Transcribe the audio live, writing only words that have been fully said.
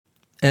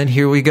And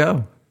here we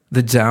go.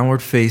 The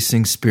Downward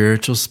Facing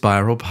Spiritual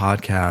Spiral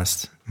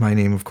podcast. My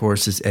name, of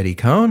course, is Eddie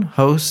Cohn,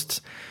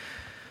 host,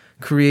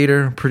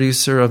 creator,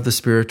 producer of The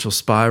Spiritual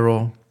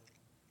Spiral.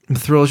 I'm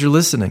thrilled you're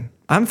listening.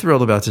 I'm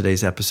thrilled about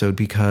today's episode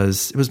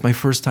because it was my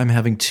first time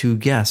having two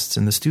guests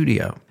in the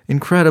studio.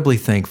 Incredibly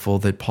thankful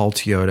that Paul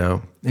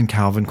Teodo and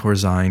Calvin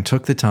Corzine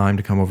took the time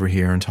to come over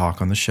here and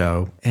talk on the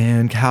show.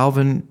 And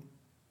Calvin,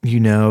 you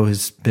know,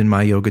 has been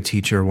my yoga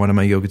teacher, one of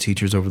my yoga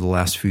teachers over the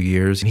last few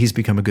years. And he's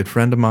become a good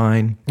friend of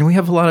mine. And we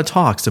have a lot of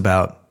talks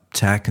about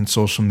tech and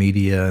social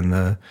media and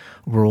the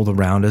world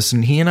around us.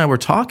 And he and I were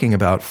talking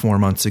about 4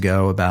 months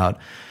ago about,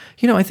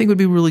 I think it would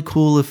be really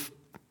cool if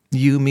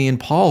you, me, and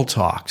Paul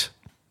talked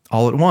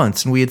all at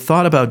once. And we had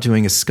thought about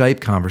doing a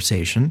Skype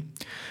conversation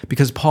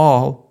because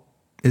Paul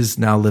is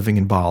now living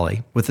in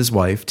Bali with his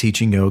wife,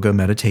 teaching yoga,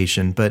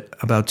 meditation. But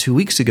about 2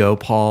 weeks ago,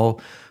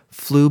 Paul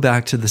flew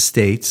back to the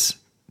States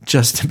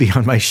just to be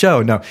on my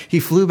show. No, he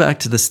flew back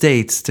to the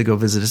States to go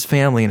visit his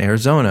family in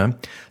Arizona.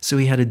 So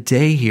he had a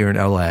day here in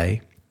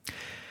LA.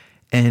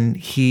 And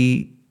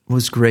he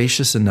was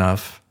gracious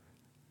enough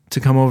to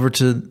come over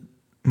to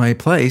my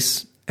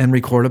place and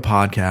record a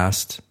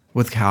podcast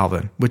with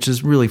Calvin, which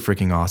is really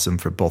freaking awesome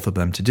for both of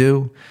them to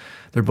do.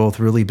 They're both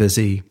really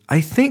busy.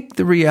 I think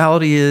the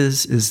reality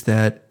is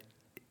that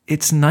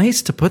it's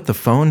nice to put the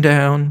phone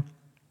down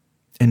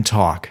and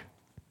talk.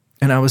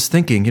 And I was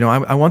thinking,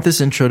 I want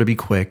this intro to be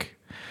quick.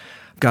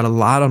 I've got a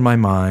lot on my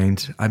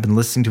mind. I've been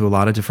listening to a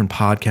lot of different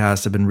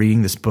podcasts. I've been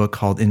reading this book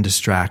called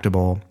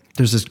Indistractable.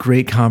 There's this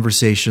great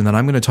conversation that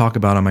I'm going to talk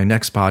about on my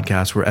next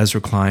podcast where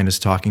Ezra Klein is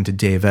talking to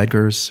Dave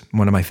Edgars,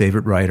 one of my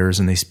favorite writers,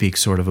 and they speak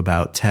sort of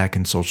about tech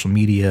and social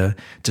media,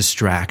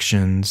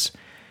 distractions,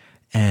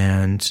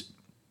 and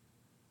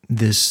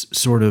this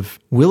sort of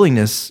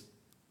willingness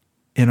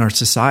in our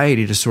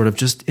society to sort of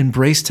just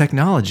embrace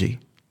technology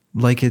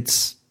like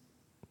it's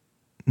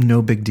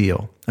no big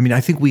deal. I mean,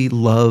 I think we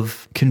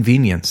love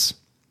convenience.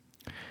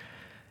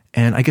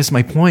 And I guess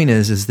my point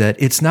is that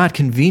it's not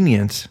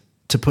convenient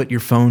to put your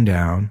phone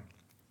down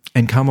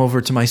and come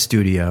over to my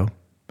studio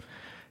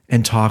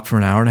and talk for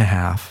an hour and a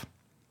half.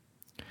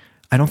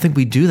 I don't think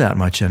we do that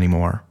much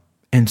anymore.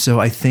 And so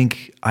I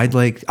think I'd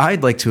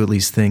like to at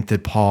least think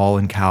that Paul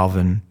and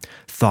Calvin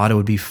thought it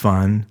would be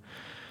fun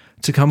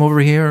to come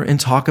over here and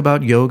talk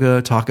about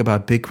yoga, talk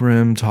about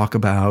Bikram, talk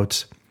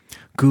about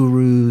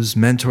gurus,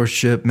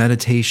 mentorship,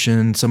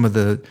 meditation, some of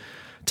the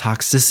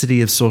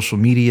toxicity of social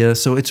media.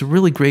 So it's a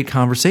really great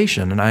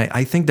conversation. And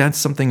I think that's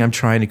something I'm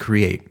trying to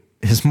create,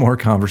 is more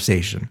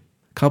conversation.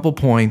 Couple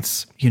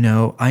points.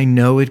 I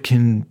know it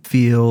can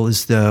feel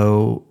as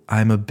though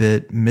I'm a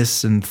bit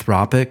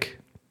misanthropic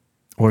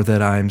or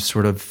that I'm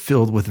sort of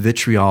filled with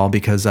vitriol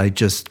because I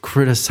just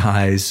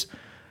criticize.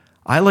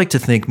 I like to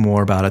think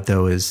more about it,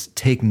 though, is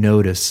take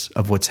notice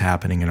of what's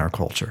happening in our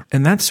culture.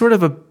 And that's sort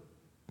of a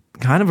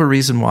kind of a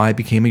reason why I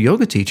became a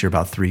yoga teacher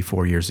about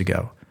 3-4 years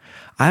ago.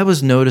 I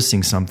was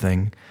noticing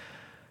something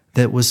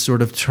that was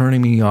sort of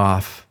turning me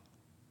off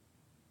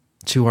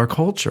to our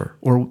culture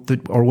or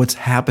what's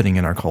happening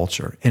in our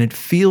culture. And it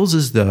feels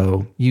as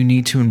though you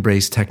need to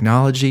embrace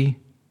technology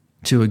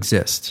to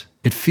exist.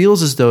 It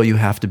feels as though you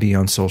have to be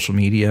on social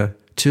media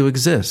to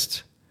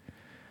exist.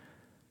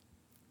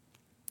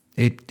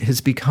 It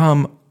has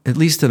become, at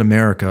least in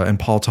America, and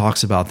Paul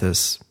talks about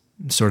this,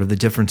 sort of the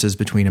differences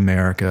between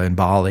America and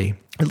Bali.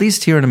 At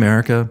least here in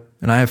America,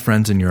 and I have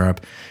friends in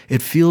Europe,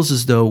 it feels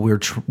as though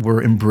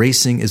we're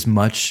embracing as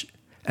much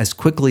as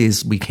quickly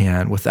as we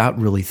can without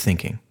really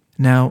thinking.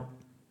 Now,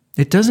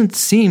 it doesn't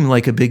seem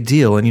like a big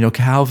deal. And,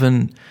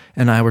 Calvin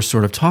and I were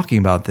sort of talking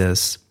about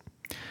this.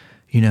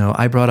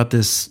 I brought up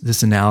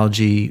this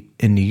analogy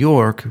in New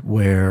York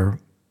where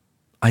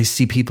I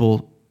see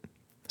people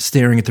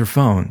staring at their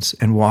phones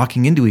and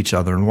walking into each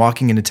other and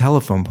walking into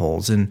telephone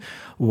poles and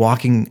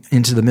walking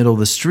into the middle of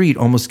the street,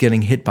 almost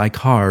getting hit by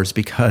cars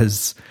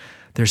because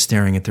they're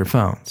staring at their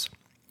phones.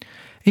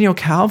 And,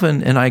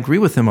 Calvin, and I agree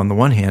with him on the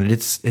one hand,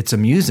 it's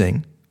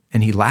amusing.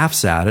 And he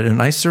laughs at it,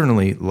 and I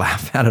certainly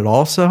laugh at it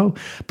also.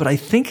 But I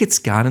think it's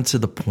gotten to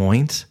the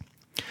point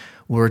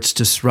where it's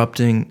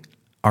disrupting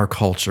our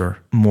culture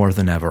more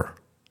than ever.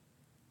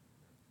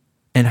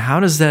 And how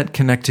does that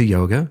connect to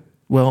yoga?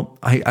 Well,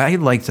 I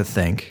like to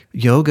think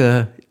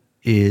yoga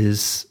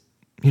is,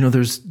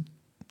 there's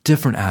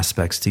different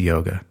aspects to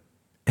yoga.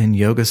 And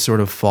yoga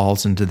sort of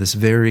falls into this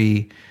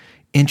very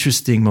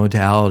interesting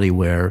modality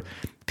where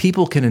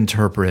people can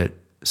interpret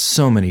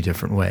so many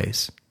different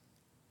ways.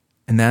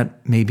 And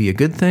that may be a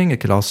good thing. It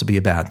could also be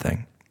a bad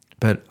thing.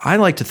 But I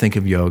like to think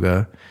of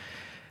yoga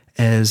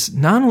as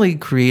not only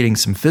creating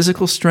some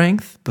physical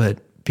strength, but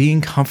being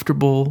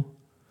comfortable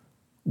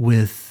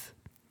with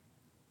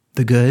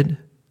the good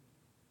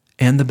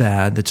and the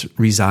bad that's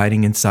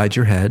residing inside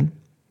your head,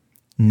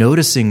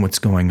 noticing what's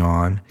going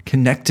on,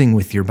 connecting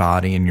with your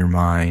body and your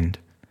mind,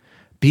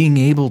 being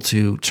able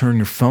to turn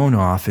your phone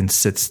off and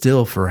sit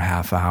still for a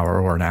half hour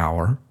or an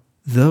hour.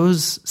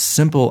 Those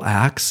simple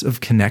acts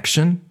of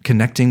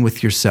connecting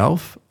with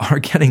yourself, are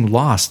getting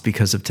lost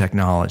because of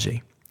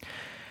technology.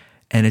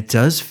 And it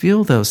does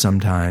feel, though,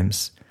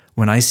 sometimes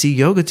when I see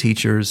yoga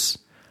teachers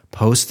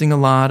posting a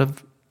lot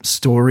of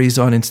stories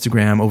on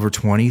Instagram over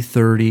 20,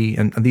 30,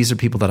 and these are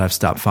people that I've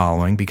stopped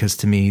following because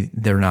to me,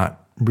 they're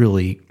not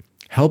really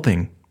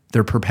helping.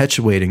 They're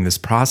perpetuating this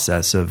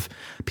process of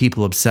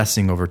people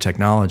obsessing over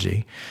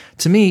technology.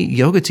 To me,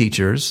 yoga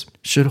teachers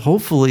should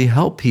hopefully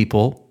help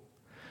people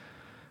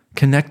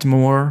connect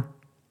more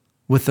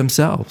with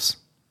themselves,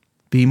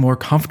 be more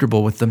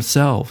comfortable with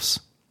themselves,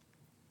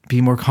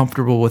 be more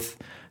comfortable with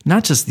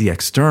not just the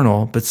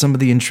external, but some of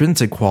the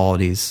intrinsic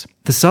qualities,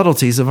 the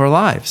subtleties of our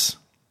lives.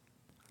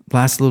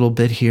 Last little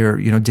bit here,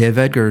 Dave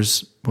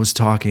Edgars was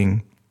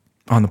talking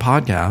on the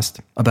podcast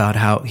about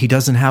how he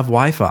doesn't have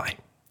Wi-Fi.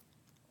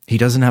 He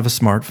doesn't have a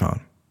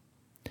smartphone.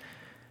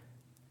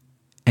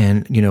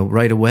 And,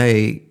 right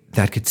away,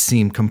 that could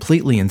seem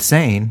completely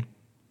insane,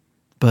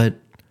 but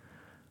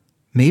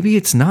maybe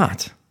it's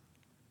not.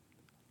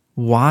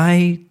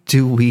 Why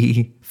do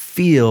we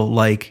feel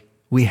like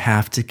we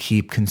have to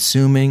keep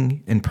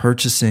consuming and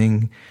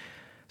purchasing,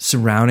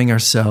 surrounding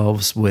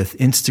ourselves with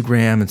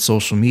Instagram and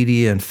social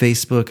media and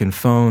Facebook and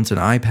phones and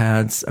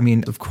iPads? I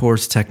mean, of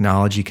course,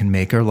 technology can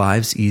make our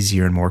lives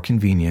easier and more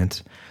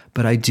convenient,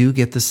 but I do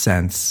get the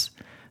sense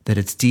that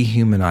it's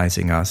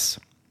dehumanizing us.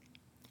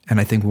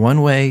 And I think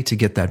one way to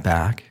get that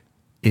back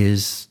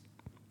is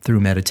through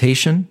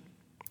meditation,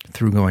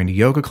 through going to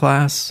yoga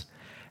class,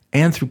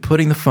 and through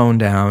putting the phone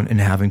down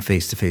and having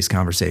face-to-face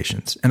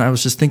conversations. And I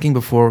was just thinking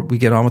before we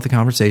get on with the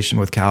conversation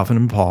with Calvin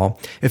and Paul,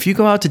 if you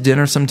go out to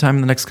dinner sometime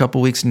in the next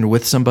couple of weeks and you're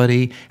with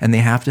somebody and they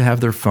have to have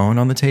their phone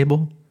on the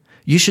table,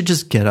 you should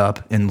just get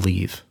up and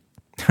leave.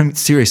 I mean,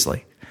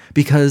 seriously,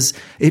 because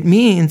it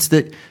means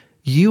that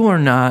you are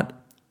not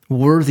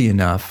worthy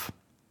enough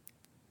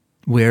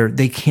where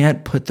they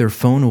can't put their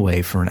phone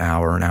away for an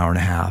hour and a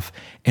half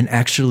and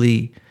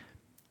actually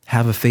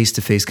have a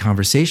face-to-face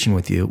conversation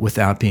with you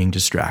without being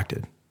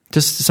distracted.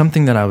 Just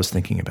something that I was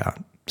thinking about.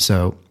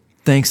 So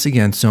thanks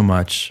again so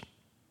much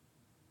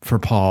for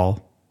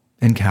Paul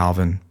and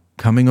Calvin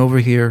coming over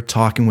here,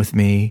 talking with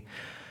me.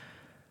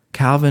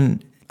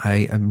 Calvin,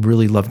 I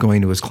really love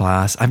going to his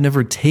class. I've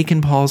never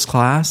taken Paul's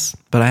class,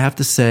 but I have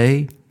to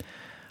say,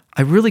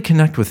 I really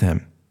connect with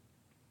him.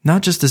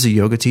 Not just as a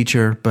yoga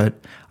teacher,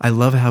 but I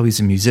love how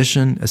he's a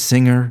musician, a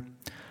singer.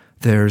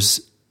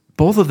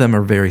 Both of them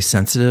are very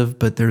sensitive,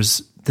 but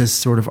there's this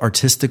sort of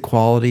artistic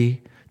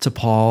quality to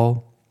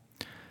Paul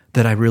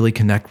that I really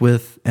connect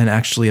with. And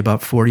actually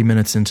about 40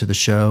 minutes into the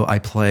show, I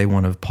play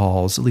one of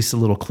Paul's, at least a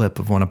little clip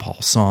of one of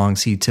Paul's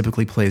songs. He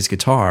typically plays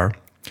guitar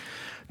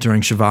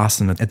during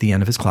Shavasana at the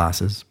end of his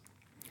classes.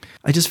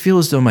 I just feel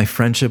as though my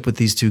friendship with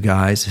these two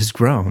guys has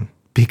grown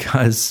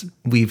because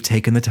we've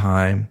taken the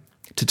time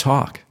to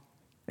talk.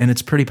 And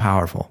it's pretty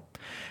powerful.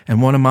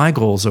 And one of my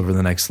goals over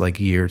the next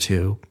year or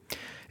two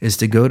is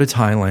to go to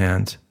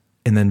Thailand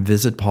and then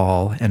visit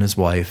Paul and his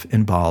wife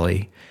in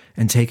Bali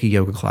and take a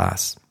yoga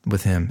class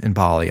with him in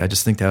Bali. I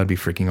just think that would be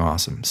freaking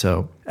awesome.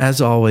 So as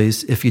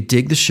always, if you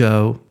dig the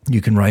show, you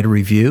can write a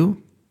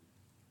review,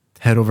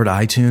 head over to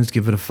iTunes,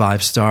 give it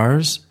 5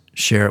 stars,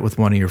 share it with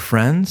one of your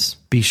friends.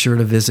 Be sure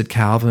to visit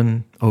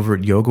Calvin over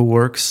at Yoga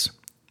Works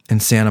in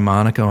Santa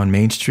Monica on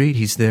Main Street.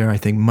 He's there, I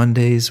think,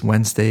 Mondays,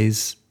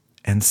 Wednesdays,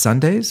 and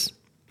Sundays.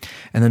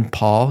 And then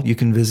Paul, you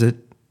can visit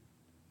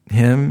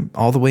him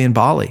all the way in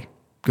Bali.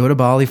 Go to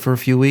Bali for a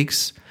few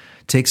weeks,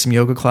 take some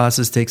yoga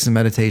classes, take some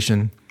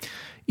meditation.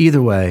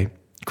 Either way,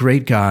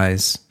 great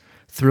guys.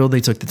 Thrilled they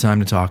took the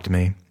time to talk to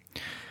me.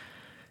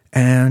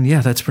 And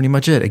yeah, that's pretty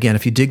much it. Again,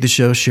 if you dig the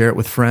show, share it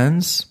with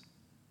friends.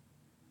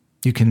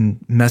 You can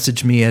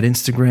message me at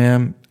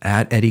Instagram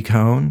at Eddie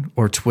Cohn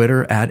or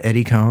Twitter at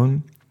Eddie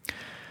Cohn.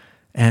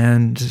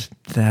 And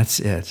that's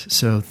it.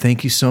 So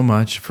thank you so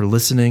much for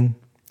listening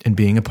and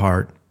being a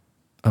part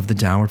of the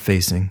Downward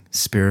Facing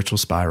Spiritual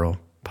Spiral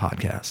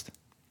podcast.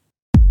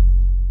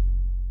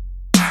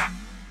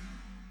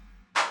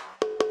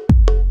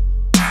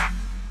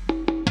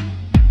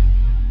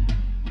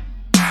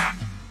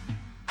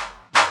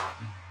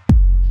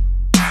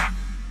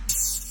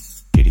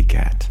 Kitty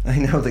cat. I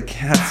know the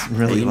cat's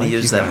really. Are you gonna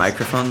use that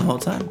microphone the whole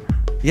time?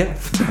 Yeah,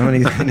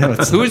 I know.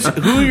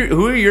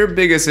 Who are your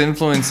biggest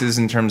influences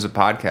in terms of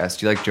podcasts?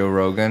 Do you like Joe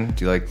Rogan?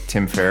 Do you like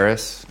Tim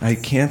Ferriss? I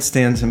can't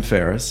stand Tim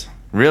Ferriss.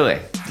 Really?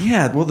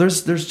 Yeah. Well,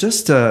 there's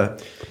just a.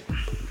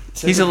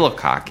 He's a little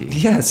cocky.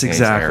 Yes,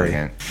 exactly. He's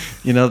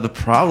arrogant. The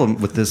problem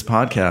with this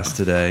podcast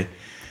today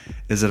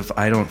is that if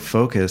I don't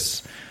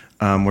focus,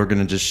 we're going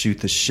to just shoot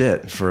the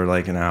shit for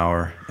an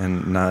hour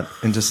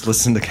and just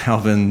listen to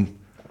Calvin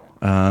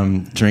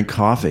drink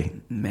coffee.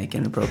 Make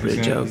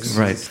inappropriate jokes.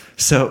 Right.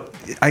 So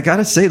I got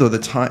to say, though, the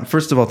time...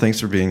 First of all, thanks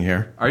for being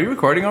here. Are you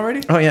recording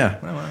already? Oh, yeah.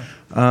 Oh,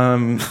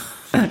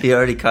 wow. You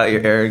already caught your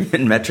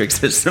arrogant metric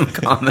system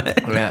comment.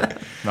 Yeah.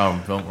 No,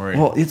 don't worry.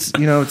 Well, it's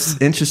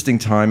interesting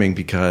timing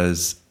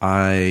because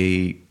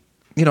I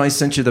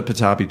sent you the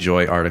Patapi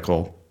Joy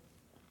article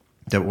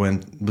that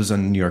was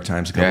on the New York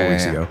Times a couple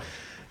weeks ago.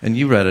 And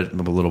you read it a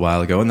little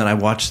while ago. And then I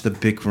watched the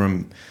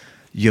Bikram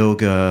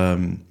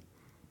yoga...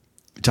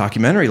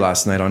 documentary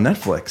last night on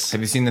Netflix.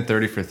 Have you seen the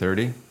 30 for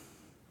 30?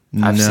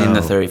 I've No. seen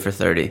the 30 for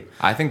 30.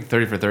 I think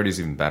 30 for 30 is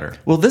even better.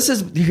 Well, this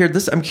is here.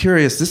 This I'm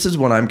curious. This is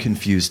what I'm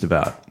confused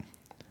about.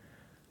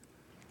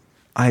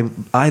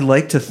 I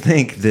like to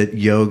think that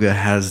yoga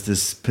has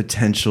this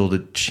potential to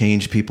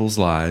change people's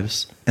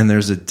lives, and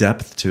there's a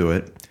depth to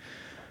it.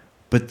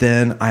 But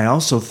then I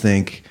also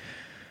think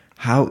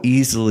how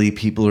easily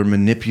people are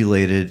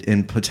manipulated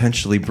and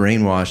potentially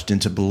brainwashed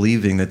into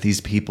believing that these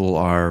people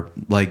are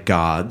like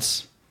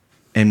gods,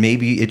 and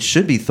maybe it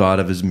should be thought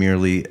of as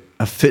merely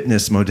a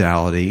fitness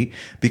modality,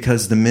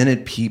 because the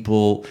minute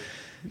people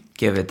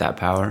Give it that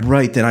power.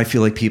 right, then I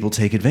feel like people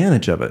take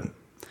advantage of it.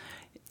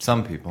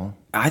 Some people.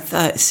 I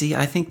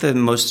think the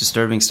most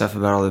disturbing stuff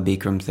about all the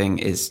Bikram thing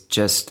is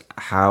just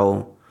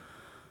how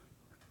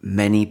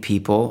many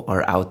people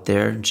are out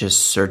there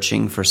just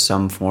searching for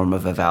some form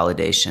of a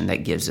validation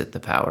that gives it the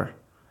power.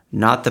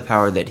 Not the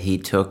power that he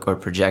took or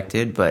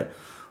projected, but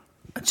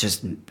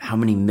just how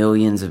many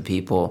millions of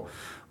people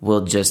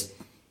will just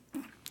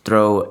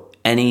throw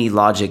any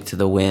logic to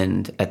the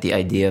wind at the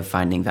idea of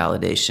finding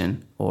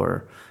validation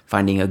or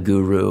finding a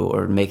guru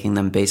or making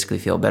them basically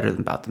feel better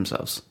about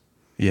themselves.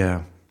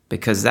 Yeah.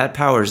 Because that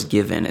power is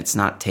given, it's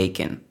not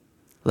taken.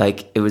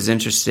 Like, it was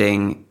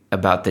interesting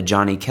about the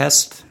Johnny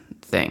Quest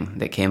thing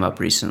that came up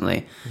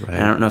recently. Right.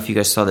 And I don't know if you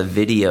guys saw the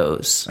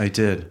videos. I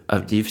did.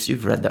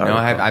 You've read the No,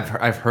 article.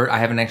 I've heard. I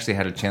haven't actually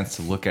had a chance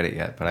to look at it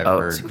yet, but I've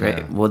heard. It's great.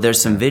 yeah. Well,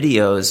 there's some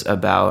videos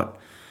about,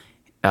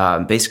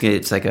 basically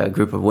it's like a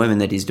group of women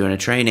that he's doing a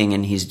training,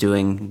 and he's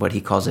doing what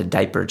he calls a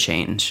diaper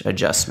change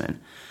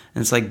adjustment.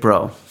 And it's like,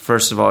 bro,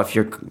 first of all, if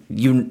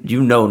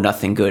you know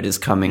nothing good is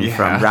coming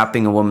from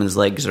wrapping a woman's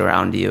legs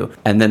around you.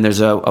 And then there's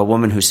a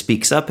woman who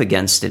speaks up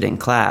against it in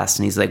class.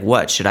 And he's like,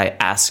 what, should I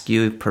ask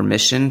you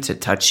permission to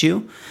touch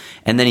you?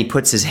 And then he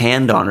puts his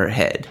hand on her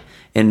head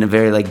in a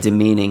very like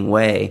demeaning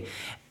way.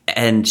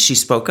 And she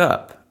spoke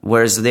up.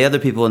 Whereas the other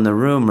people in the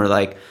room are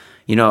like,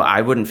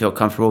 I wouldn't feel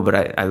comfortable,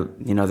 but I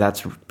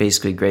that's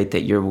basically great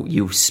that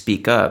you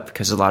speak up,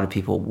 because a lot of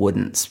people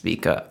wouldn't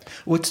speak up.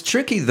 What's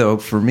tricky though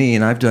for me,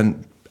 and I've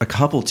done a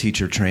couple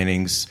teacher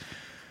trainings,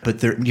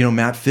 but there,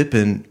 Matt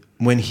Phippen,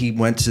 when he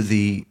went to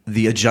the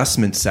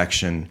adjustment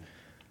section,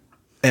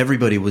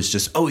 everybody was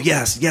just, oh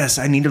yes,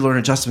 I need to learn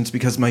adjustments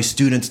because my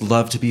students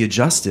love to be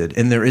adjusted.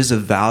 And there is a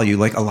value,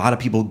 like a lot of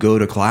people go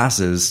to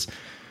classes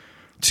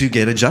to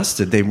get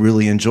adjusted. They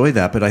really enjoy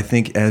that. But I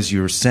think, as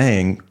you're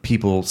saying,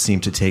 people seem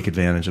to take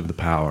advantage of the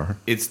power.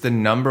 It's the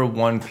number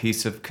one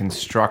piece of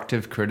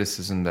constructive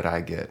criticism that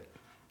I get,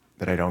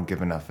 that I don't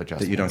give enough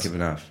adjustments. That you don't give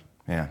enough.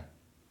 Yeah.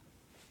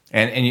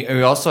 And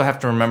you also have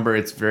to remember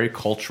it's very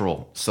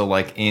cultural. So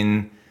like I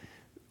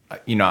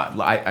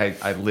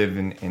live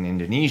in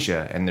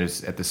Indonesia, and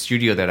there's at the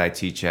studio that I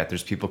teach at,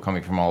 there's people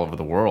coming from all over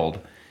the world.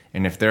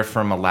 And if they're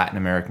from a Latin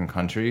American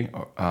country,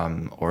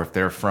 or if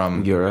they're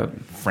from Europe,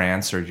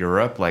 France or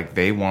Europe, like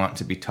they want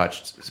to be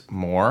touched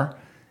more.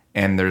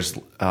 And there's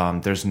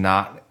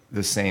not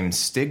the same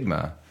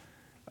stigma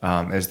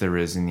as there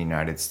is in the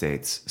United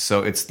States.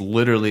 So it's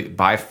literally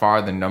by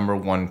far the number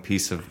one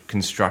piece of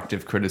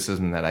constructive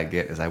criticism that I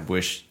get is, I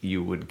wish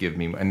you would give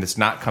me, and it's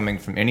not coming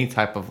from any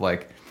type of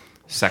like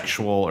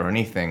sexual or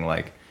anything.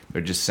 Like,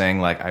 they're just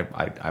saying like,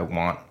 I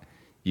want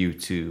you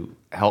to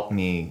help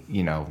me,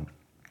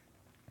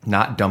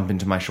 not dump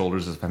into my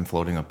shoulders as if I'm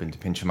floating up into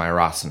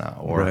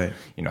Pinchamayurasana, or, right.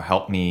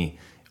 Help me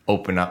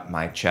open up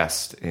my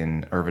chest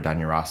in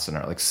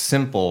Urdhvanurasana, like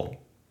simple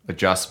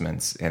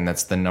adjustments. And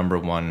that's the number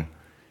one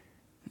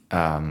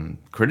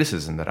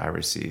criticism that I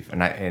receive,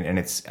 and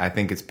I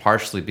think it's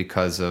partially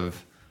because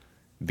of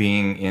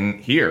being in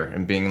here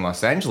and being in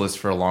Los Angeles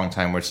for a long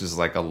time, which is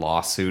like a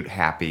lawsuit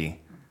happy,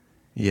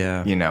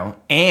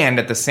 and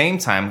at the same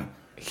time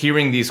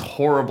hearing these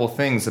horrible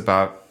things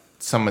about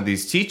some of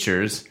these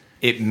teachers,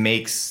 it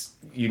makes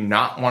you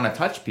not want to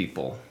touch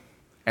people.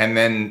 And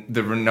then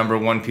the number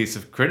one piece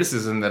of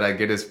criticism that I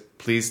get is,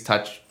 please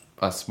touch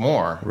us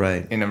more,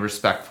 right, in a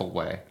respectful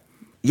way.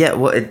 Yeah,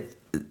 well,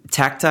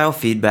 tactile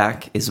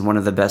feedback is one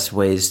of the best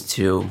ways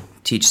to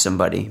teach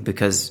somebody,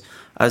 because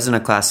I was in a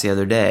class the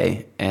other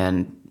day,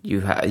 and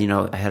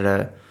I had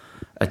a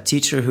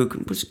teacher who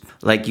was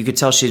like, you could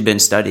tell she'd been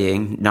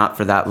studying, not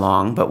for that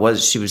long, but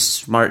she was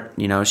smart.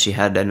 She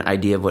had an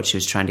idea of what she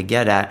was trying to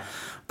get at,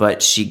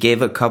 but she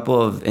gave a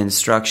couple of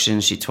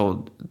instructions. She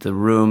told the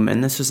room,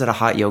 and this was at a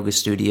hot yoga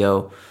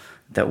studio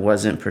that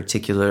wasn't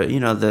particular,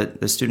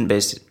 the student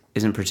base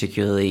isn't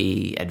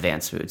particularly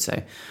advanced, we would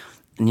say.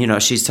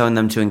 And, she's telling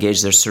them to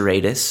engage their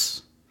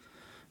serratus.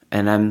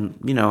 And I'm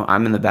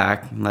in the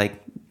back,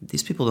 like,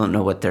 these people don't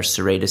know what their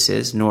serratus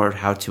is, nor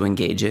how to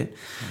engage it.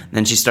 And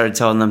then she started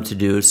telling them to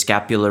do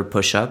scapular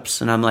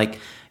push-ups. And I'm like,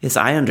 yes,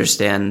 I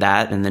understand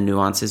that and the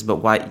nuances, but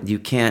why you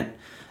can't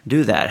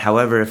do that.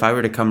 However, if I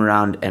were to come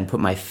around and put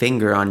my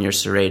finger on your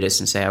serratus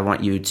and say, I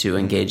want you to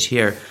engage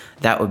here,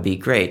 that would be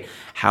great.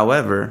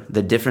 However,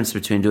 the difference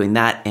between doing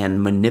that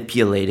and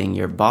manipulating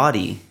your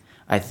body,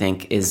 I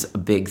think, is a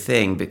big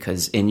thing,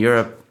 because in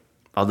Europe,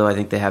 although I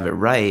think they have it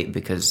right,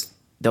 because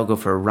they'll go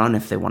for a run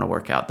if they want to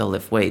work out, they'll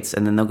lift weights,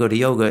 and then they'll go to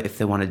yoga if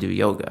they want to do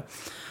yoga.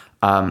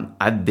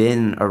 I've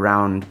been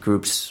around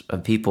groups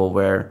of people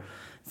where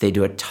they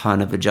do a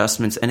ton of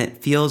adjustments, and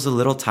it feels a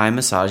little Thai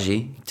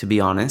massagey, to be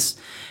honest.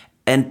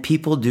 And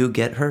people do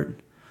get hurt.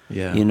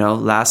 Yeah. You know,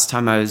 last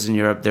time I was in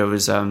Europe, there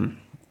was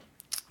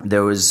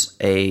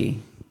a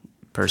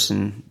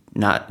person,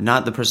 not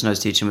the person I was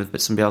teaching with,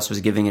 but somebody else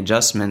was giving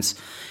adjustments,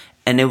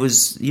 and it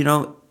was, you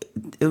know,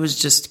 it was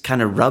just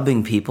kind of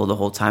rubbing people the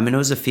whole time, and it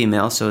was a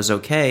female, so it was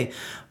okay.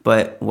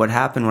 But what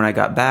happened when I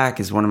got back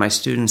is one of my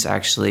students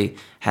actually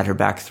had her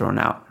back thrown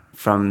out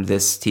from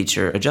this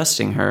teacher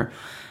adjusting her.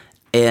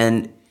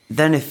 And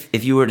then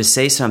if you were to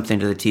say something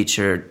to the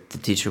teacher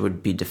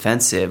would be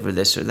defensive or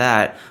this or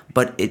that.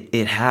 But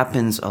it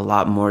happens a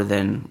lot more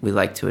than we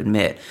like to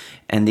admit.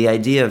 And the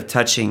idea of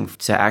touching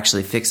to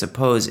actually fix a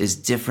pose is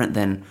different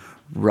than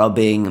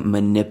rubbing,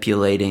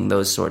 manipulating,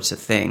 those sorts of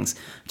things.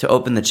 To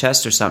open the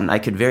chest or something, I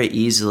could very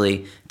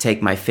easily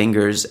take my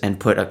fingers and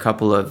put a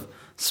couple of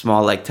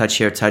small, like touch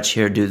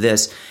here, do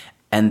this.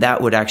 And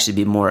that would actually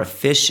be more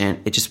efficient.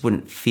 It just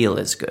wouldn't feel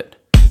as good.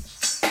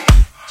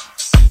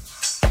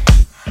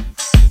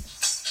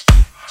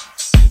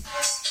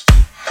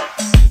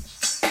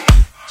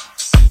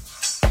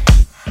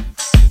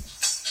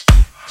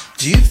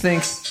 Do you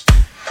think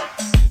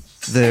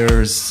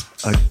there's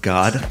a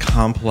God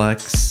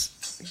complex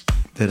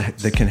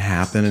that can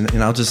happen?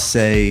 And I'll just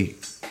say,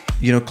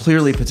 you know,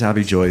 clearly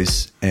Pattabhi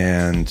Jois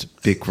and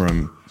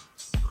Bikram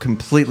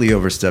completely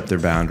overstepped their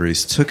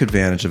boundaries, took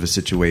advantage of a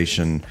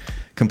situation,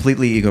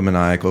 completely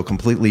egomaniacal,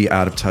 completely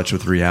out of touch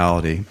with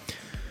reality.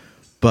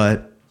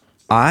 But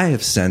I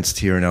have sensed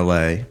here in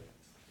LA,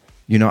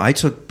 you know, I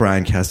took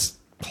Brian Kest's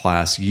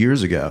class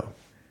years ago.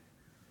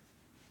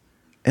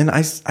 And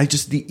I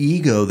just, the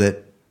ego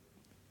that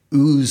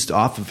oozed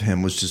off of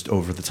him was just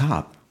over the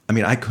top. I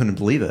mean, I couldn't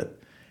believe it.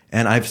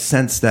 And I've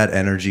sensed that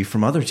energy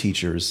from other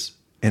teachers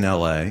in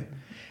LA.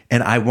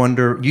 And I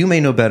wonder, you may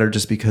know better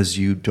just because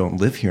you don't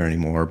live here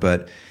anymore,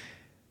 but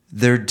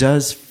there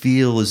does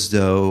feel as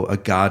though a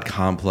God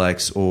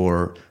complex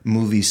or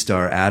movie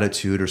star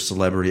attitude or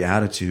celebrity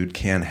attitude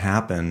can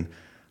happen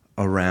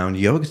around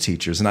yoga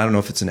teachers. And I don't know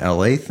if it's an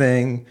LA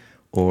thing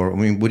or, I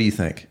mean, what do you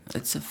think?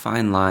 It's a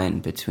fine line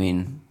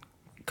between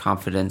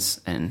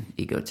confidence and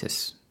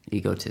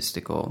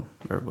egotistical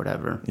or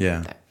whatever.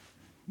 Yeah.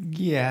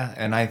 Yeah,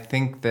 and I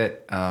think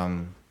that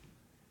one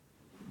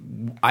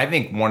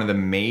of the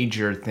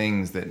major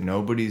things that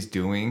nobody's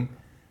doing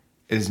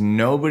is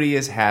nobody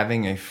is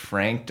having a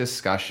frank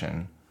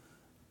discussion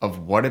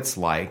of what it's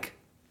like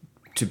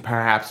to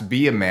perhaps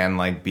be a man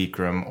like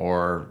Bikram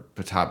or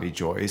Pattabhi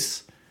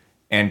Jois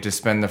and to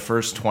spend the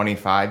first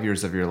 25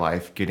 years of your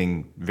life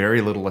getting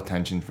very little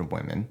attention from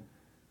women,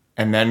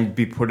 and then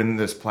be put in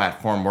this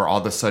platform where all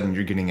of a sudden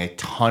you're getting a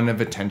ton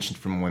of attention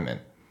from women.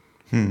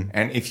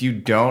 And if you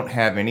don't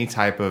have any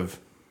type of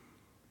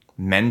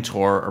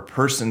mentor or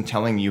person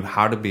telling you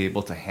how to be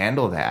able to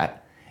handle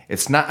that,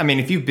 it's not, I mean,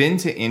 if you've been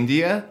to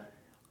India,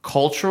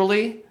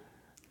 culturally,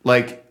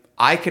 like,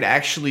 I could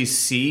actually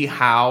see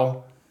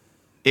how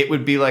it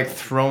would be like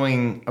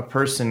throwing a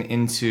person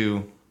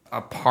into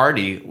a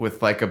party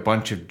with like a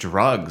bunch of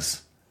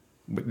drugs.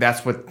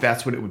 That's what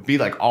it would be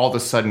like, all of a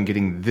sudden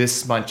getting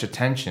this much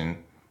attention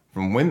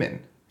from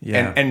women.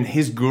 Yeah. And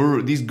these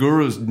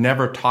gurus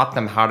never taught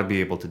them how to be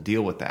able to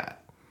deal with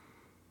that.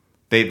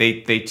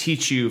 They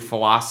teach you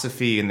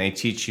philosophy and they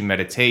teach you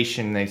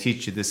meditation and they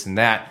teach you this and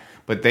that,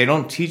 but they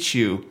don't teach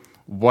you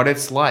what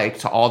it's like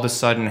to all of a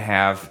sudden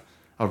have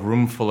a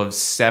room full of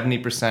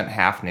 70%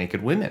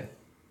 half-naked women.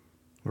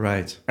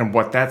 Right. And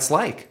what that's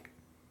like.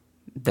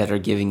 That are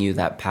giving you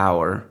that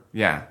power.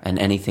 Yeah. And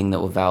anything that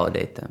will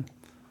validate them.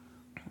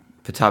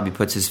 Pattabhi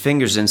puts his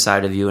fingers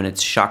inside of you and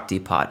it's Shakti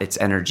pot. It's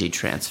energy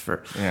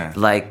transfer. Yeah.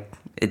 Like,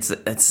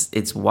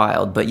 it's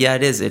wild. But yeah,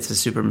 it is. It's a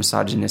super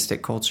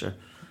misogynistic culture.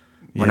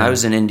 When I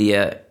was in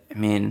India, I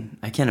mean,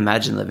 I can't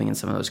imagine living in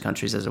some of those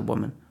countries as a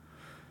woman.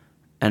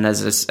 And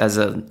as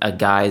a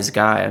guy's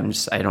guy,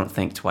 I don't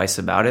think twice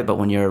about it. But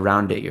when you're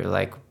around it, you're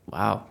like,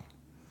 wow,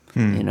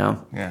 you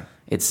know, yeah,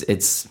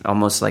 it's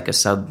almost like a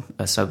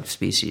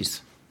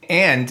subspecies.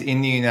 And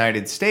in the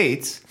United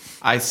States,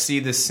 I see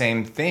the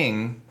same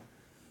thing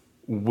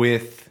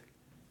with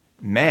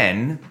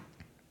men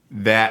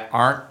that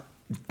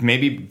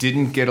maybe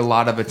didn't get a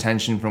lot of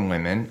attention from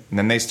women, and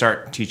then they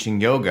start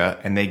teaching yoga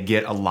and they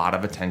get a lot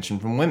of attention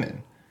from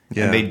women.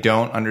 Yeah. And they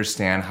don't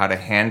understand how to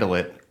handle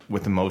it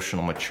with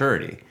emotional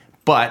maturity.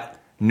 But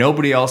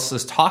nobody else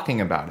is talking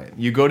about it.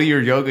 You go to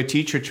your yoga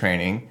teacher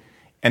training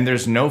and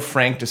there's no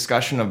frank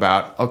discussion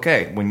about,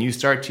 okay, when you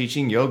start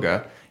teaching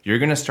yoga, you're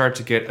going to start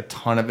to get a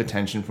ton of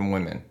attention from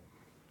women.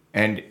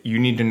 And you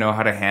need to know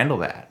how to handle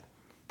that.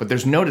 But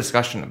there's no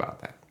discussion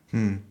about that.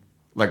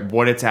 Like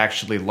what it's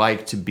actually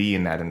like to be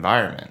in that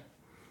environment.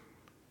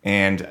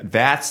 And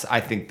that's, I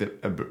think,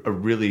 a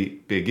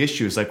really big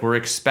issue. Is like we're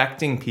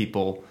expecting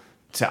people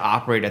to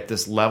operate at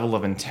this level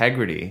of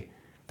integrity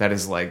that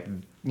is like,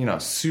 you know,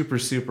 super,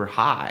 super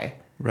high.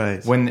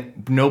 Right.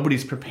 When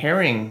nobody's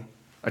preparing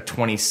a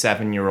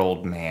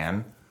 27-year-old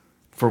man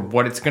for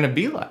what it's going to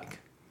be like.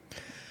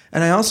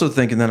 And I also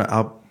think, and then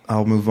I'll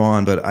I'll move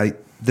on, but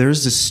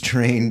there's this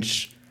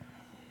strange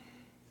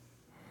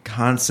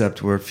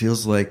concept where it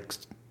feels like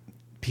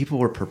people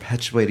were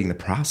perpetuating the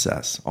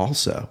process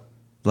also.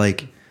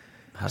 Like,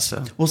 how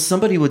so? Well,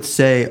 somebody would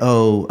say,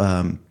 oh,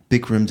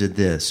 Bikram did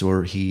this,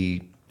 or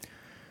he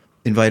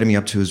invited me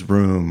up to his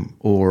room,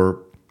 or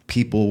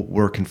people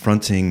were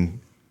confronting.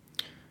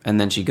 And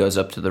then she goes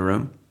up to the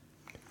room?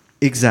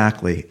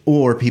 Exactly.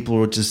 Or people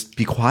would just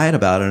be quiet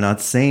about it and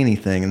not say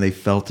anything. And they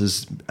felt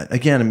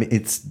again, I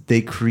mean,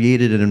 they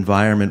created an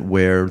environment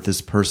where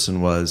this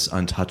person was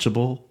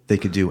untouchable. They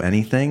could do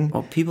anything.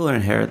 Well, people are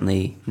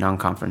inherently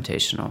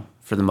non-confrontational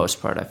for the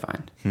most part, I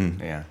find.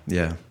 Yeah.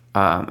 Yeah.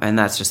 And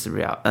that's just the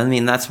reality. I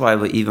mean, that's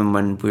why even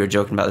when we were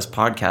joking about this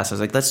podcast, I was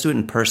like, let's do it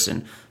in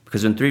person.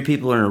 Because when 3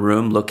 people are in a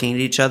room looking at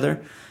each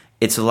other,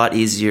 it's a lot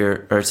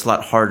easier, or it's a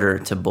lot harder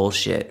to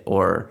bullshit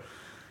or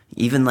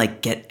even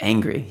like get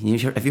angry.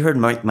 Have you heard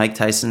Mike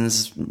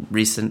Tyson's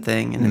recent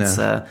thing? And it's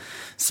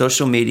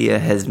social media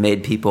has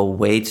made people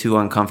way too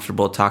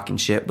uncomfortable talking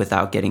shit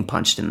without getting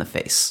punched in the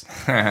face.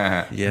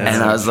 Yeah.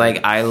 And I was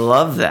like, I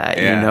love that,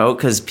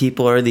 because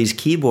people are these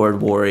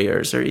keyboard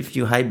warriors, or if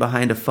you hide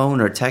behind a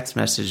phone or text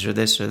message or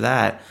this or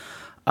that,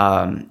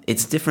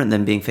 it's different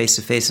than being face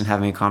to face and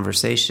having a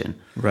conversation.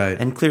 Right.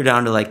 And clear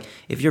down to like,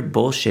 if you're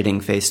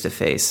bullshitting face to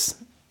face,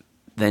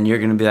 then you're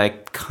going to be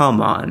like,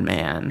 come on,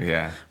 man.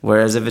 Yeah.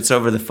 Whereas if it's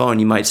over the phone,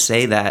 you might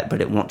say that, but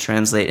it won't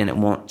translate and it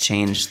won't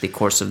change the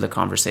course of the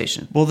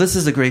conversation. Well, this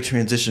is a great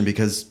transition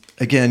because,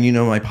 again,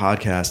 my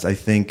podcast, I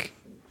think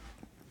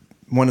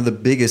one of the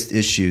biggest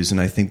issues,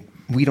 and I think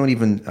we're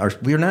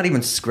not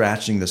even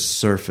scratching the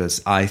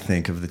surface, I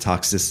think, of the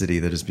toxicity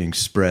that is being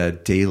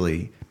spread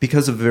daily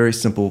because of a very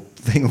simple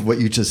thing of what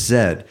you just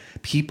said.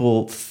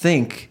 People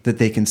think that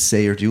they can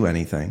say or do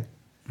anything.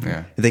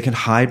 Yeah. They can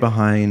hide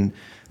behind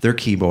their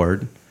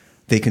keyboard.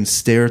 They can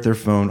stare at their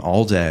phone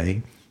all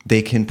day.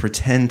 They can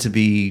pretend to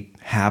be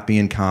happy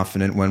and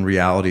confident when in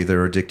reality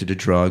they're addicted to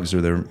drugs or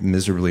they're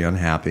miserably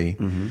unhappy.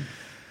 Mm-hmm.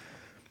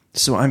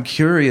 So I'm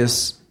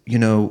curious,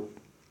 and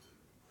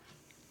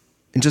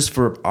just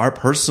for our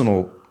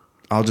personal,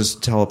 I'll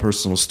just tell a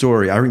personal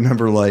story. I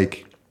remember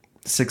like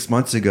 6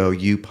 months ago,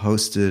 you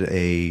posted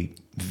a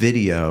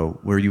video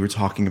where you were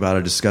talking about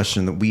a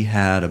discussion that we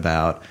had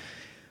about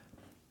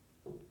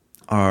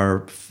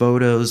are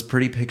photos,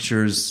 pretty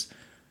pictures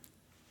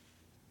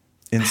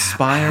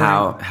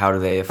inspiring? How do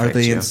they affect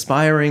you? Are they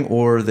inspiring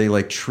or are they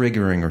like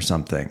triggering or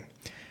something?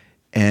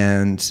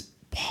 And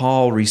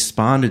Paul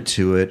responded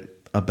to it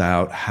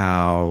about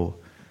how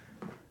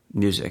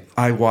music.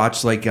 I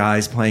watch like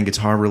guys playing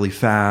guitar really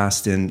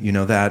fast and,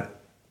 that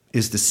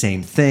is the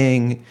same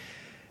thing.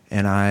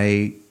 And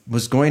I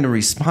was going to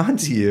respond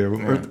to you.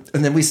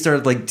 And then we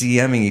started like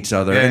DMing each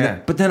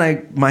other. But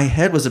then my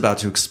head was about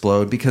to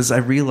explode because I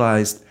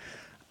realized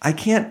I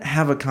can't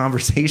have a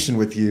conversation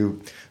with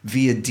you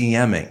via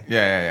DMing.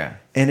 Yeah.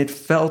 And it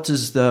felt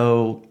as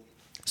though,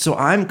 so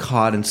I'm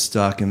caught and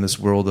stuck in this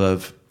world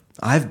of,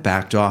 I've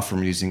backed off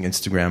from using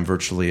Instagram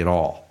virtually at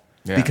all.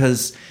 Yeah.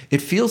 Because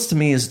it feels to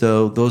me as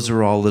though those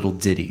are all little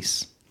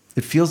ditties.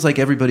 It feels like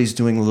everybody's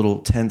doing a little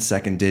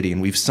 10-second ditty,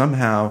 and we've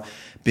somehow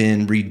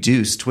been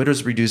reduced.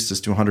 Twitter's reduced us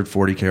to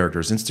 140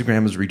 characters.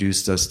 Instagram has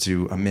reduced us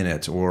to a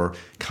minute, or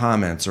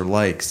comments, or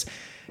likes.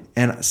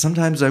 And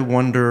sometimes I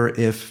wonder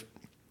if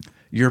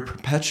you're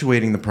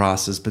perpetuating the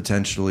process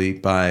potentially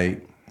by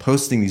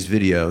posting these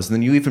videos. And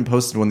then you even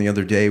posted one the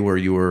other day where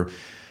you were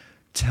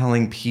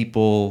telling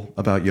people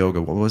about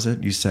yoga. What was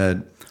it? You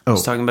said, I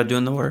was talking about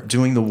doing the work.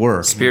 Doing the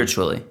work.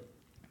 Spiritually.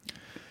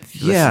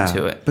 If you listen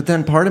to it. But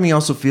then part of me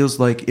also feels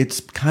like it's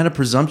kind of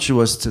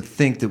presumptuous to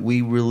think that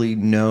we really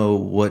know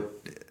what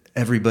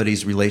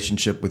everybody's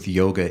relationship with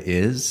yoga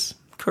is.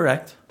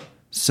 Correct.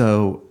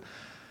 So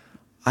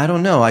I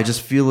don't know. I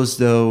just feel as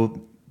though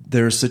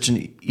there's such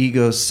an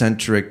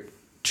egocentric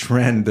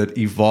trend that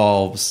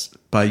evolves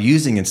by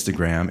using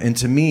Instagram. And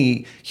to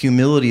me,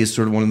 humility is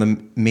sort of one of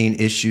the main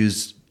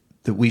issues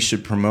that we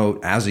should promote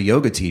as a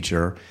yoga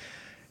teacher.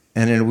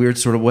 And in a weird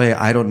sort of way,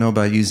 I don't know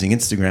about using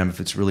Instagram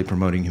if it's really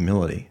promoting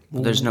humility.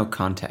 Well, there's no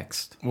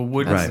context.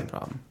 Well, that's the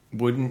problem.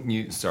 Wouldn't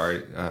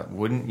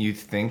you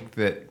think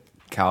that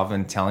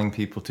Calvin telling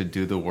people to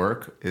do the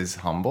work is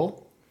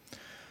humble?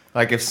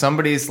 Like if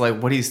somebody's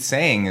like, what he's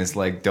saying is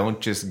like, don't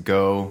just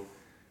go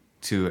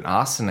to an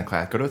asana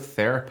class, go to a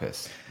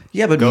therapist.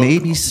 Yeah, but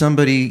maybe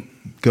somebody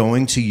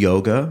going to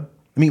yoga,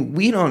 I mean,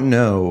 we don't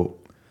know.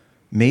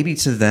 Maybe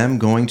to them,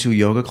 going to a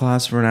yoga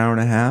class for an hour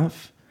and a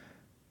half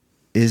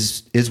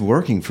is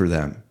working for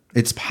them.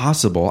 It's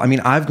possible. I mean,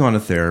 I've gone to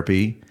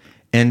therapy,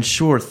 and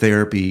sure,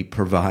 therapy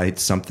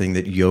provides something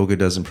that yoga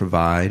doesn't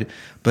provide.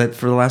 But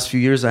for the last few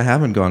years, I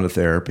haven't gone to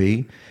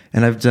therapy,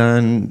 and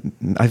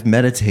I've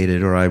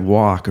meditated, or I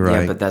walk, or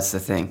Yeah, but that's the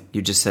thing.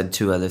 You just said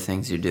 2 other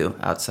things you do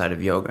outside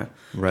of yoga.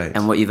 Right.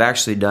 And what you've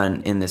actually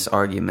done in this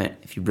argument,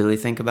 if you really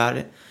think about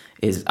it,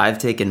 is I've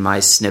taken my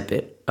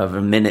snippet of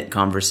a minute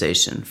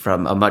conversation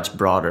from a much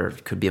broader,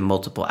 could be a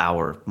multiple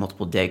hour,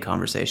 multiple day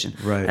conversation.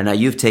 Right. And now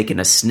you've taken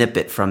a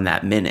snippet from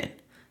that minute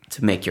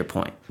to make your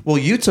point. Well,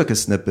 you took a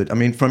snippet. I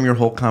mean, from your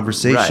whole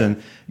conversation,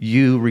 Right.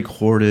 you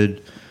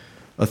recorded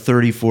a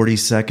 30,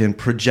 40-second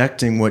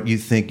projecting what you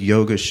think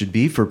yoga should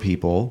be for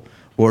people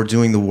or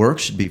doing the work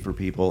should be for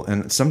people.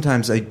 And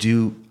sometimes I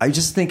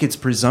just think it's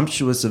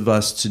presumptuous of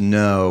us to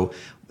know.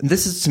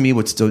 This is, to me,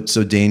 what's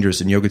so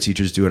dangerous, and yoga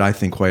teachers do it, I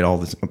think,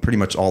 pretty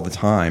much all the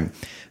time.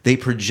 They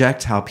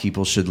project how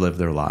people should live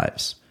their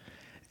lives.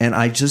 And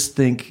I just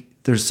think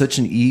there's such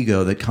an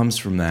ego that comes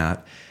from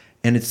that.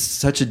 And it's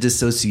such a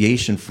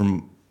dissociation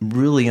from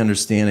really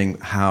understanding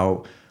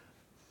how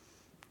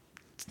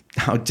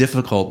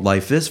difficult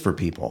life is for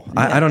people.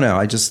 Yeah. I don't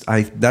know.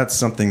 That's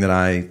something that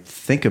I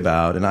think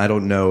about. And I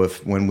don't know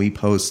if when we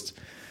post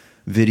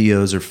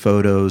videos or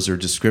photos or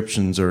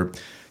descriptions or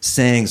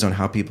sayings on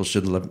how people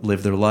should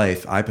live their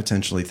life, I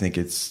potentially think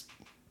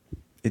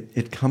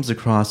it comes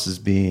across as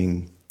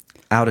being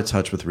out of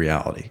touch with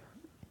reality.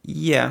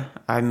 Yeah,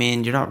 I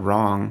mean, you're not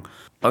wrong.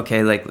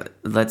 Okay, like,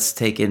 let's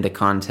take into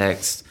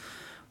context,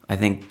 I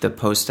think the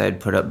post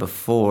I'd put up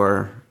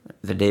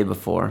the day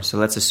before, so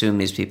let's assume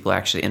these people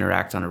actually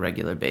interact on a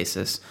regular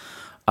basis,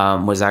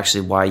 was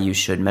actually why you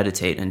should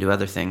meditate and do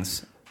other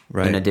things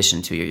in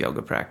addition to your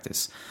yoga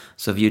practice.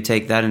 So if you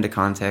take that into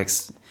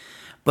context,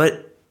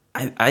 but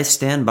I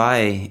stand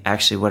by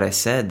actually what I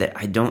said, that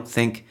I don't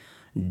think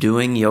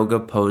doing yoga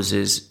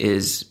poses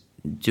is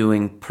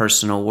doing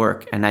personal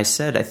work. And I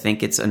said, I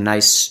think it's a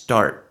nice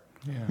start.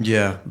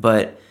 Yeah.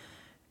 But,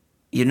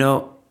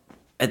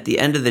 at the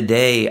end of the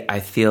day, I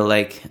feel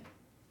like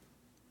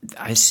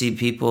I see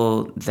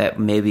people that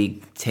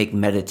maybe take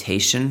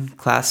meditation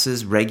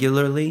classes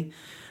regularly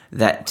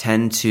that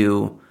tend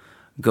to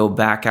go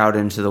back out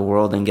into the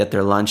world and get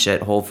their lunch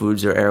at Whole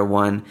Foods or Air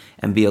One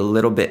and be a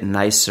little bit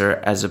nicer,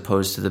 as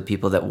opposed to the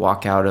people that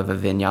walk out of a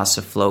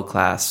vinyasa flow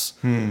class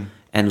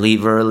and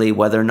leave early,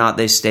 whether or not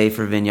they stay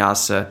for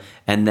vinyasa,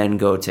 and then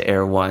go to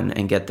Air One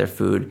and get their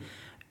food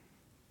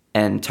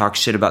and talk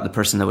shit about the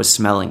person that was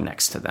smelling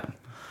next to them.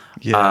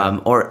 Yeah.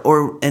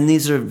 And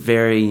these are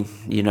very,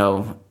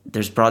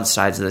 there's broad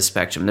sides of the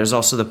spectrum. There's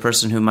also the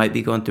person who might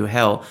be going through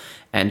hell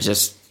and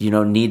just,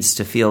 needs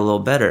to feel a little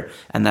better.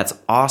 And that's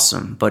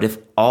awesome. But if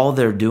all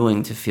they're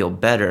doing to feel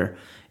better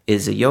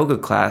is a yoga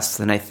class,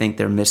 then I think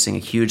they're missing a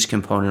huge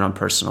component on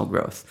personal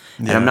growth.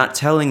 Yeah. And I'm not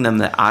telling them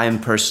that I am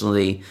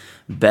personally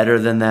better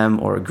than them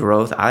or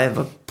growth. I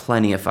have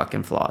plenty of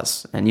fucking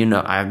flaws. And,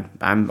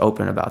 I'm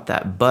open about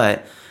that.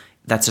 But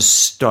that's a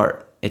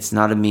start. It's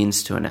not a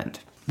means to an end.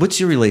 What's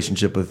your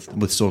relationship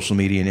with social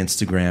media and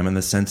Instagram, in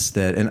the sense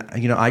that, and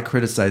I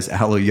criticize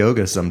Alo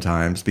Yoga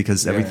sometimes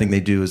because everything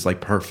they do is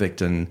like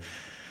perfect and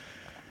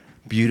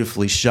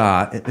beautifully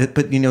shot.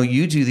 But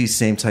you do these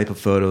same type of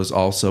photos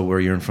also where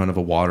you're in front of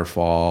a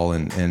waterfall,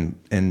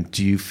 and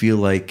do you feel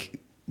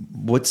like,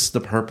 what's the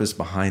purpose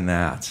behind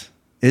that?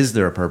 Is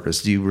there a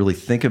purpose? Do you really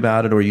think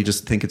about it, or you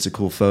just think it's a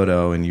cool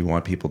photo and you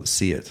want people to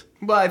see it?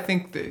 Well, I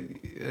think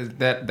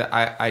that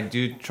I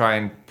do try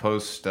and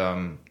post.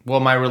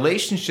 My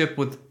relationship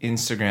with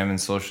Instagram and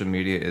social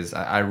media is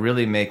I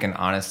really make an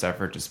honest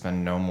effort to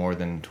spend no more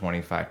than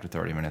 25 to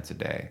 30 minutes a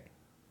day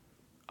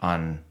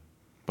on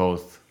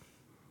both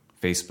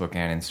Facebook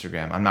and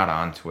Instagram. I'm not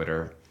on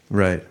Twitter.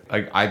 Right.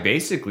 I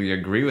basically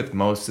agree with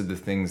most of the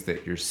things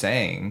that you're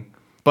saying.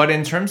 But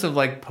in terms of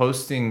like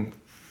posting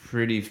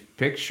pretty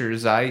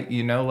pictures, I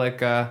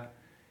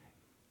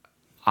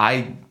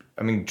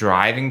mean,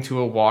 driving to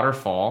a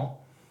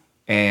waterfall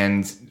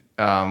and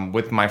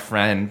with my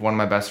friend, one of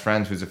my best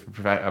friends, who's a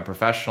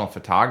professional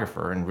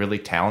photographer and really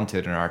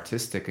talented and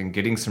artistic, and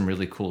getting some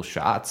really cool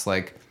shots,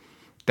 like,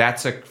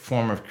 that's a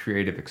form of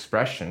creative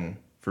expression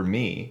for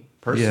me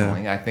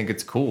personally. Yeah. I think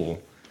it's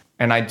cool.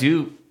 And I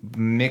do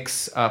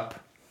mix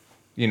up,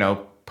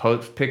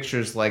 post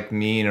pictures like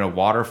me in a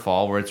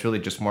waterfall where it's really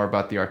just more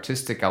about the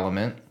artistic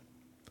element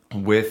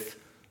with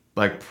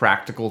like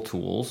practical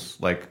tools,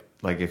 like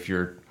if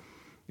you're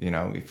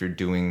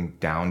doing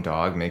down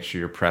dog, make sure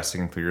you're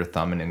pressing through your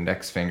thumb and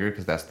index finger,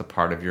 because that's the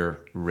part of your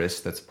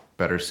wrist that's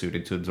better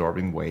suited to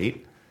absorbing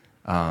weight.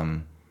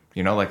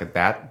 Like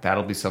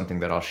that'll be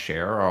something that I'll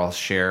share, or I'll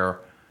share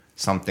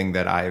something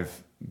that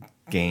I've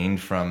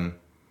gained from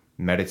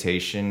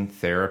meditation,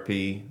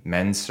 therapy,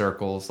 men's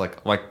circles,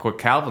 like what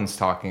Calvin's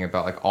talking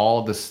about, like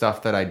all the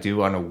stuff that I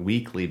do on a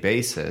weekly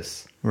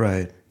basis,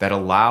 right? That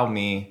allow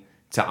me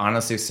to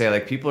honestly say,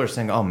 like, people are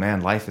saying, "Oh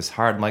man, life is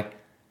hard." I'm like,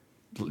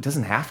 it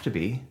doesn't have to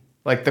be.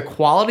 Like, the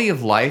quality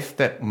of life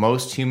that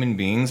most human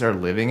beings are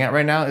living at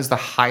right now is the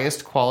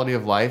highest quality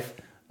of life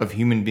of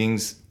human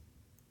beings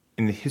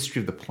in the history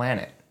of the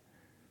planet.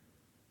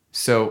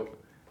 So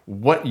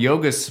what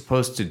yoga is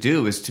supposed to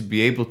do is to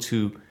be able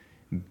to,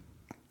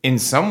 in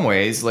some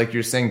ways, like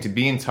you're saying, to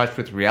be in touch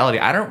with reality.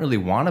 I don't really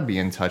want to be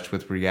in touch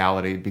with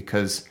reality,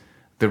 because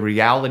the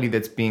reality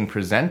that's being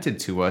presented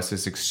to us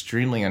is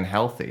extremely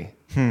unhealthy.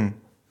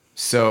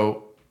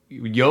 So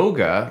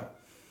yoga,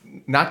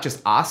 not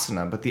just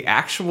asana, but the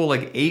actual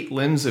like 8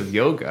 limbs of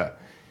yoga,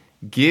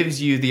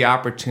 gives you the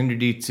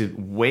opportunity to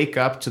wake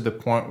up to the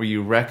point where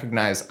you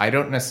recognize, I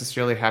don't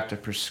necessarily have to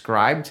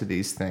prescribe to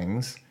these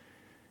things,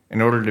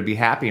 in order to be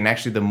happy. And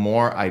actually, the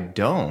more I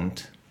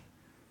don't,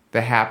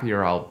 the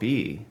happier I'll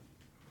be.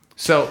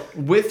 So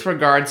with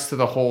regards to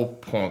the whole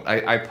point,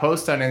 I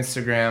post on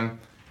Instagram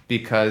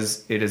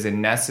because it is a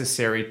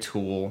necessary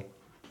tool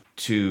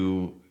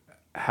to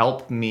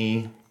help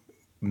me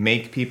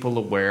make people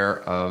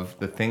aware of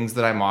the things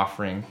that I'm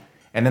offering.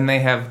 And then they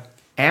have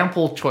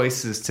ample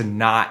choices to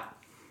not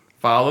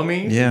follow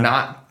me,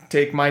 not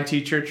take my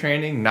teacher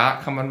training,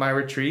 not come on my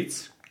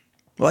retreats.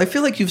 Well, I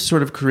feel like you've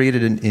sort of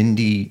created an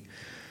indie.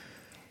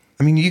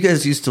 I mean, you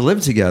guys used to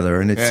live together,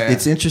 and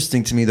it's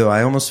interesting to me, though.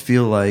 I almost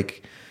feel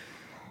like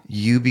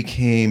you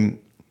became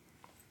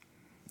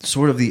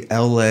sort of the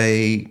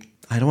LA,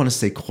 I don't want to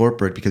say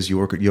corporate because you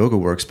work at Yoga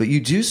Works, but you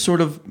do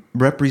sort of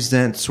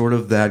represent sort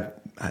of that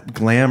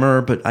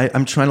glamour, but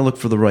I'm trying to look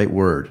for the right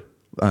word.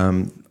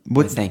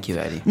 Thank you,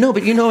 Eddie. No,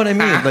 but you know what I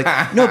mean.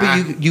 Like, no,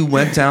 but you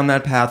went down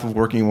that path of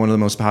working in one of the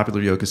most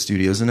popular yoga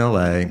studios in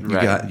LA.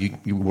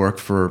 You work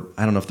for,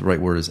 I don't know if the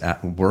right word is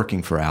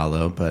working for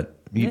Alo, but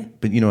you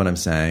know what I'm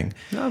saying.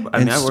 No, I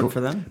mean, I work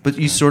for them. But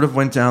you sort of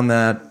went down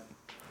that,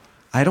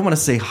 I don't want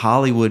to say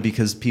Hollywood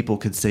because people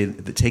could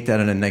take that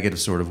in a negative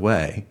sort of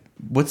way.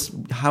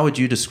 How would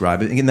you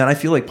describe it? And then I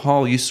feel like,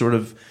 Paul, you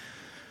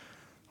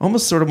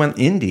almost went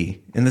indie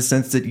in the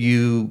sense that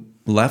you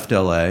left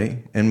LA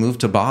and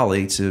moved to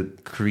Bali to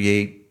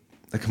create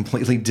a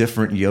completely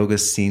different yoga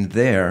scene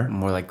there.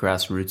 More like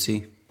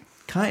grassrootsy.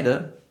 Kind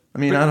of. I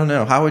mean, I don't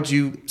know. How would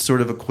you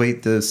sort of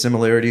equate the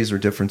similarities or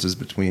differences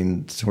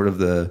between sort of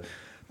the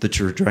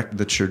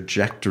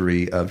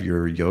trajectory of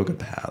your yoga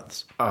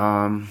paths?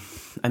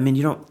 I mean,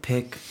 you don't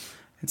pick.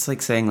 It's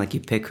like saying like you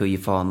pick who you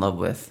fall in love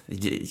with.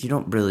 You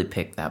don't really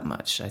pick that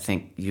much. I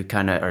think you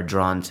kind of are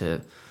drawn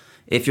to.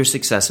 If you're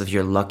successful, if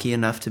you're lucky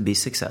enough to be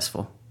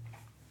successful.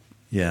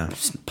 Yeah.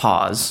 Just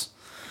pause.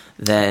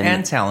 Then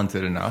and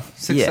talented enough.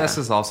 Success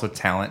is also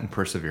talent and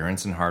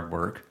perseverance and hard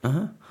work.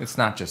 It's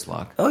not just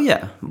luck. Oh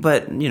yeah,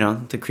 but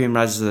the cream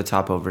rises to the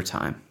top over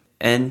time.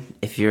 And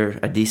if you're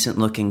a decent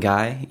looking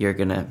guy, you're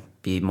gonna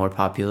be more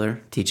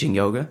popular teaching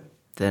yoga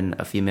than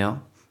a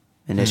female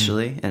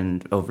initially,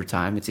 and over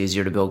time it's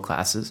easier to build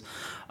classes.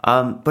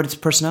 But it's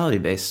personality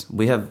based.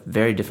 We have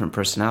very different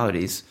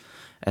personalities,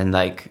 and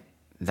like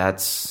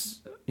that's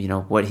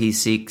what he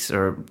seeks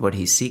or what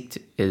he seeked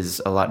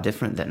is a lot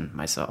different than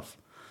myself.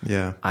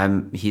 Yeah.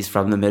 He's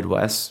from the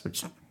Midwest,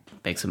 which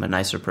makes him a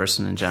nicer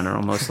person in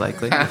general, most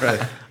likely.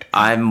 Right.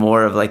 I'm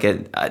more of like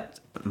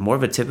more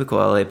of a typical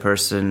LA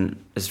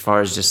person as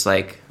far as just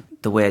like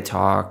the way I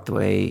talk, the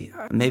way,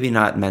 maybe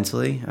not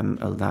mentally, I'm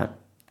not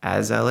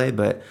as LA,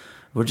 but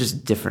we're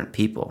just different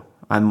people.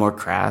 I'm more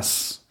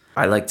crass.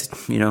 I like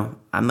to,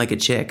 I'm like a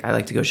chick. I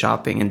like to go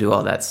shopping and do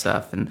all that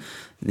stuff. And,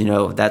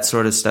 that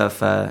sort of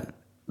stuff,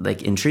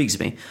 like intrigues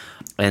me.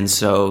 And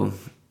so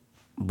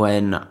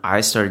when I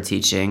started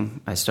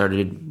teaching, I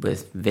started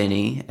with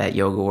Vinny at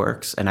Yoga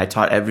Works, and I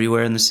taught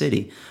everywhere in the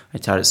city. I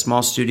taught at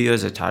small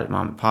studios, I taught at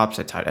mom and pops,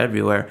 I taught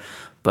everywhere.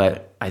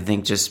 But I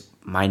think just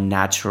my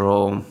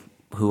natural,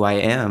 who I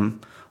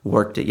am,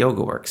 worked at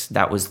Yoga Works.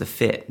 That was the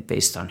fit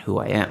based on who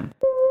I am.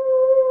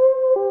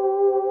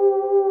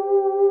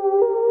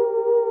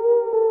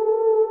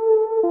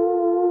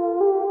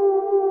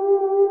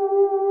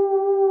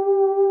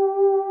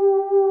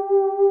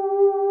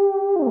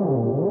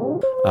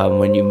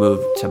 When you move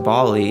to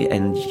Bali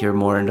and you're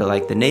more into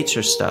like the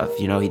nature stuff,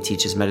 he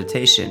teaches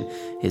meditation.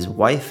 His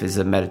wife is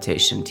a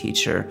meditation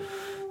teacher.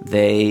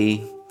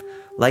 They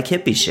like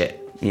hippie shit,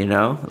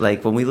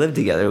 like when we live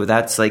together,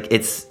 that's like,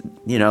 it's,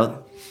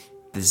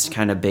 this is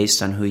kind of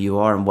based on who you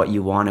are and what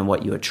you want and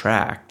what you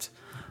attract.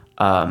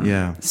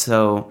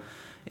 So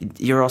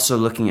you're also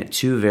looking at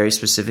two very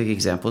specific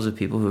examples of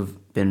people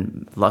who've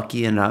been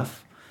lucky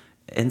enough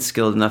and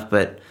skilled enough,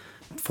 but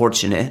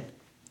fortunate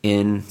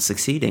in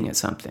succeeding at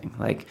something.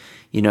 Like,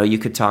 you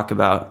could talk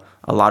about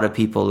a lot of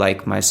people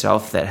like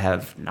myself that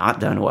have not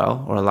done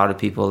well, or a lot of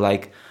people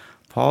like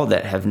Paul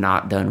that have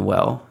not done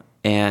well,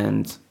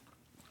 and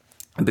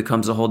it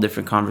becomes a whole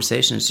different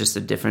conversation. It's just a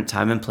different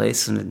time and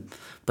place,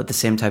 but the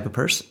same type of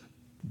person.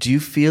 Do you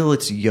feel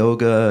it's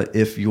yoga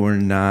if you're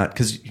not,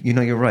 because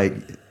you're right,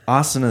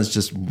 asana is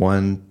just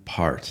one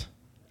part,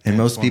 and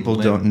most people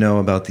don't know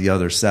about the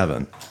other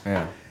 7.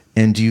 Yeah.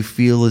 And do you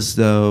feel as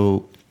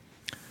though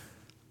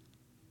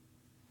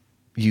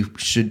you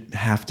should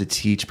have to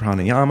teach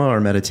pranayama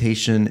or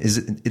meditation? Is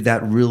it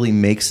that really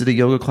makes it a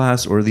yoga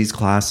class, or are these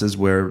classes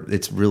where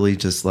it's really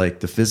just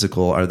like the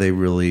physical? Are they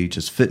really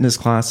just fitness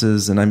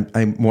classes? And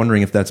I'm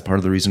wondering if that's part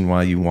of the reason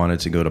why you wanted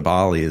to go to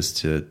Bali,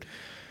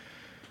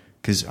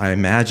 because I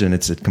imagine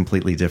it's a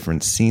completely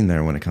different scene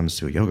there when it comes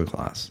to a yoga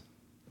class.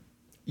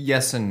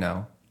 Yes and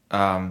no.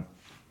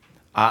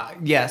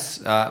 Yes,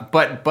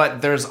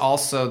 but there's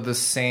also the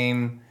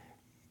same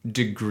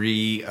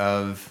degree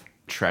of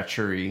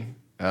treachery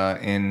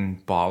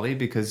in Bali,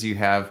 because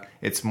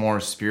it's more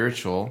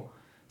spiritual.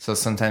 So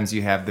sometimes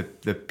you have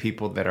the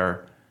people that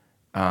are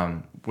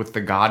with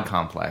the God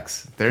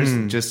complex. There's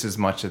just as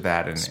much of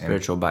that in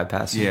spiritual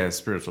bypassing. Yeah,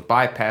 spiritual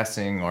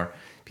bypassing, or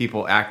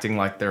people acting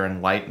like they're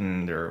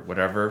enlightened or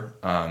whatever.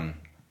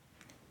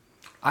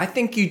 I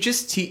think you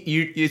just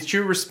it's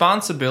your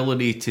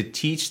responsibility to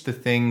teach the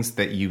things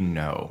that you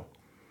know.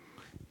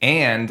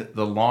 And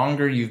the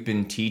longer you've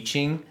been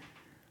teaching,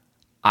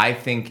 I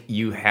think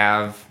you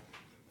have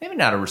maybe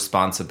not a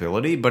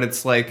responsibility, but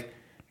it's like,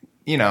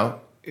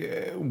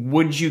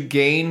 would you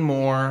gain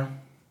more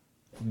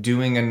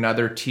doing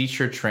another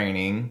teacher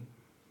training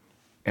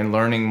and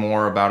learning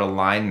more about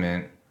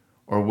alignment,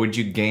 or would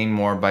you gain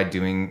more by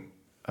doing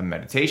a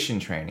meditation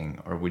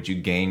training, or would you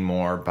gain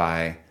more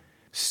by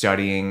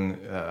studying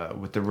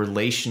with a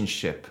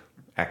relationship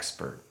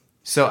expert?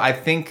 So I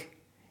think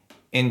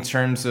in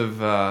terms of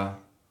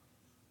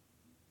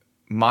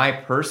my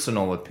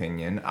personal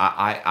opinion,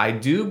 I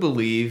do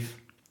believe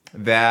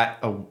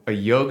that a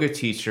yoga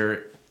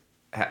teacher,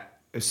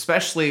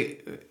 especially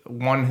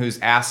one who's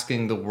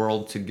asking the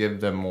world to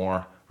give them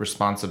more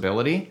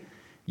responsibility,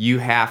 you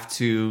have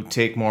to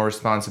take more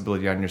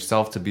responsibility on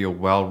yourself to be a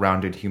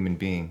well-rounded human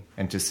being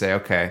and to say,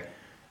 okay,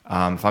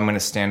 if I'm going to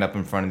stand up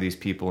in front of these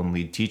people and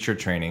lead teacher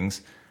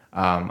trainings,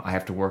 I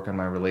have to work on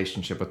my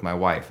relationship with my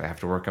wife. I have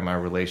to work on my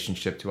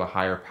relationship to a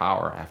higher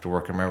power. I have to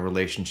work on my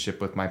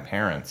relationship with my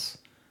parents.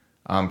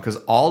 Because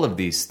all of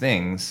these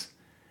things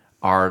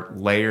are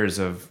layers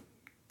of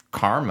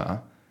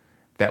karma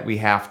that we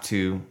have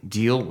to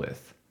deal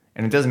with.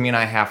 And it doesn't mean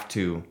I have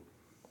to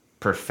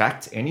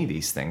perfect any of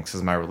these things,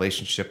 because my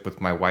relationship with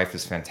my wife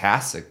is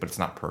fantastic, but it's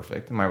not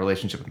perfect. And my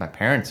relationship with my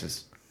parents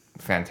is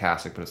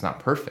fantastic, but it's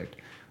not perfect.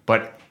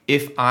 But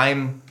if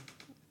I'm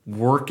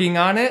working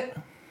on it,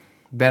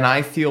 then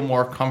I feel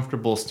more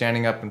comfortable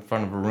standing up in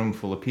front of a room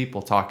full of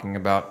people talking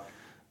about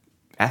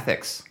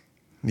ethics.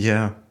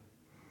 Yeah.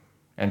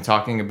 And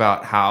talking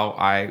about how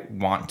I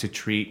want to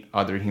treat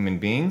other human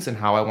beings and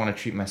how I want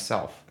to treat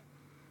myself.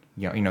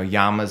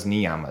 Yamas,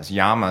 niyamas.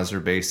 Yamas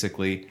are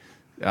basically,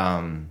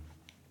 our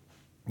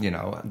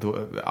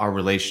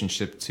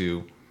relationship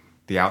to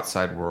the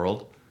outside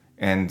world.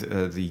 And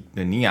the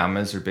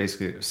niyamas are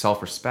basically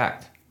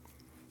self-respect.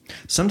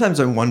 Sometimes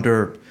I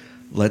wonder,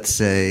 let's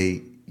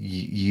say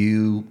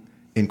you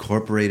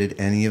incorporated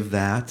any of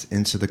that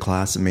into the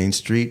class at Main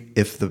Street,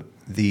 if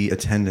the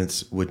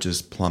attendance would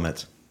just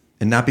plummet.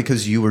 And not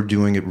because you were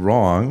doing it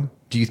wrong.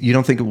 You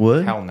don't think it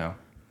would? Hell no.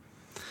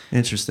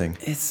 Interesting.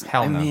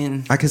 Hell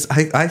no. Because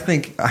I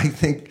think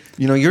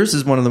yours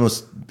is one of the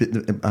most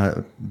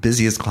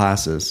busiest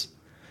classes,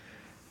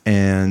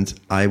 and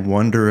I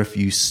wonder if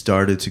you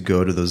started to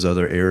go to those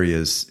other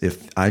areas.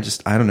 I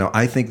don't know.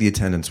 I think the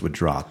attendance would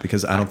drop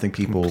because I don't think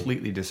people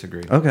completely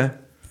disagree. Okay.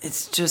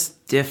 It's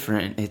just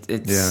different.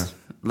 It's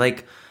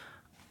like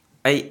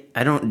I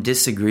don't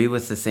disagree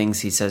with the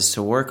things he says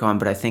to work on,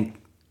 but I think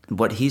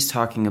what he's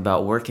talking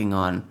about working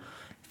on,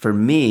 for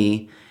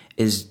me,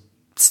 is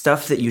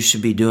stuff that you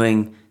should be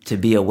doing to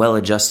be a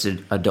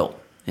well-adjusted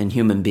adult and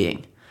human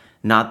being.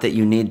 Not that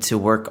you need to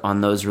work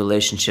on those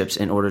relationships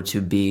in order to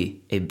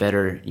be a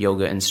better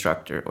yoga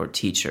instructor or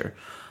teacher.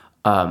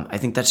 I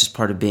think that's just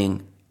part of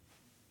being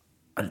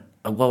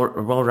a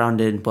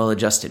well-rounded,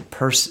 well-adjusted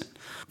person.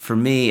 For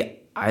me,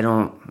 I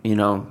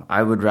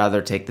would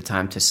rather take the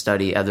time to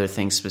study other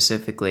things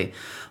specifically.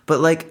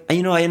 But I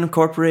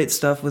incorporate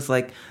stuff with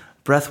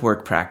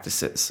breathwork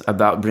practices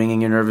about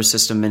bringing your nervous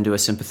system into a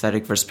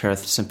sympathetic versus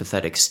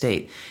parasympathetic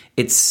state.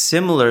 It's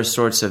similar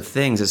sorts of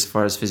things as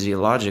far as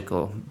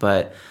physiological,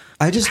 but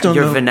I just don't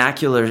your know.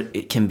 vernacular,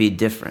 it can be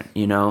different,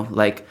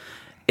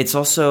 it's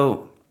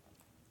also,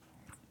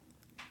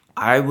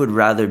 I would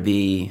rather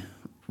be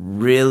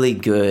really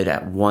good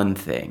at one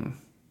thing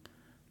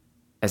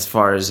as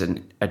far as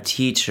a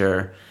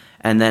teacher,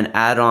 and then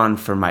add on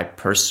for my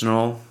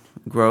personal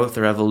growth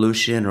or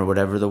evolution or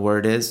whatever the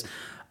word is,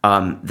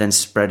 then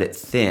spread it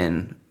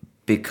thin,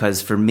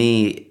 because for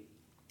me,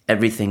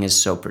 everything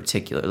is so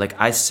particular.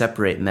 I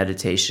separate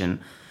meditation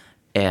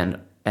and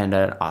an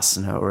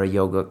asana or a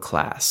yoga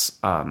class,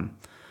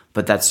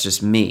 but that's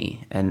just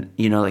me. And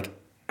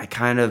I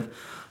kind of,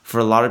 for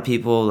a lot of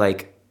people,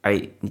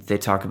 they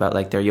talk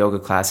about their yoga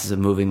class is a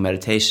moving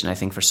meditation. I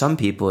think for some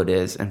people it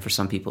is, and for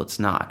some people it's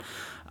not.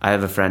 I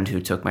have a friend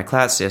who took my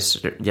class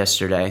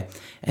yesterday,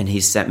 and he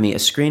sent me a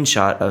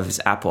screenshot of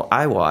his Apple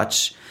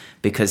iWatch,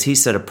 because he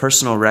set a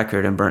personal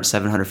record and burnt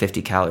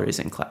 750 calories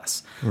in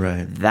class.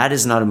 Right. That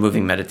is not a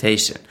moving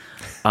meditation.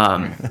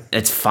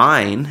 It's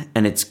fine,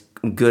 and it's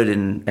good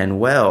and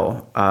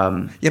well.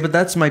 But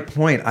that's my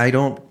point. I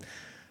don't...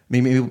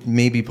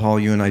 Maybe, Paul,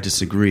 you and I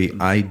disagree.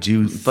 I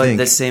do think... But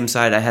the same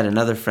side, I had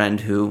another friend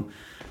who,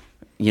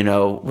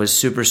 was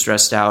super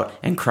stressed out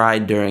and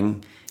cried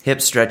during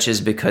hip stretches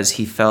because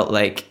he felt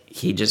like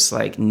he just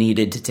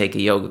needed to take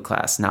a yoga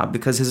class. Not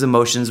because his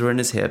emotions were in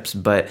his hips,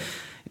 but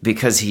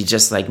because he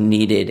just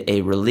needed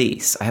a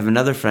release. I have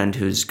another friend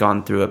who's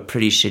gone through a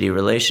pretty shitty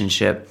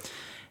relationship,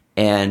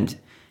 and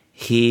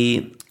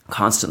he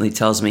constantly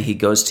tells me he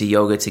goes to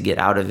yoga to get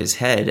out of his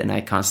head, and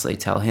I constantly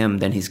tell him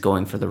then he's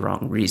going for the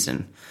wrong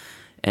reason.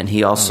 And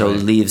he also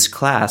leaves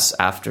class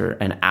after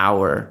an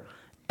hour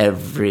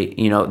every,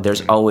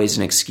 there's always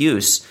an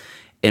excuse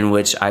in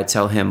which I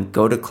tell him,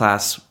 go to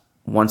class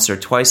once or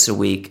twice a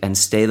week and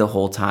stay the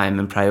whole time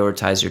and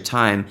prioritize your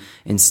time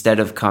instead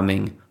of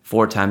coming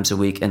 4 times a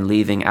week and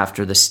leaving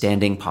after the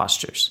standing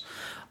postures.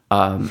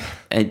 And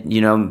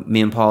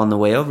me and Paul on the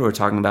way over were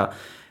talking about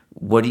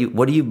what do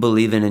you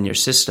believe in your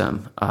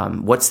system?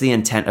 What's the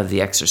intent of the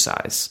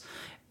exercise?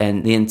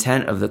 And the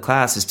intent of the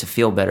class is to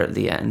feel better at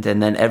the end,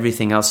 and then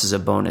everything else is a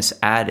bonus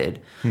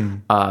added.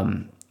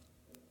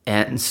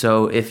 And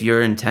so if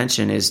your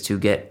intention is to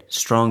get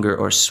stronger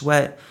or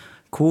sweat,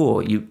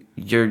 cool, you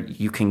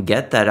can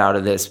get that out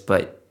of this,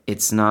 but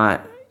it's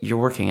not, you're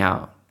working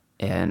out.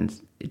 And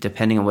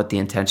depending on what the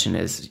intention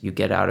is, you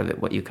get out of it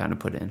what you kind of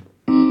put in.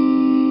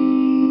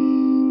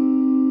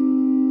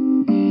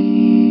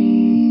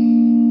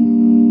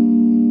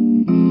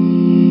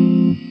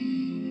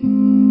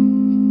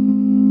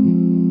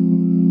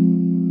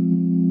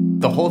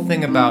 The whole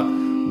thing about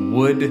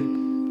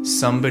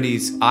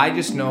I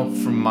just know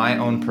from my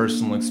own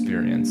personal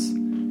experience,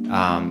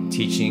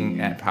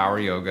 teaching at Power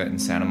Yoga in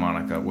Santa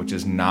Monica, which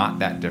is not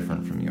that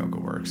different from Yoga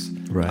Works.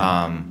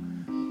 Right.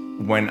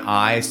 When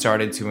I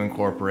started to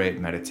incorporate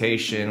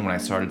meditation, when I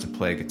started to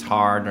play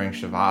guitar during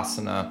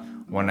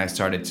Shavasana, when I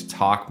started to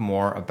talk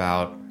more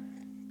about,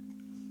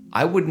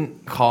 I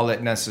wouldn't call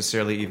it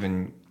necessarily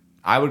even,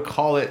 I would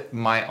call it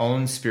my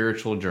own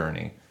spiritual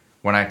journey.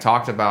 When I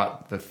talked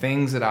about the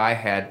things that I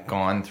had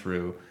gone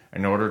through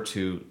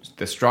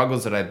the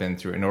struggles that I've been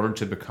through in order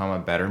to become a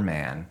better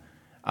man,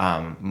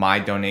 my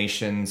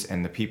donations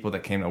and the people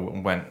that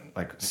came went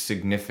like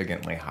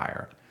significantly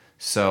higher.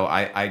 So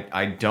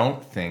I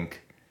don't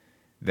think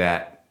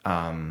that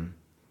I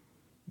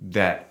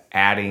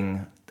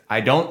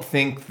don't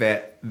think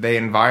that the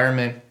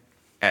environment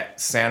at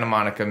Santa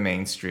Monica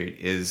Main Street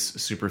is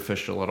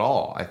superficial at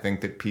all. I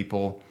think that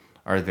people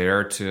are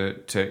there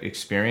to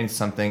experience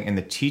something, and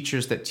the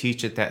teachers that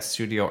teach at that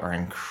studio are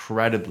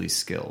incredibly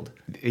skilled.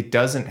 It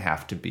doesn't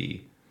have to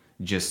be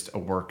just a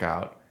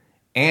workout.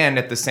 And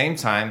at the same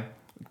time,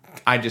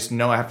 I just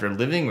know after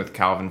living with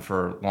Calvin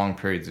for long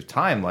periods of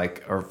time,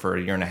 or for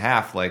a year and a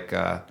half,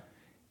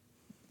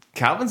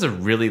 Calvin's a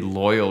really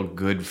loyal,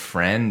 good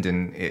friend,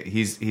 and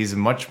he's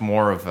much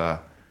more of a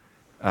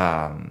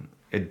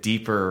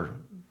deeper,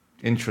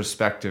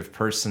 introspective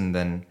person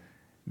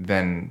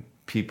than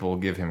people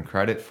give him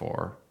credit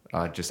for.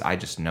 I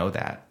just know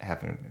that,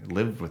 having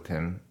lived with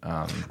him.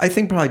 I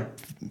think probably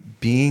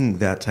being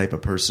that type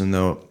of person,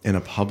 though, in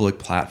a public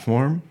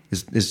platform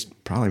is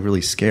probably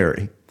really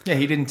scary. Yeah,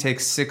 he didn't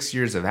take 6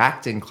 years of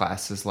acting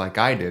classes like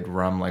I did,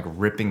 where I'm like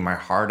ripping my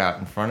heart out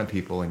in front of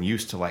people, and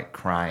used to like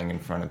crying in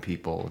front of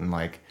people and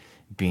like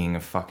being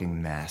a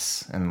fucking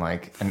mess, and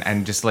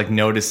and just like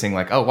noticing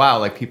like, oh wow,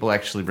 like people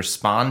actually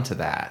respond to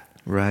that.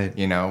 Right.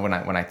 You know, when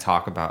I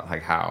talk about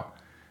like how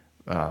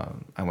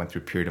I went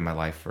through a period of my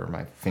life where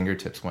my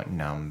fingertips went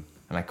numb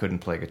and I couldn't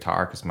play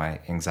guitar because my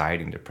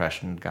anxiety and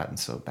depression had gotten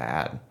so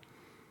bad.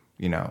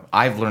 You know,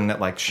 I've learned that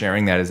like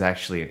sharing that is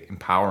actually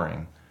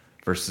empowering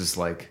versus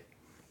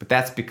but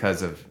that's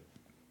because of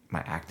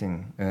my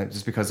acting,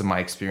 just because of my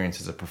experience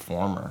as a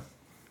performer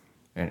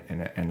and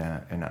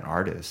an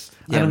artist.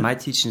 Yeah, my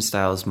teaching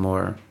style is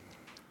more,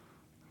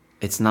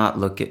 it's not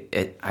look at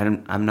it.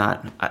 I'm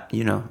not,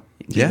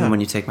 even when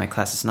you take my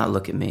class, it's not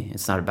look at me.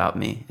 It's not about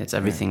me. It's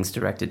everything's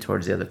directed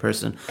towards the other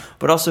person.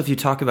 But also if you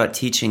talk about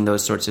teaching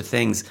those sorts of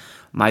things,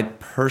 my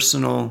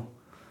personal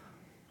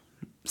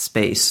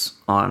space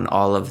on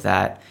all of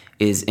that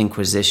is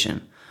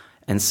inquisition.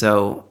 And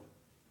so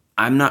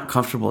I'm not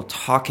comfortable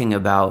talking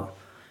about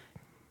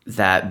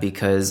that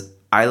because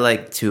I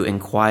like to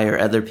inquire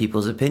other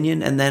people's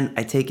opinion, and then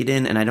I take it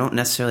in and I don't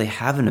necessarily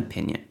have an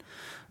opinion.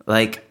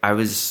 Like I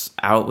was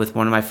out with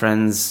one of my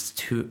friends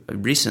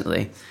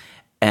recently,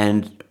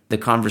 and the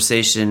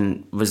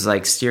conversation was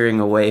like steering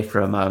away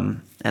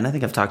from, and I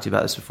think I've talked to you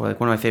about this before,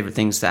 like one of my favorite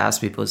things to ask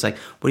people is like,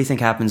 what do you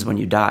think happens when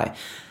you die?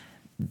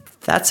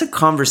 That's a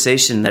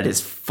conversation that is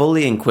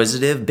fully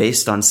inquisitive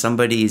based on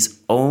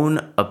somebody's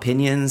own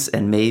opinions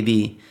and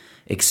maybe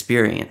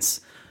experience.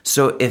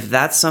 So if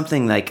that's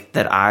something like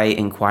that I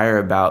inquire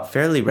about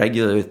fairly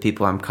regularly with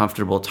people I'm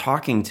comfortable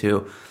talking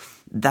to,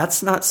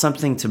 that's not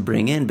something to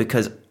bring in,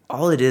 because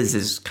all it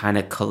is kind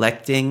of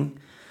collecting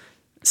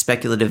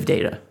speculative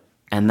data.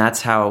 And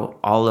that's how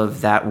all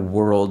of that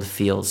world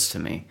feels to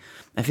me.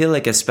 I feel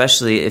like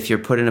especially if you're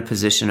put in a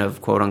position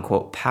of quote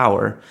unquote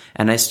power,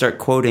 and I start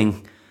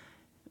quoting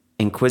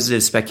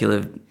inquisitive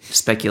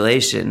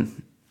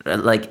speculation,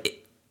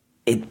 like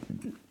it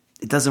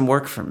doesn't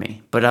work for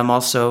me. But I'm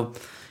also,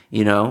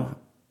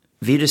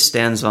 Vita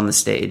stands on the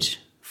stage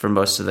for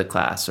most of the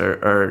class,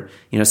 or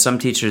some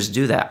teachers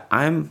do that.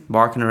 I'm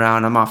walking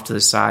around, I'm off to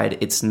the side.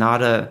 It's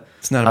not a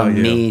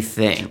me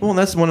thing. Well, and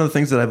that's one of the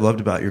things that I've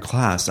loved about your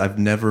class. I've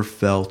never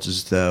felt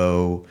as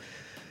though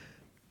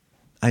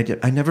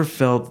I never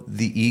felt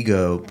the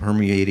ego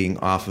permeating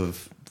off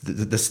of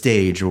the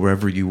stage or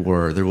wherever you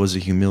were. There was a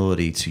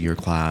humility to your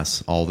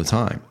class all the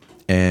time.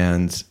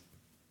 And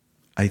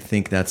I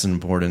think that's an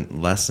important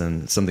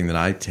lesson. Something that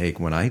I take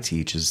when I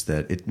teach is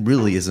that it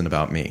really isn't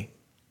about me.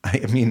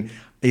 I mean,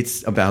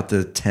 it's about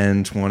the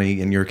 10,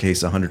 20, in your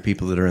case, 100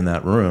 people that are in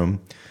that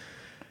room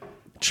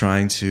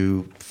trying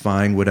to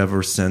find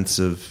whatever sense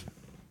of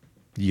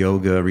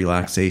yoga,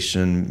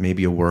 relaxation,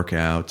 maybe a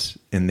workout,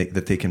 and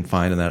that they can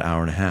find in that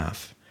hour and a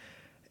half.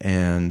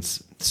 And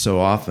so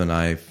often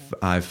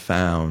I've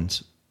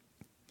found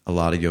a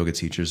lot of yoga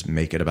teachers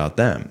make it about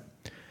them.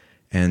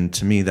 And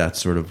to me, that's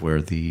sort of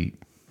where the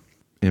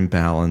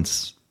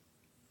imbalance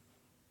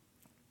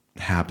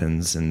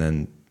happens. And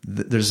then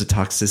there's a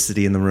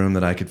toxicity in the room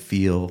that I could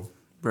feel.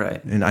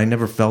 Right. And I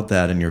never felt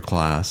that in your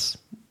class.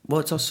 Well,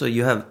 it's also,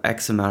 you have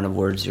X amount of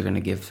words you're going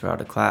to give throughout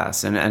a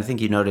class. And I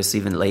think you notice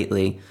even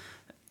lately,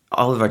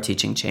 all of our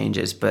teaching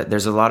changes, but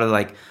there's a lot of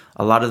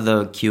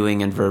the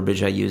cueing and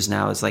verbiage I use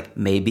now is like,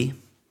 maybe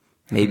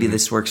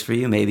this works for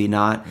you, maybe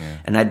not. Yeah.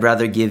 And I'd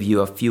rather give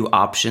you a few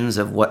options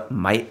of what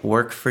might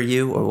work for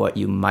you or what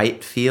you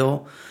might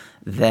feel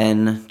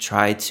than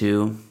try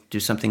to do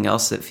something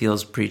else that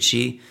feels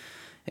preachy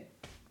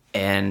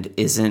and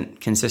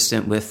isn't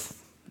consistent with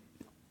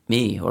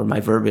me or my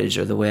verbiage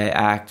or the way I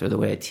act or the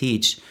way I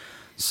teach.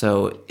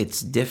 So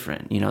it's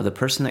different. The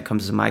person that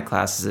comes to my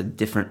class is a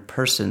different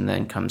person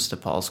than comes to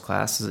Paul's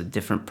class, is a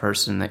different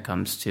person that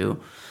comes to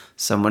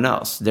someone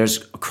else. There's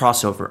a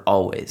crossover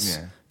always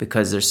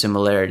because there's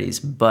similarities.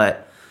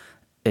 But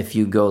if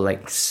you go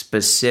like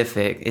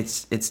specific,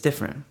 it's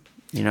different,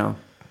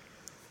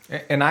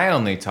 And I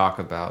only talk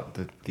about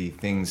the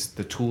things,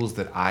 the tools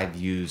that I've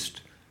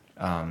used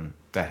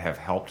that have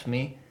helped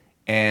me.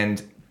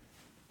 And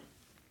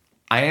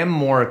I am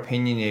more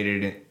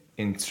opinionated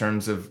in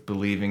terms of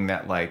believing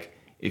that, like,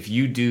 if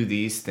you do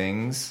these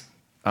things,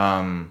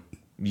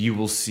 you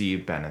will see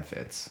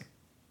benefits.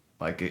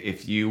 Like,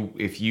 if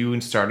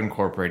you start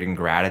incorporating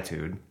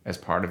gratitude as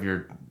part of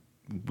your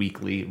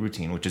weekly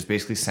routine, which is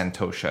basically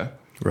santosha,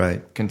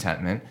 right?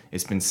 Contentment,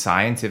 it's been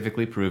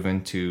scientifically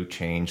proven to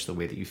change the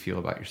way that you feel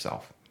about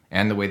yourself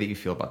and the way that you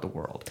feel about the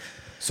world.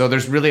 So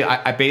there's really,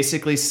 I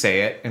basically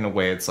say it in a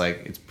way it's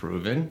like, it's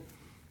proven,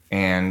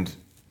 and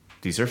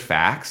these are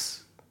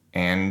facts,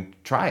 and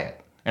try it.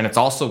 And it's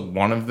also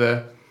one of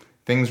the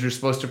things you're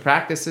supposed to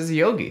practice as a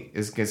yogi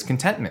is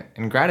contentment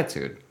and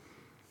gratitude,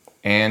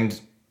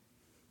 and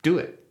do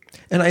it.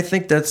 And I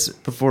think that's,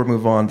 before we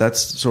move on,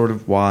 that's sort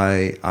of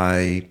why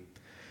I,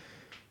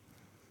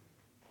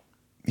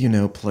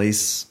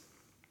 place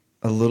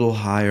a little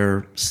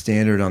higher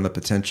standard on the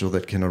potential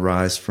that can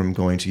arise from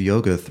going to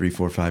yoga 3,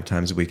 4, 5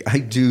 times a week. I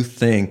do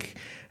think,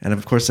 and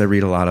of course I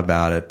read a lot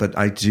about it, but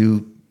I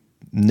do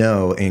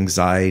know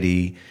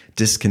anxiety,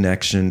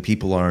 disconnection,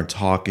 people aren't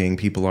talking,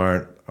 people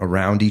aren't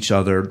around each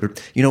other.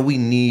 We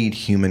need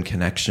human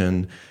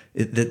connection.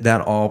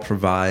 That all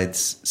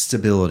provides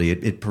stability.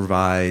 It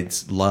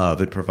provides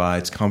love. It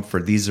provides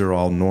comfort. These are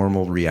all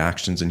normal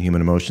reactions and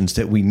human emotions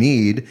that we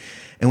need,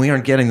 and we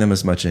aren't getting them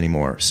as much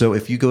anymore. So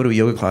if you go to a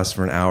yoga class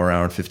for an hour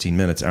and 15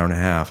 minutes, hour and a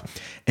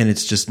half, and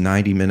it's just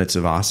 90 minutes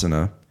of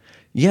asana,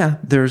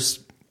 there's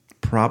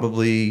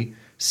probably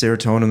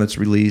serotonin that's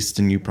released,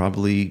 and you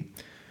probably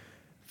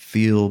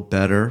feel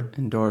better.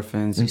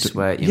 Endorphins, you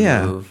sweat, you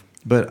move.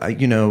 But,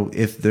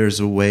 if there's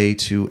a way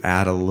to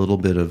add a little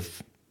bit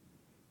of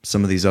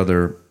some of these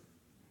other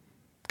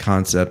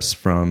concepts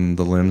from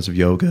the limbs of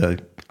yoga,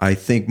 I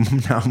think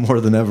now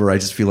more than ever, I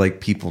just feel like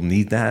people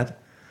need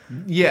that.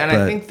 Yeah, and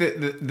I think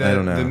that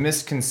the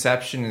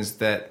misconception is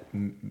that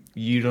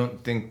you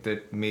don't think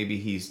that maybe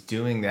he's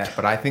doing that,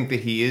 but I think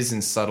that he is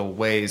in subtle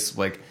ways.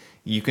 Like,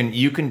 you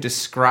can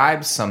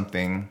describe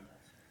something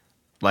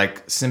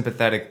like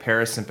sympathetic,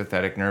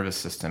 parasympathetic nervous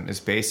system is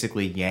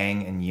basically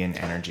yang and yin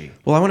energy.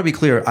 Well, I want to be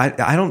clear.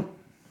 I don't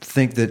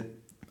think that,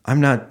 I'm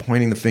not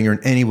pointing the finger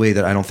in any way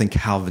that I don't think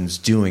Calvin's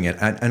doing it.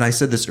 And I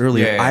said this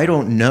earlier. Yeah. I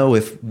don't know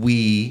if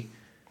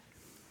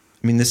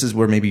this is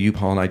where maybe you,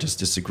 Paul, and I just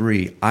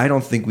disagree. I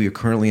don't think we are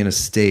currently in a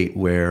state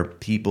where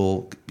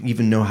people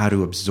even know how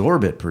to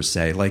absorb it, per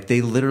se. Like,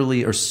 they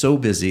literally are so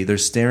busy. They're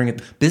staring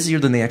at, busier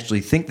than they actually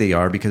think they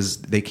are,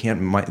 because they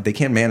can't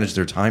manage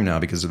their time now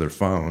because of their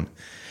phone.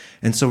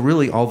 And so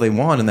really all they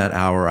want in that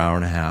hour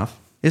and a half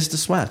is to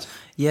sweat.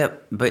 Yeah,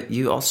 but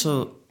you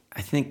also,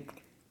 I think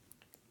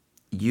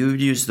you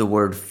use the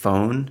word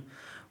phone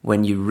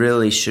when you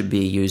really should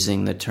be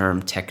using the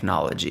term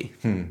technology.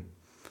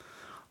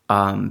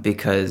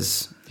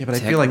 Because but I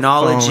technology feel like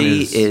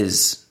phone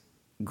is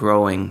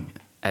growing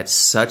at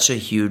such a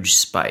huge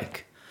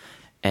spike,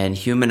 and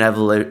human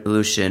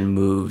evolution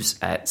moves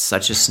at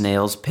such a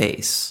snail's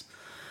pace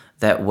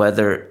that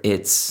whether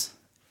it's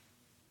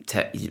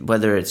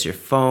your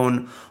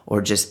phone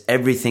or just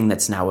everything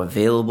that's now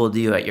available to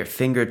you at your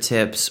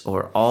fingertips,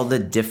 or all the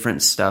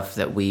different stuff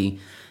that we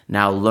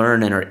now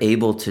learn and are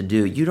able to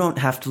do, you don't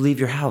have to leave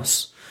your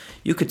house.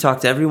 You could talk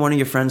to every one of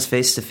your friends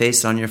face to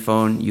face on your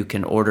phone. You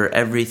can order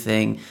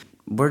everything.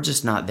 We're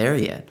just not there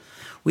yet.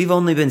 We've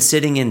only been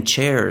sitting in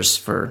chairs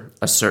for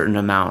a certain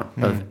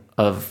amount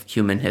of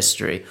human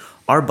history.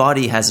 Our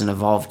body hasn't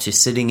evolved to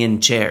sitting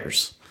in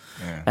chairs.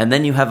 Yeah. And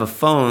then you have a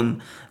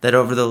phone that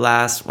over the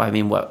last,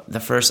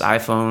 the first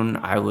iPhone,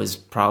 I was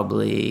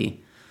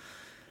probably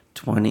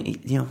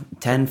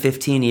 10,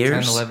 15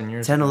 years. 10, 11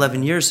 years. 10,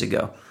 11 years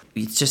ago.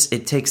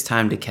 It takes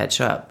time to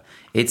catch up.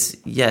 It's,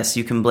 yes,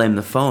 you can blame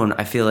the phone.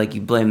 I feel like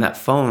you blame that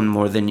phone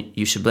more than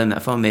you should blame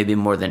that phone, maybe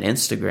more than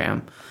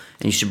Instagram.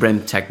 And you should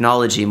blame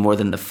technology more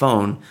than the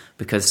phone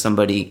because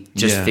somebody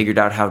just figured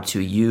out how to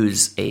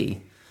use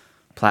a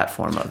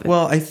platform of it.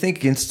 Well, I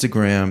think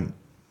Instagram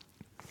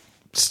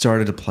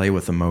started to play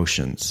with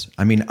emotions.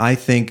 I mean, I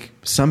think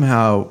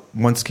somehow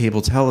once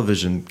cable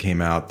television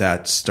came out,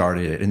 that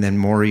started it. And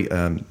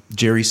then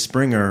Jerry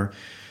Springer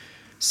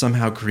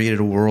somehow created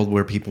a world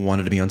where people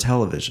wanted to be on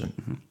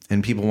television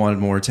and people wanted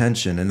more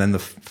attention. And then the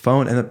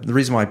phone, and the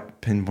reason why I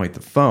pinpoint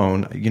the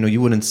phone, you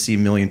wouldn't see a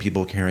million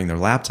people carrying their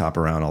laptop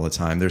around all the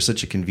time. There's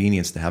such a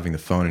convenience to having the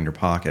phone in your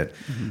pocket.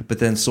 But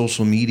then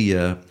social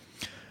media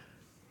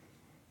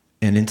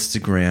and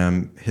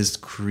Instagram has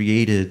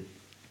created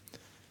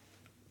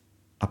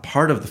a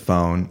part of the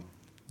phone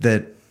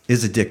that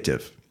is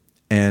addictive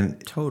and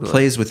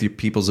plays with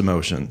people's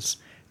emotions.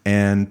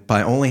 And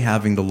by only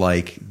having the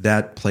like,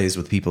 that plays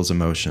with people's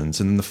emotions.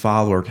 And then the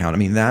follower count, I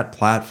mean, that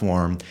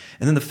platform,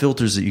 and then the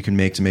filters that you can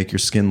make to make your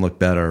skin look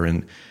better.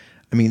 And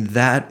I mean,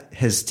 that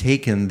has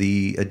taken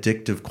the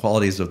addictive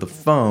qualities of the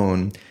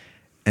phone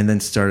and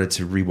then started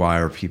to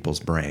rewire people's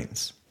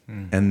brains.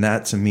 And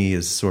that to me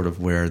is sort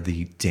of where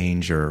the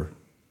danger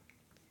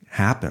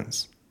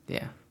happens.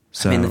 Yeah.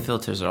 So, I mean, the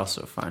filters are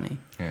also funny.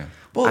 Yeah.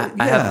 Well,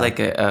 I have like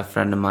a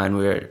friend of mine.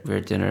 We were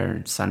at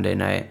dinner Sunday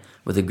night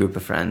with a group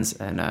of friends,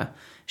 and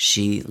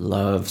she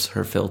loves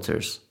her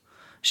filters.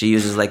 She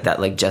uses like that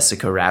like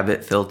Jessica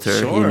Rabbit filter,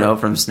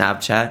 from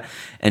Snapchat.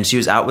 And she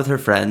was out with her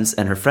friends,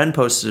 and her friend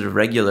posted a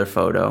regular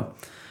photo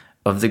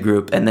of the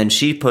group, and then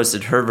she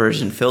posted her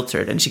version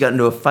filtered, and she got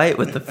into a fight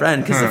with the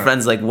friend because the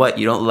friend's like, "What?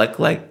 You don't look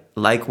like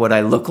what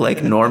I look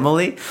like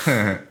normally?"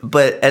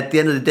 But at the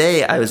end of the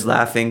day, I was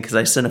laughing because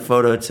I sent a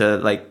photo to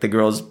like the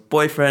girl's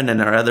boyfriend and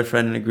our other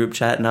friend in a group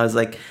chat, and I was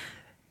like,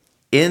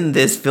 in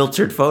this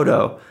filtered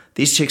photo,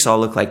 these chicks all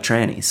look like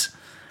trannies.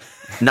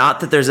 Not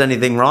that there's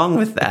anything wrong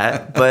with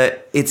that,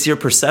 but it's your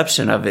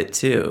perception of it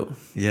too.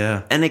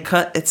 Yeah. And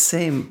it's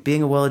same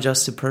being a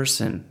well-adjusted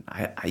person.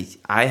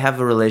 I have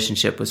a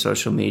relationship with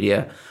social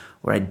media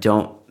where I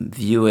don't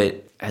view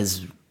it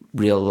as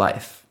real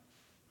life.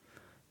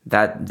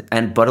 But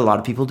a lot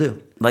of people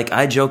do. Like,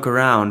 I joke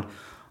around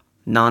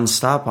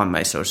nonstop on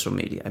my social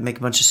media. I make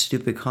a bunch of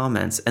stupid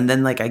comments, and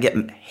then like I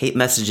get hate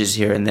messages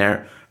here and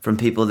there from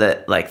people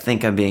that like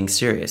think I'm being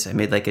serious. I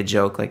made like a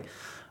joke like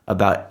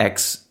about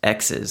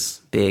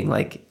exes being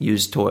like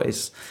used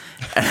toys,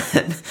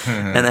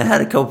 and I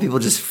had a couple people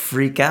just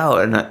freak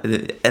out,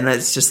 and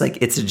it's just like,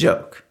 it's a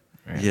joke.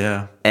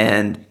 Yeah.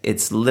 And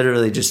it's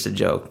literally just a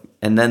joke.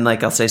 And then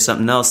like I'll say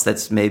something else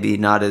that's maybe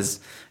not as,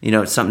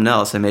 something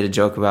else. I made a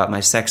joke about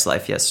my sex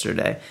life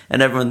yesterday,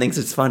 and everyone thinks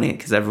it's funny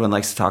because everyone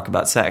likes to talk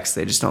about sex.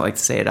 They just don't like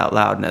to say it out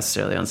loud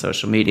necessarily on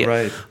social media.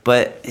 Right.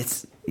 But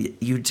it's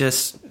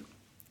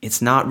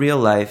not real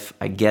life.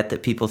 I get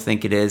that people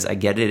think it is. I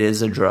get it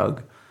is a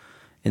drug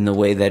in the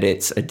way that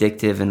it's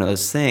addictive and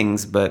those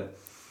things, but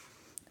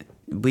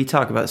we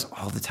talk about this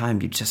all the time.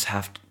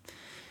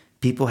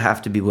 People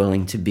have to be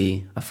willing to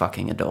be a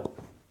fucking adult.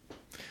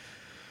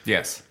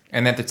 Yes,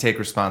 and they have to take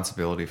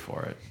responsibility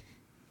for it.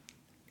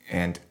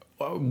 And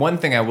one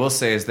thing I will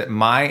say is that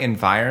my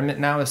environment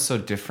now is so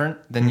different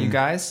than you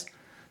guys.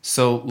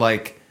 So,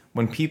 like,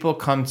 when people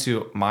come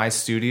to my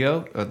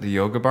studio at the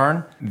Yoga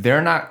Barn,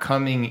 they're not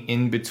coming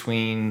in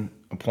between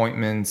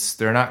appointments.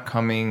 They're not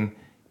coming,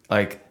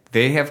 like,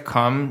 they have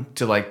come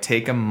to, like,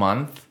 take a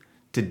month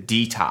to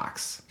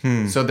detox.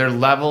 So their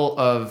level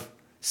of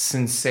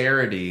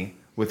sincerity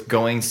with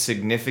going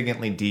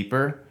significantly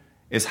deeper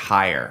is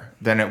higher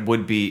than it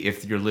would be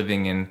if you're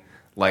living in,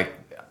 like,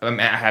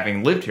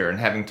 having lived here and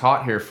having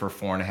taught here for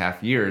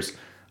 4.5 years.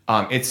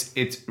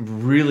 It's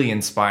really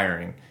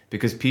inspiring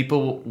because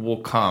people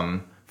will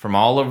come from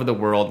all over the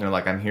world and they're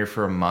like, I'm here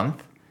for a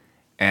month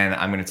and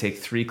I'm going to take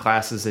 3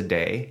 classes a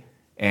day.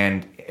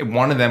 And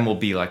one of them will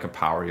be like a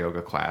power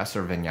yoga class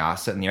or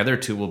vinyasa, and the other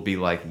 2 will be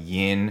like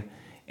yin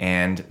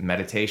and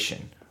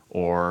meditation,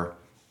 or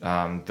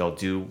they'll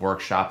do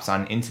workshops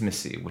on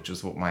intimacy, which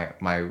is what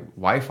my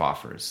wife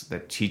offers,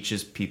 that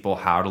teaches people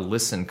how to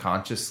listen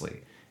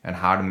consciously and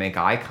how to make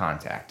eye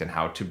contact and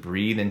how to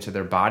breathe into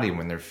their body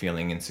when they're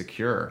feeling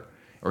insecure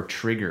or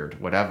triggered,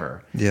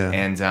 whatever.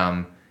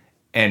 Yeah.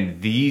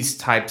 And these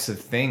types of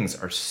things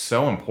are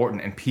so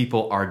important, and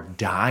people are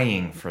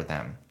dying for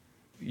them.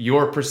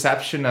 Your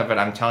perception of it,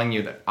 I'm telling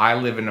you that I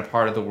live in a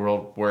part of the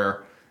world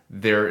where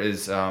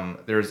there's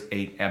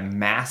a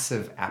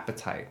massive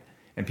appetite,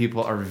 and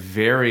people are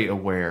very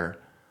aware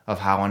of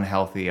how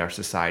unhealthy our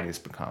society has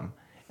become,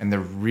 and they're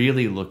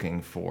really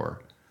looking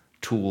for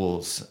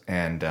tools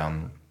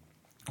and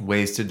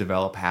ways to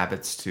develop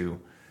habits to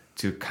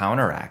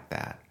counteract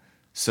that.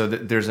 So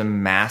that there's a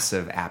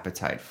massive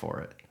appetite for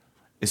it,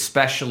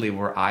 especially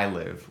where I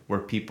live, where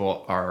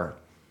people are,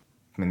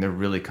 they're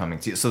really coming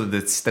to you. So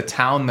the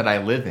town that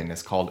I live in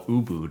is called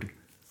Ubud,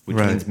 which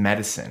means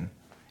medicine.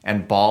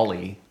 And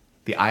Bali,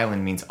 the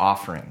island, means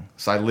offering.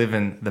 So I live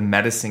in the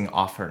medicine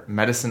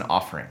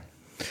offering.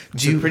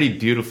 It's pretty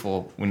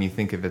beautiful when you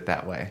think of it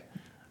that way.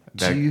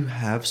 Do you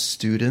have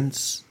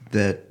students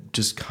that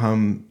just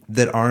come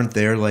that aren't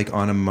there like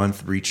on a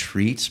month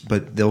retreat,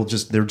 but they're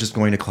just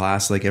going to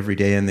class like every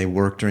day and they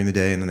work during the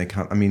day and then they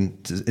come. I mean,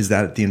 is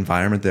that the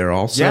environment there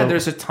also? Yeah,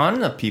 there's a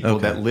ton of people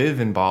that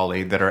live in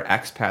Bali that are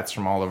expats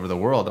from all over the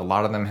world. A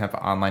lot of them have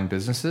online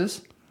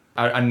businesses.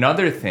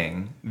 Another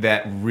thing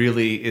that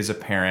really is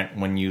apparent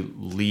when you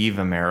leave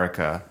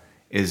America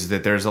is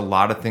that there's a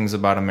lot of things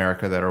about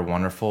America that are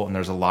wonderful, and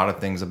there's a lot of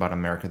things about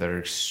America that are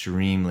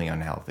extremely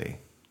unhealthy.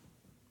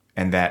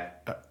 And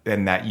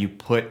that you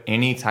put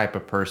any type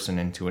of person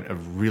into a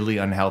really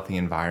unhealthy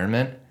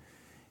environment,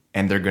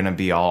 and they're going to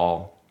be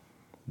all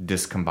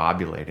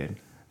discombobulated.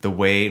 The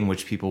way in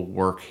which people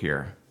work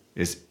here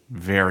is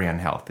very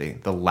unhealthy.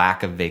 The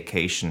lack of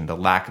vacation, the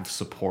lack of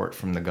support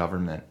from the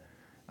government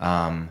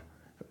on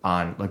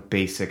like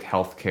basic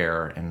health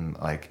care, and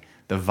like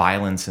the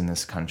violence in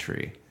this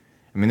country.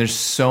 I mean, there's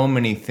so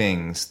many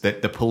things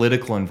that the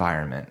political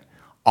environment,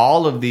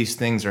 all of these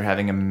things are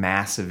having a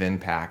massive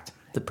impact.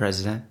 The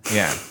president.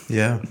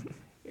 Yeah.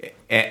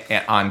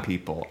 On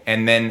people.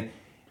 And then,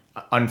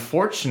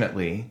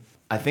 unfortunately,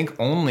 I think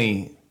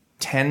only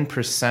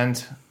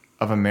 10%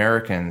 of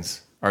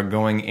Americans are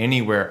going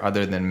anywhere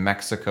other than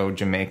Mexico,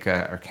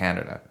 Jamaica, or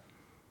Canada.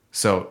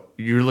 So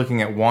you're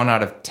looking at 1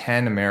 out of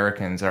 10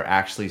 Americans are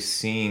actually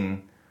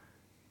seeing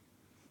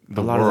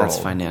the world. A lot of that's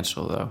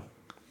financial, though.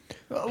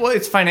 Well,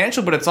 it's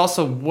financial, but it's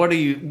also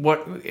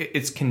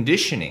it's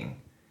conditioning.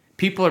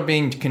 People are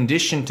being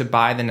conditioned to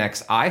buy the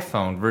next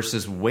iPhone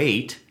versus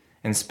wait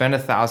and spend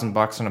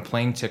 $1,000 on a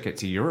plane ticket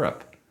to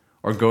Europe,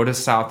 or go to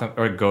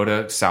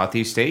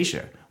Southeast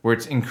Asia, where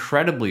it's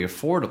incredibly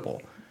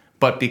affordable.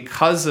 But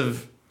because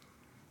of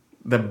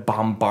the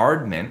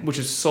bombardment, which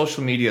is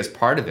social media is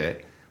part of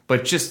it,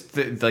 but just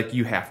like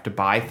you have to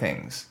buy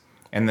things,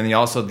 and then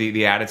also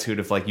the attitude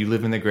of like you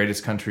live in the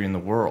greatest country in the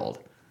world.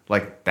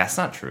 Like that's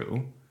not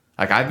true.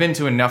 Like I've been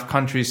to enough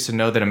countries to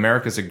know that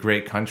America's a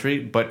great country,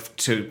 but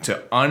to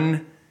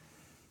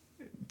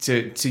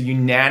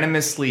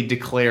unanimously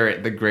declare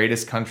it the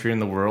greatest country in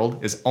the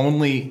world is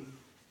only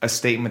a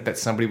statement that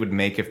somebody would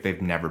make if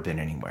they've never been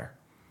anywhere.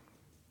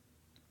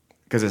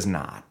 Because it's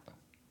not.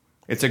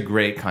 It's a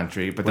great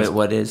country, but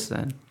what is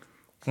then?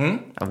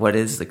 What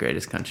is the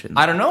greatest country?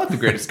 I don't know what the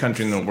greatest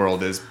country in the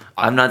world is.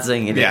 I'm not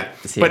saying it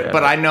is.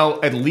 But I know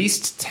at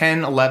least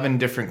 10, 11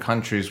 different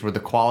countries where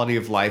the quality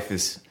of life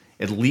is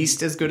at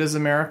least as good as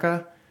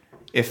America,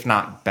 if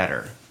not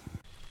better.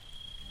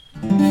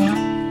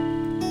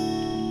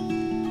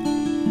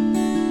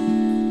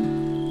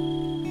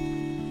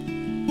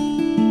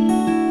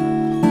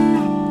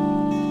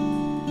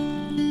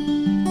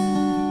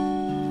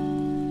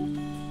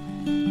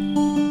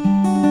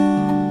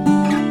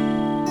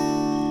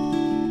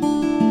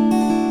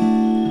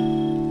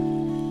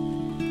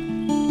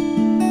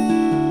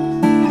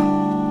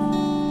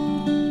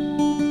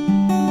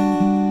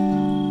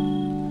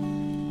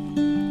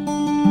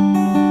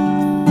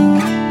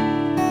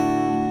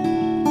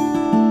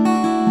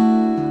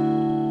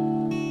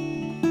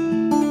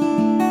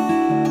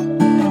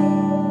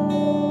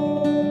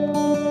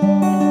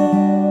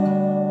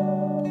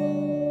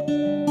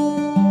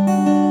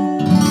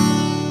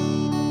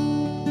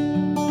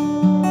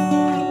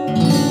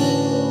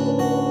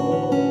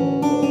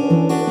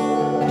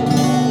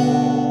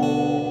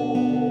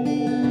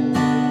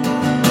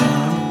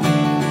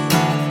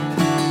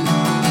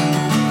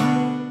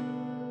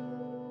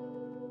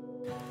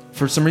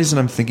 For some reason,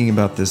 I'm thinking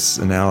about this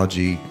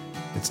analogy.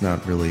 It's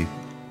not really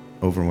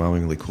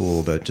overwhelmingly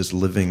cool, but just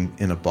living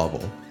in a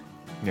bubble.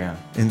 Yeah.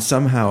 And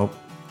somehow,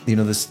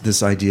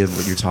 this idea of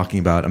what you're talking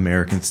about,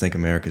 Americans think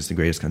America is the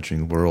greatest country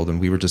in the world. And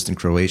we were just in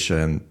Croatia,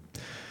 and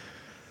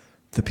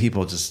the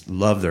people just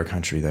love their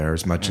country there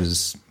as much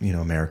as,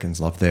 Americans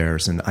love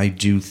theirs. And I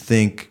do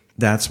think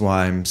that's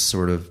why I'm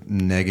sort of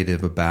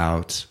negative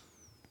about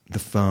the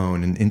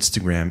phone and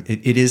Instagram.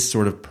 It is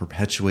sort of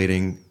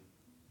perpetuating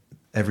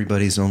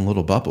everybody's own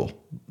little bubble.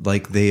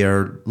 Like they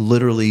are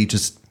literally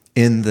just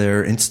in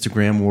their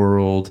Instagram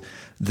world.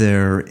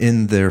 They're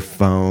in their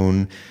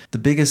phone. The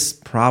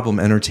biggest problem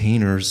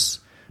entertainers,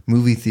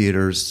 movie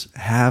theaters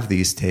have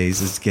these days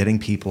is getting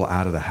people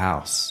out of the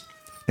house.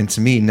 And to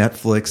me,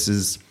 Netflix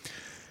is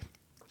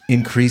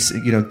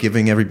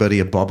giving everybody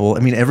a bubble.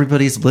 I mean,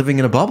 everybody's living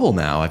in a bubble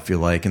now, I feel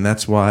like. And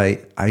that's why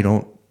I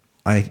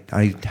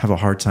have a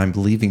hard time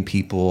believing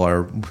people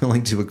are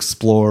willing to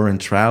explore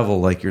and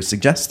travel like you're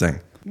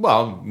suggesting.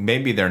 Well,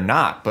 maybe they're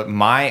not, but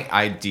my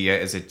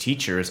idea as a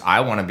teacher is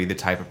I want to be the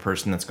type of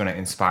person that's going to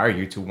inspire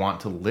you to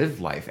want to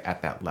live life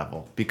at that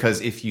level.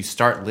 Because if you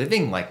start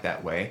living like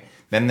that way,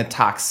 then the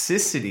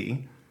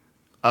toxicity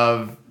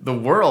of the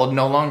world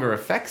no longer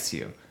affects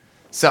you.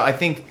 So I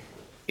think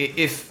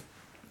if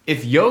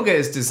yoga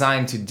is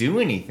designed to do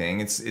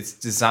anything, it's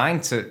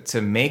designed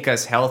to make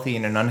us healthy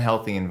in an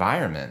unhealthy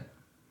environment.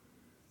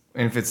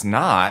 And if it's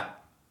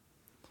not,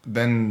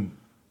 then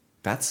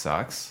that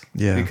sucks.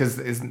 Yeah. Because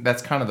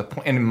that's kind of the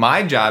point. And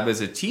my job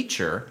as a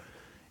teacher,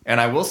 and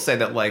I will say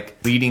that like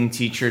leading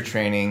teacher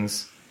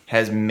trainings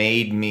has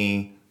made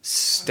me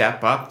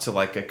step up to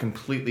like a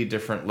completely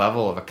different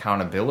level of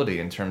accountability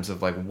in terms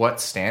of like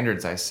what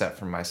standards I set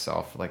for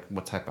myself. Like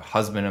what type of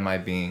husband am I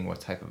being?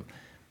 What type of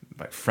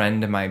like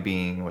friend am I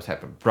being? What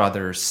type of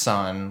brother,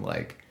 son?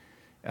 Like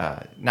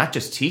not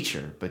just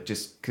teacher, but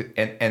just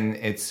and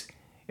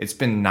it's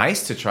been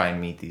nice to try and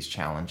meet these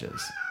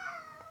challenges.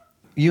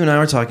 You and I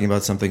were talking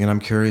about something, and I'm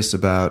curious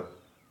about,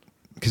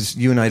 because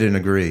you and I didn't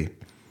agree,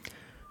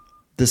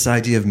 this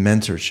idea of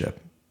mentorship.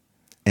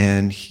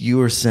 And you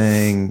were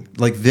saying,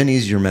 like,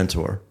 Vinny's your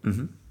mentor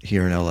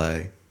here in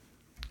LA.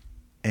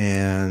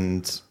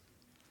 And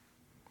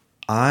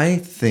I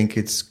think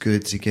it's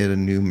good to get a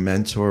new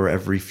mentor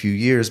every few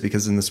years,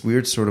 because in this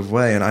weird sort of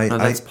way, and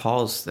that's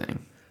Paul's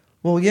thing.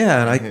 Well,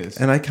 yeah,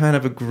 and I kind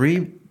of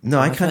agree. No,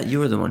 I thought you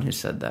were the one who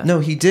said that. No,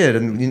 he did,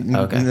 and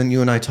then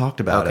you and I talked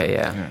about it. Okay,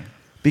 yeah.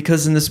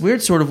 Because in this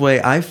weird sort of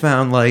way, I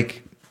found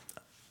like,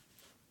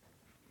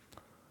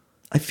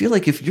 I feel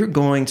like if you're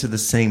going to the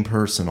same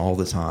person all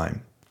the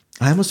time,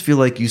 I almost feel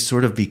like you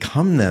sort of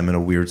become them in a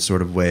weird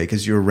sort of way,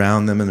 because you're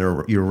around them and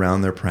you're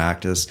around their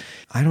practice.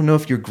 I don't know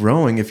if you're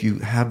growing if you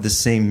have the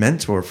same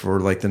mentor for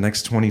like the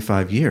next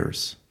 25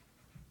 years.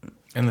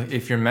 And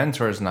if your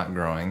mentor is not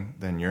growing,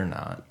 then you're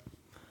not.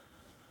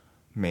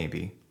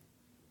 Maybe.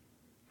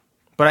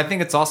 But I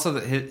think it's also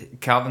that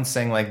Calvin's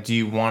saying, like, do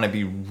you want to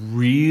be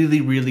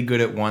really, really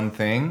good at one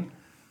thing,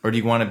 or do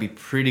you want to be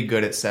pretty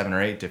good at 7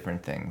 or 8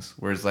 different things?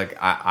 Whereas, like,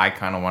 I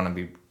kind of want to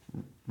be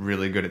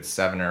really good at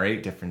 7 or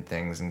 8 different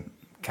things, and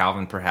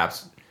Calvin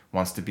perhaps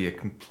wants to be a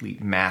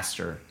complete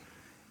master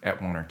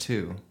at 1 or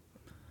 2.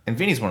 And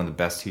Vinny's one of the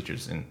best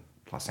teachers in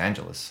Los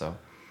Angeles, so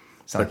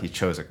it's not like he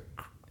chose a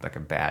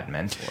bad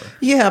mentor.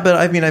 Yeah, but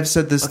I mean, I've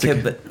said this.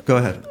 But go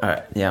ahead. All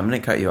right, yeah, I'm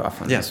going to cut you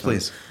off on yes, this one.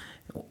 Please.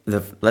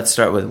 Let's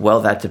start with,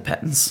 well, that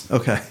depends.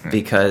 Okay.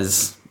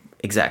 Because,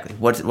 exactly,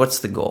 what's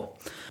the goal?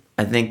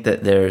 I think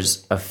that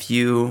there's a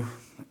few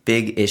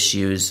big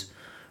issues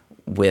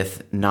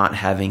with not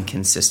having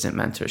consistent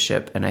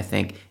mentorship, and I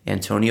think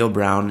Antonio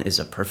Brown is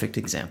a perfect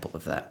example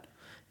of that.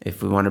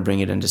 If we want to bring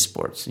it into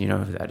sports, you know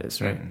who that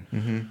is, right?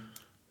 Mm-hmm.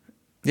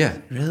 Yeah.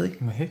 Really?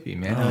 I'm a hippie,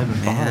 man. Oh,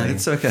 man.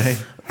 It's okay.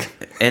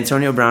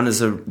 Antonio Brown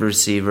is a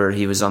receiver.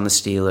 He was on the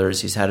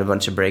Steelers. He's had a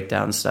bunch of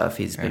breakdown stuff.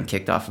 He's been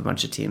kicked off a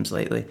bunch of teams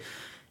lately.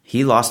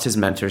 He lost his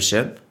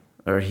mentorship,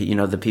 or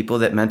the people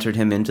that mentored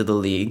him into the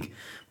league,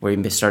 where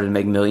he started to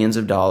make millions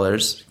of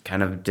dollars,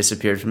 kind of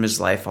disappeared from his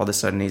life. All of a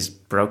sudden, he's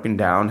broken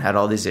down, had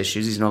all these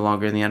issues. He's no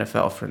longer in the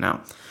NFL for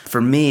now.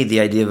 For me, the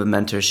idea of a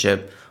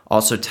mentorship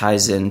also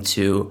ties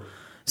into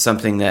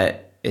something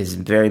that is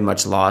very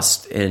much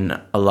lost in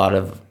a lot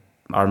of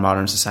our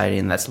modern society,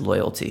 and that's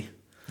loyalty.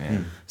 Yeah.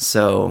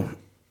 So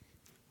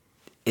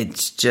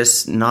it's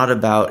just not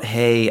about,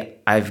 hey,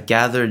 I've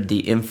gathered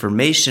the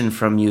information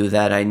from you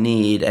that I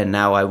need, and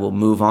now I will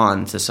move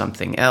on to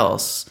something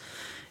else.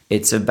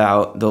 It's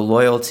about the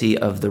loyalty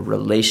of the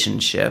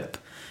relationship.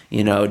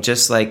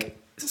 Just like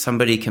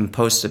somebody can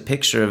post a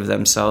picture of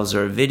themselves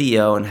or a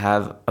video and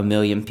have 1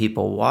 million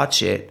people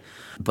watch it,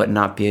 but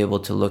not be able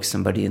to look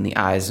somebody in the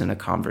eyes in a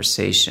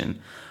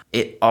conversation.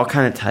 It all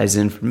kind of ties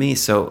in for me.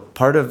 So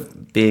part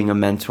of being a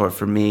mentor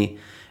for me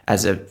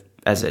as a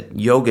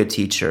yoga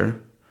teacher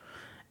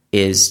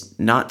is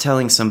not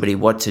telling somebody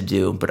what to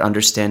do, but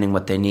understanding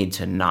what they need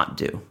to not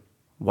do.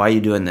 Why are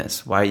you doing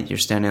this? Why you're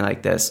standing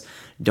like this?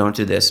 Don't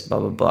do this, blah,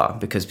 blah, blah.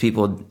 Because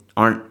people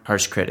aren't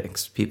harsh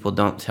critics. People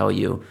don't tell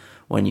you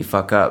when you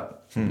fuck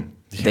up. Yeah.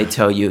 They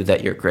tell you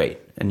that you're great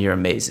and you're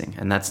amazing.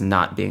 And that's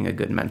not being a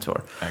good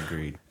mentor.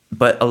 Agreed.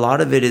 But a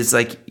lot of it is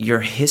like your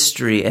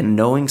history and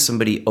knowing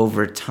somebody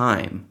over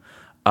time.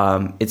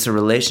 It's a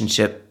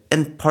relationship.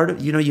 And part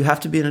of, you have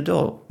to be an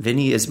adult.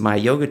 Vinny is my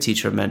yoga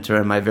teacher mentor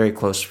and my very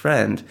close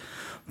friend.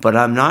 But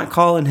I'm not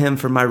calling him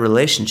for my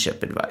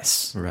relationship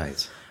advice.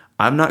 Right.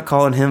 I'm not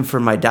calling him for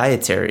my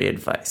dietary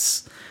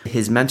advice.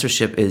 His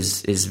mentorship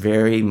is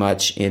very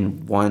much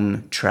in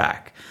one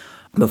track.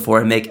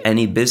 Before I make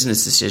any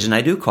business decision,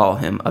 I do call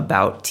him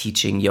about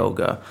teaching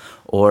yoga.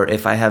 Or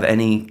if I have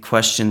any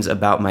questions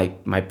about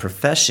my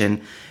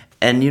profession.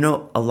 And,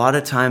 a lot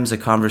of times a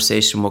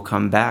conversation will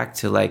come back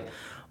to like,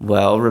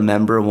 well,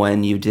 remember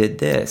when you did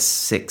this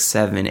 6,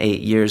 7, 8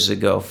 years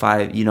ago,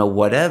 5,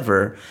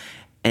 whatever.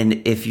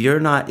 And if you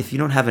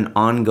don't have an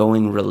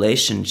ongoing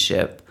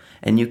relationship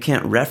and you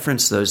can't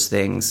reference those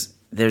things,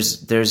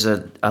 there's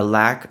a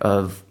lack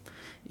of,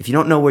 if you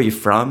don't know where you're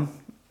from,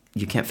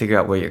 you can't figure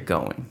out where you're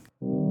going.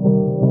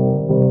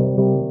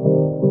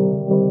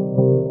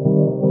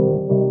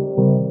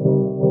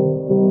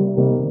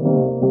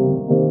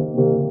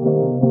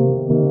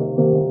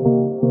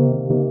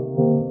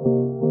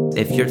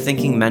 If you're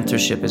thinking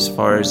mentorship as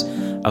far as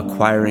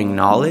acquiring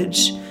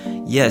knowledge,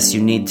 yes,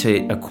 you need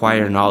to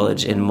acquire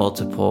knowledge in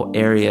multiple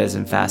areas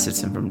and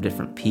facets and from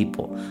different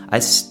people. I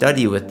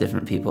study with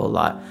different people a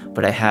lot,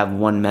 but I have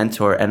one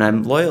mentor and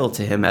I'm loyal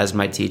to him as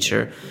my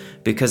teacher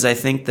because I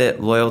think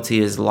that loyalty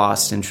is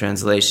lost in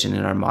translation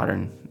in our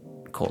modern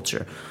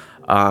culture.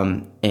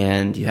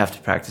 And you have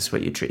to practice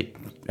what you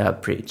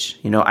preach.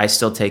 I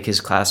still take his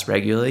class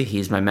regularly.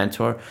 He's my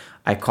mentor.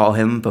 I call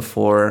him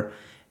before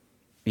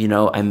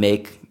I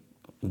make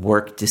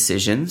work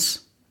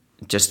decisions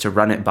just to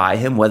run it by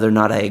him. Whether or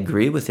not I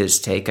agree with his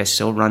take, I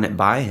still run it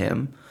by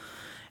him.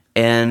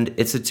 And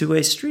it's a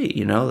two-way street,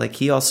 Like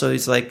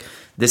he's like,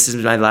 this is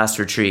my last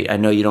retreat. I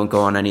know you don't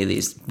go on any of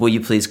these. Will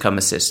you please come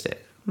assist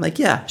it? I'm like,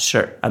 yeah,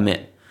 sure, I'm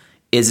in.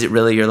 Is it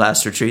really your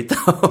last retreat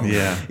though?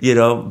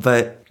 Yeah.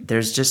 But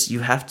there's just,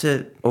 you have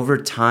to, over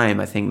time,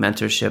 I think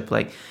mentorship,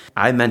 like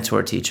I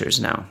mentor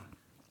teachers now.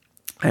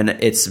 And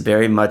it's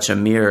very much a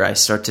mirror. I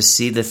start to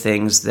see the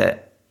things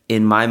that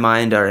in my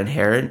mind are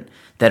inherent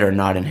that are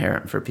not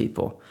inherent for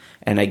people.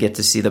 And I get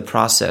to see the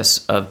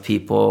process of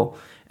people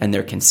and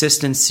their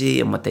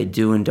consistency and what they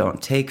do and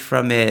don't take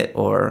from it.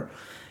 Or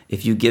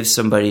if you give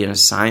somebody an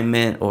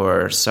assignment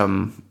or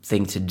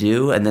something to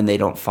do and then they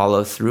don't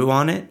follow through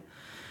on it,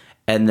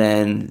 and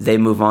then they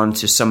move on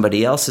to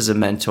somebody else as a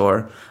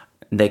mentor,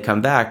 they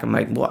come back. I'm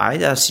like, well, I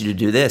asked you to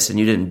do this and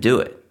you didn't do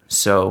it.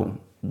 So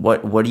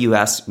what do you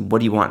ask? What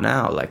do you want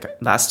now? Like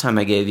last time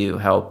I gave you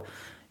help,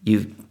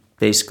 you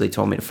basically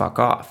told me to fuck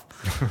off.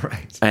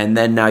 Right. And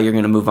then now you're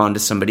going to move on to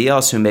somebody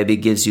else who maybe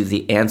gives you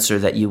the answer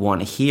that you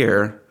want to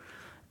hear.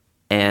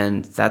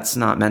 And that's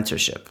not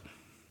mentorship.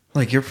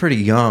 Like you're pretty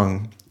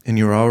young and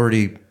you're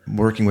already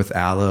working with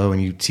Aloe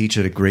and you teach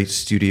at a great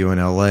studio in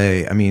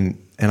LA. I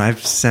mean, and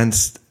I've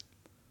sensed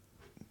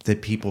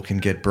that people can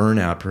get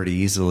burnout pretty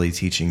easily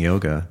teaching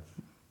yoga.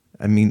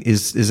 I mean,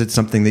 is it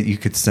something that you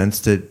could sense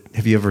that?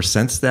 Have you ever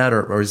sensed that?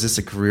 Or is this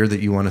a career that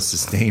you want to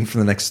sustain for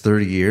the next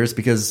 30 years?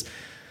 Because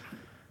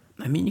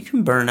I mean, you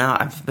can burn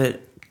out,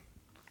 but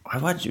how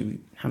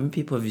many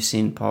people have you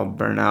seen Paul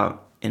burn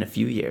out in a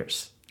few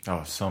years?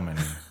 Oh, so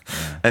many.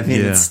 Yeah. I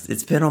mean,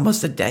 it's been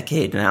almost a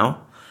decade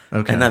now.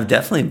 Okay. And I've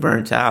definitely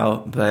burnt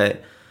out,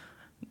 but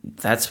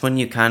that's when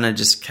you kind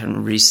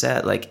of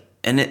reset. Like,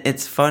 and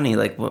it's funny,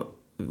 like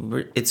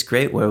it's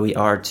great where we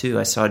are too.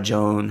 I saw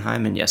Joan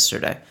Hyman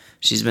yesterday.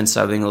 She's been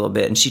subbing a little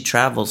bit and she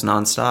travels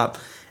nonstop.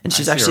 And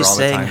she's actually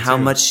saying how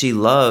much she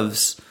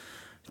loves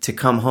to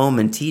come home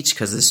and teach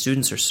because the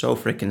students are so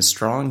freaking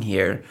strong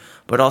here,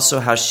 but also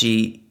how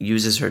she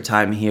uses her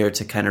time here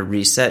to kind of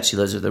reset. She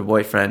lives with her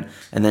boyfriend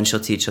and then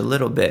she'll teach a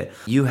little bit.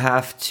 You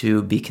have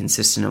to be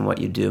consistent in what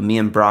you do. Me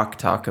and Brock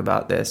talk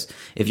about this.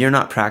 If you're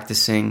not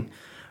practicing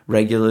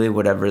regularly,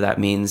 whatever that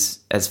means,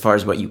 as far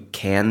as what you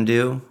can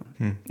do,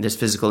 there's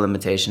physical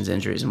limitations,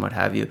 injuries, and what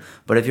have you.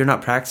 But if you're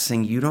not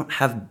practicing, you don't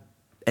have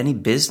any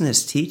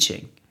business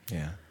teaching.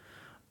 Yeah.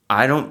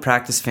 I don't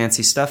practice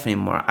fancy stuff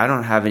anymore. I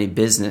don't have any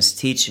business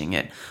teaching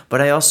it.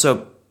 But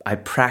I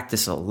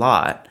practice a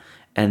lot.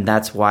 And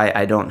that's why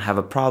I don't have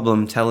a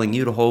problem telling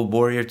you to hold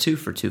Warrior 2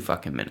 for 2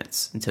 fucking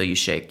minutes until you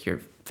shake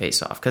your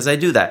face off. Because I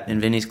do that in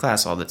Vinny's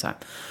class all the time.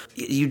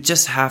 You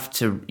just have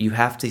to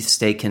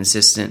stay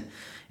consistent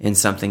in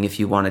something if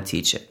you want to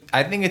teach it.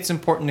 I think it's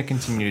important to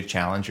continue to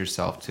challenge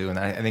yourself too. And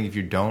I think if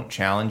you don't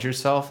challenge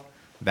yourself,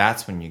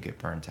 that's when you get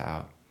burnt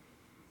out.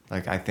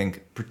 Like I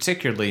think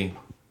particularly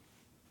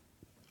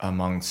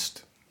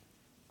amongst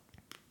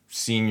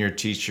senior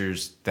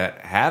teachers that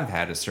have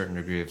had a certain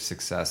degree of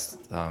success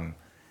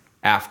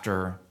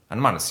after,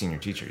 I'm not a senior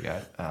teacher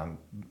yet,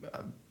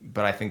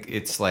 but I think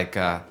it's like,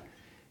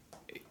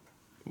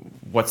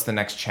 what's the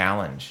next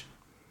challenge?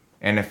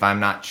 And if I'm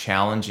not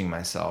challenging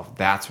myself,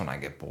 that's when I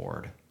get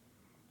bored.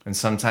 And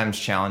sometimes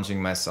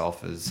challenging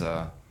myself is,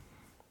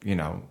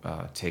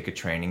 take a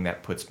training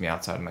that puts me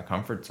outside of my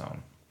comfort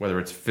zone, whether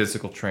it's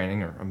physical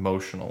training or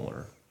emotional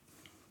or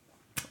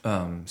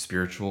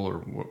spiritual or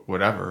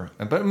whatever.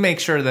 But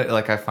make sure that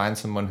like I find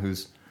someone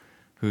who's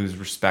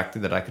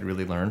respected that I could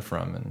really learn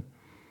from.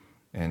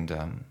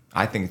 And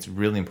I think it's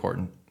really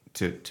important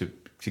to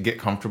get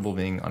comfortable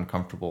being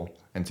uncomfortable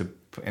and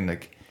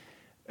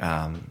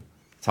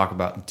talk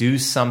about do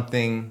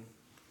something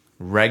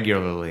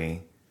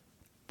regularly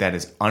that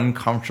is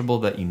uncomfortable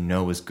that you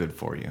know is good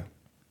for you.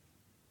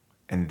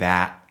 And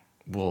that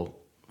will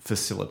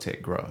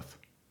facilitate growth.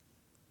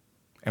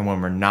 And when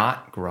we're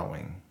not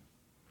growing,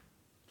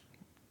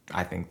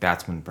 I think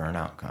that's when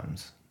burnout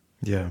comes.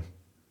 Yeah.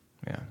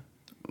 Yeah.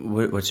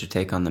 What's your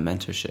take on the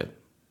mentorship?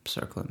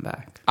 Circling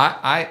back.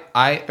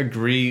 I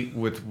agree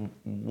with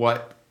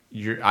what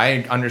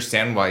I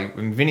understand why.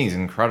 Vinny's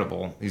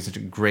incredible. He's such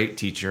a great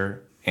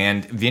teacher.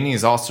 And Vinny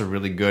is also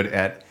really good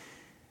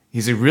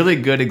he's a really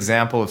good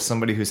example of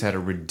somebody who's had a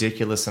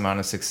ridiculous amount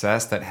of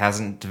success that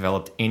hasn't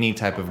developed any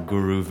type of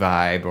guru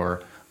vibe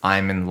or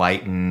I'm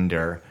enlightened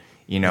or,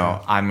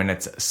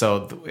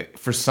 so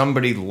for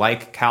somebody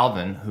like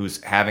Calvin,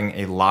 who's having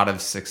a lot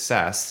of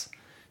success,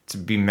 to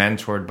be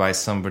mentored by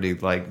somebody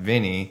like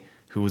Vinny,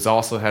 who has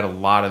also had a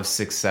lot of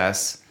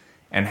success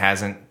and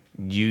hasn't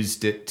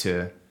used it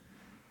in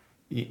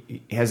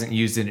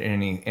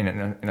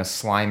a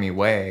slimy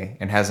way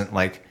and hasn't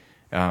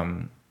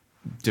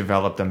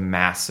developed a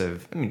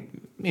massive. I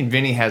mean,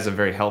 Vinny has a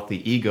very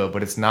healthy ego,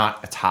 but it's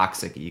not a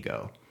toxic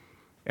ego,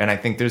 and I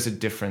think there's a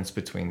difference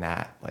between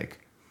that. Like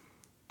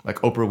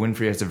Oprah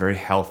Winfrey has a very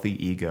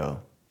healthy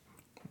ego,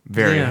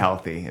 very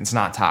healthy. It's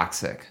not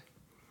toxic.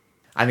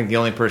 I think the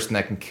only person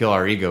that can kill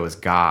our ego is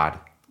God.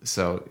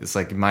 So it's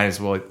like you might as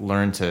well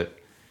learn to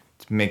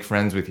make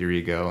friends with your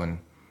ego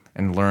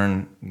and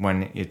learn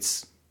when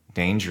it's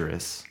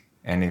dangerous.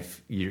 And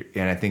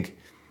I think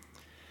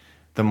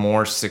the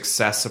more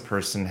success a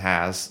person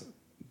has,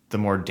 the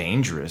more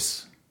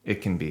dangerous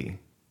it can be.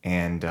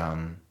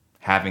 And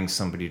having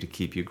somebody to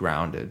keep you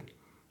grounded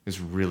is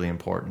really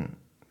important.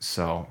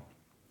 So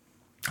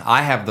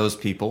I have those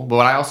people,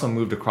 but I also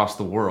moved across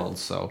the world.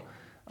 So,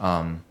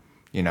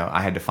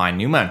 I had to find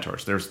new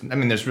mentors. There's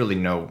really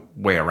no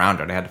way around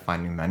it. I had to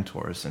find new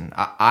mentors. And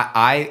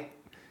I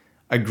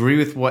agree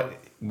with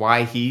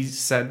why he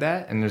said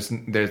that. And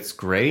that's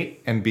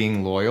great, and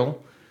being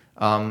loyal.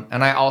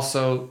 And I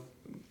also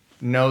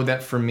know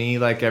that for me,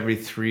 like every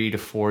 3 to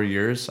 4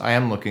 years, I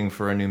am looking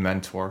for a new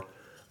mentor.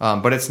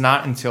 But it's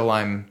not until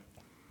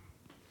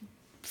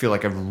feel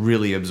like I've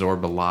really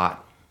absorbed a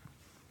lot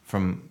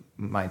from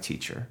my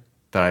teacher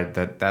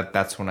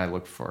that's when I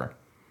look for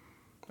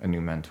a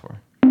new mentor.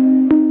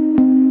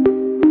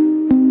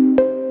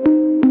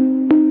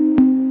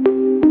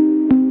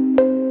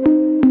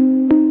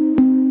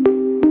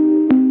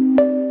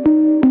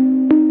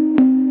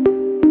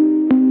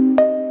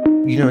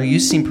 You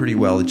seem pretty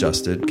well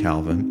adjusted,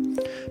 Calvin,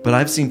 but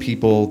I've seen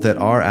people that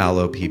are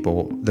Aloe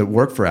people that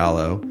work for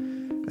Aloe,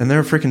 and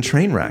they're a freaking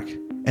train wreck.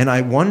 And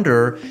I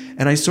wonder,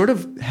 and I sort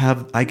of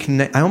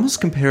I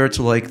almost compare it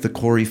to like the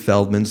Corey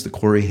Feldmans, the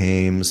Corey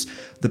Hames,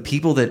 the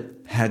people that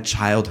had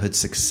childhood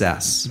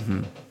success.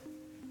 Mm-hmm.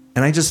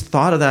 And I just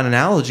thought of that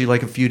analogy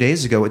like a few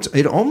days ago.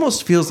 It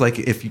almost feels like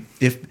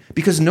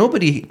because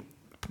nobody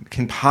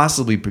can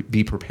possibly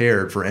be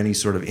prepared for any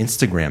sort of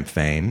Instagram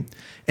fame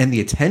and the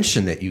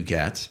attention that you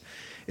get.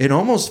 It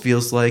almost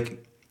feels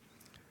like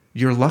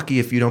you're lucky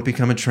if you don't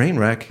become a train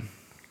wreck,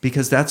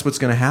 because that's what's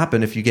going to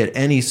happen if you get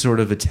any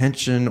sort of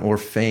attention or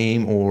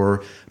fame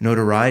or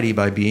notoriety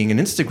by being an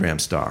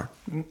Instagram star.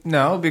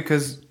 No,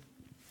 because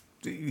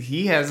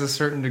he has a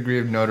certain degree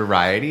of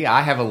notoriety.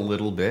 I have a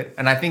little bit.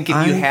 And I think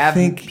if you have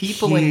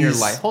people in your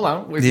life, hold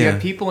on, if you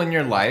have people in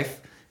your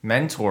life,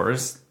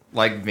 mentors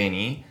like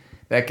Vinny,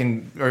 that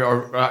can,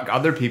 or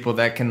other people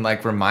that can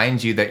like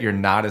remind you that you're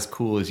not as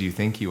cool as you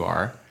think you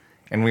are.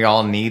 And we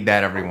all need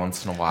that every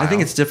once in a while. I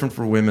think it's different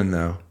for women,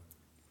 though.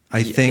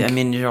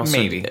 You're also,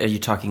 maybe. Are you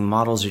talking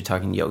models or are you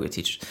talking yoga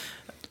teachers?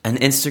 An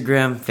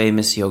Instagram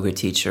famous yoga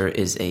teacher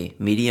is a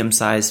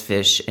medium-sized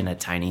fish in a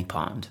tiny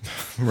pond.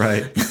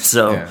 Right.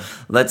 So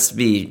let's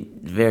be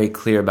very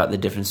clear about the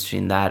difference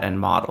between that and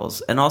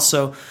models. And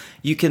also,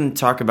 you can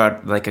talk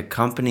about like a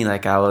company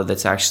like Aloe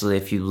that's actually,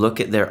 if you look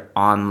at their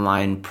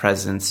online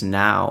presence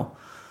now,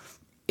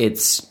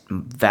 it's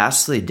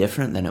vastly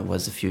different than it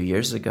was a few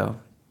years ago.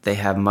 They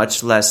have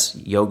much less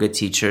yoga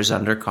teachers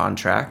under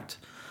contract.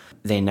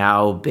 They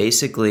now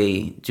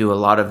basically do a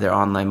lot of their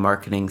online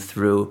marketing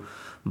through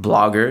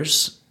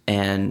bloggers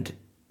and,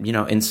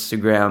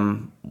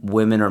 Instagram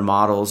women or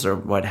models or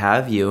what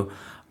have you,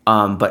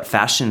 but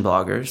fashion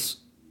bloggers.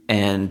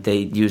 And they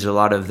use a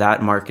lot of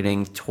that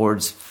marketing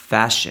towards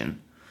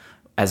fashion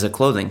as a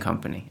clothing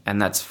company.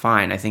 And that's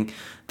fine. I think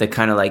the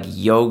kind of like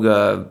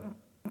yoga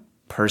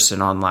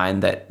person online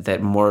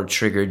that more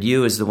triggered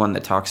you is the one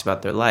that talks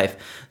about their life.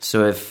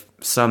 So if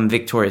some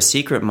Victoria's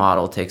Secret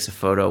model takes a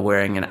photo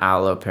wearing an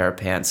Aloe pair of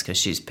pants because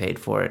she's paid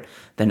for it,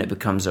 then it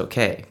becomes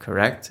okay,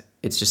 correct?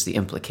 It's just the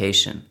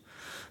implication.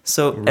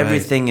 So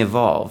everything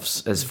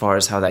evolves as far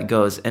as how that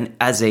goes. And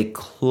as a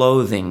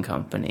clothing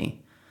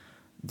company,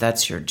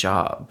 that's your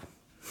job.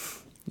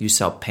 You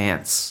sell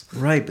pants.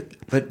 Right.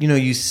 But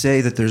you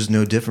say that there's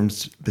no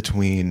difference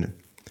between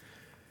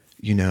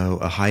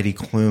a Heidi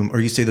Klum,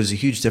 or you say there's a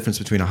huge difference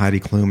between a Heidi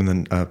Klum and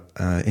then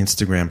an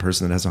Instagram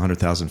person that has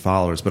 100,000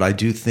 followers. But I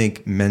do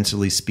think,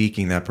 mentally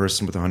speaking, that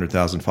person with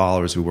 100,000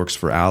 followers who works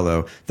for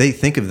Aloe, they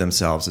think of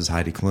themselves as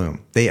Heidi Klum.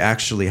 They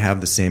actually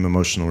have the same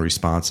emotional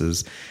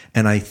responses.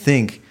 And I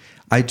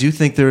do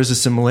think there is a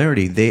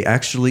similarity.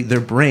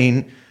 Their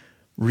brain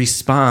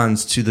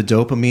responds to the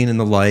dopamine and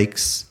the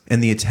likes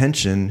and the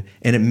attention,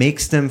 and it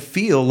makes them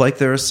feel like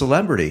they're a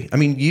celebrity. I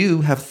mean,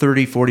 you have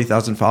 30,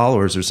 40,000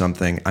 followers or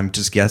something. I'm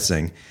just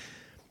guessing.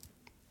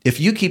 If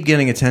you keep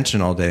getting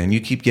attention all day and you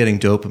keep getting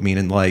dopamine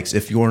and likes,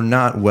 if you're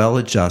not well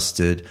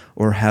adjusted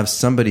or have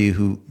somebody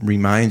who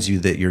reminds you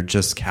that you're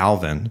just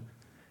Calvin,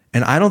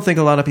 and I don't think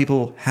a lot of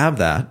people have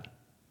that,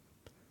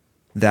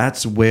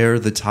 that's where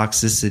the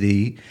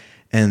toxicity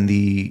and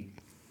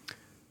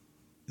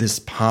this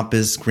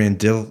pompous,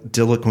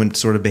 grandiloquent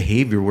sort of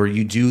behavior where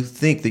you do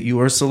think that you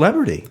are a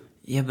celebrity.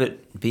 Yeah,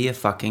 but be a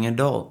fucking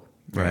adult.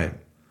 Right.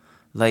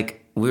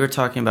 Like, we were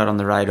talking about on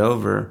the ride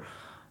over,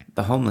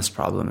 the homeless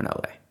problem in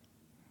LA.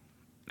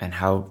 And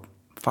how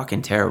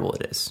fucking terrible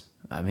it is.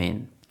 I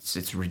mean,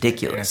 it's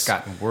ridiculous. And it's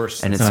gotten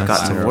worse. And it's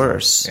gotten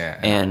worse. Yeah,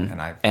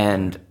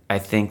 and I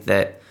think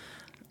that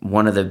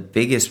one of the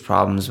biggest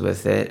problems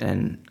with it,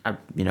 and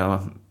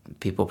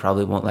people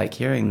probably won't like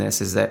hearing this,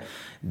 is that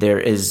there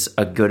is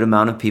a good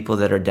amount of people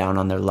that are down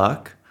on their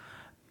luck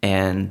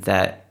and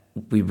that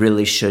we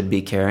really should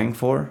be caring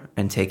for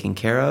and taking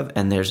care of.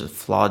 And there's a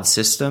flawed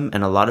system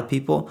and a lot of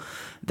people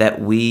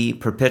that we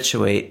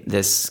perpetuate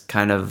this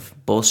kind of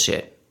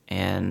bullshit.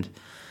 And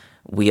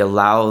we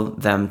allow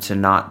them to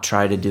not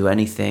try to do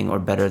anything or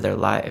better their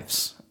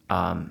lives.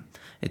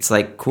 It's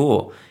like,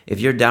 cool. If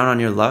you're down on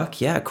your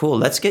luck, yeah, cool.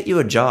 Let's get you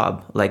a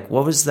job. Like,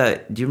 what was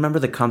that? Do you remember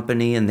the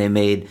company and they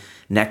made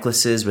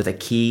necklaces with a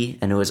key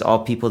and it was all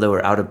people that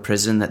were out of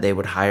prison that they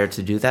would hire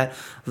to do that?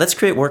 Let's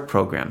create work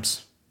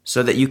programs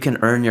so that you can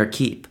earn your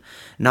keep.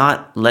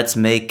 Not let's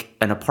make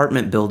an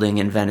apartment building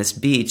in Venice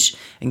Beach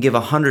and give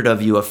 100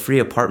 of you a free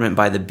apartment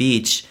by the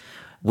beach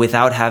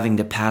without having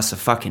to pass a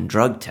fucking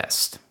drug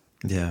test.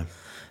 Yeah.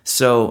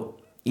 So,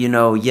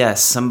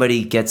 yes,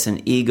 somebody gets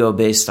an ego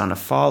based on a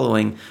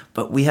following,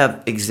 but we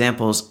have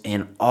examples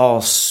in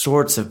all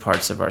sorts of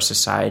parts of our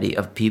society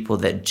of people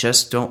that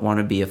just don't want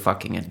to be a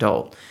fucking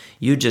adult.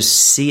 You just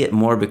see it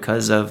more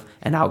because of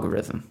an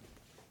algorithm.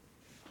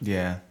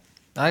 Yeah,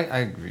 I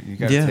agree. You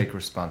got to take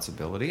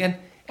responsibility. And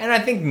I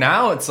think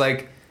now it's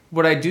like,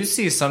 what I do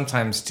see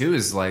sometimes too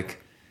is like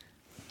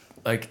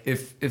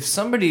if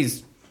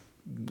somebody's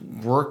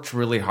worked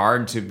really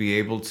hard to be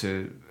able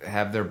to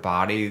have their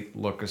body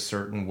look a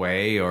certain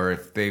way, or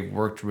if they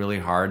worked really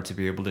hard to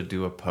be able to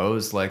do a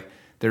pose, like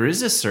there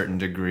is a certain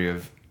degree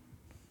of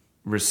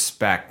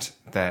respect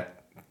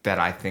that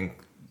I think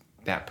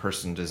that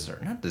person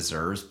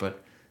deserves,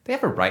 but they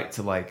have a right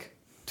to like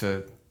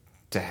to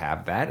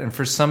have that. And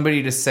for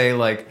somebody to say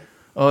like,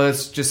 oh,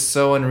 it's just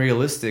so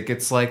unrealistic,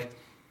 it's like,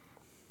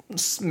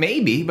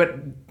 maybe, but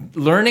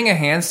learning a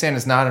handstand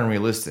is not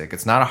unrealistic.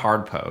 It's not a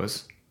hard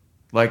pose.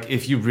 Like,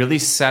 if you really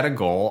set a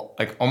goal,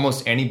 like,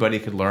 almost anybody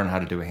could learn how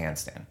to do a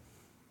handstand.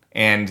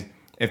 And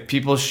if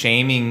people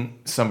shaming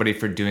somebody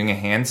for doing a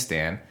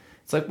handstand,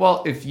 it's like,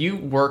 well, if you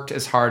worked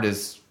as hard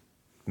as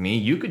me,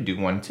 you could do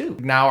one too.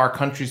 Now our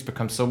country's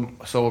become so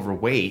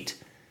overweight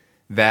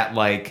that,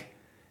 like,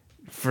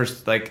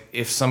 first, like,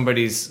 if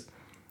somebody's,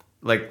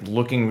 like,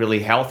 looking really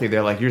healthy,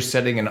 they're like, you're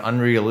setting an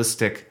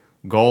unrealistic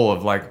goal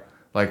of, like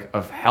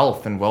of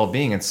health and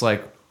well-being. It's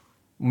like,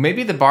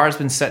 maybe the bar has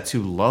been set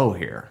too low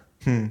here.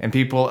 And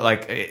people,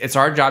 like, it's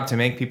our job to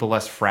make people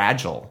less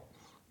fragile,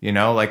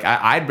 like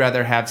I'd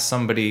rather have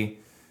somebody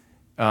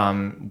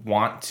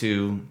want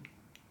to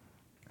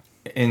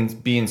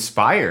be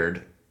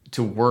inspired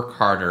to work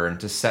harder and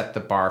to set the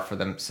bar for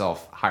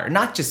themselves higher,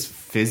 not just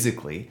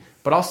physically,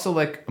 but also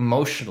like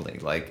emotionally,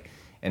 like,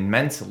 and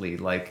mentally.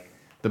 Like,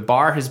 the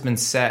bar has been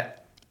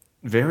set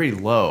very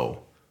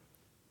low,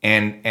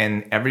 and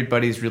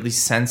everybody's really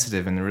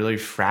sensitive and they're really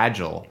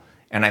fragile.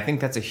 And I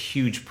think that's a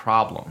huge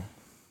problem.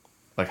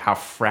 Like, how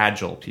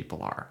fragile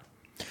people are.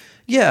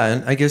 Yeah,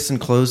 and I guess in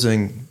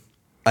closing,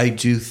 I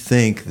do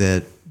think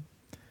that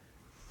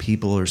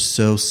people are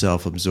so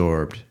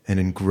self-absorbed and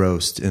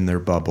engrossed in their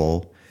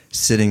bubble,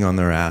 sitting on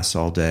their ass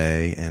all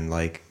day and,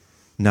 like,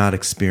 not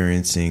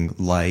experiencing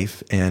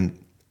life. And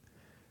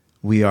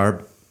we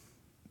are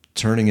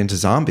turning into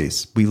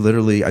zombies.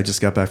 I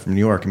just got back from New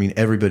York. I mean,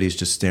 everybody's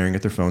just staring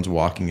at their phones,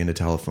 walking into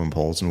telephone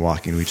poles and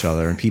walking to each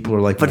other. And people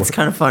are like... But it's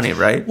kind of funny,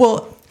 right?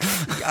 Well...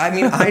 I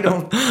mean, I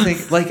don't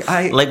think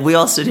like we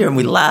all sit here and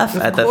we laugh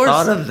at the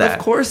thought of that.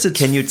 Of course, it's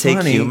Can you take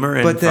funny, humor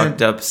in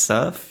fucked up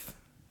stuff?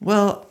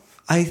 Well,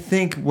 I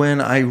think when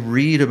I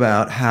read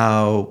about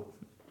how,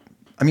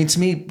 I mean, to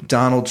me,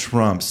 Donald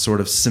Trump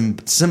sort of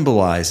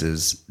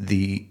symbolizes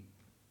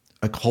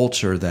a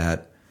culture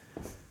that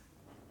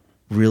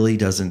really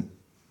doesn't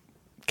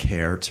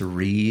care to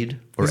read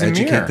or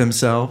educate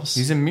themselves.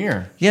 He's a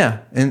mirror. Yeah,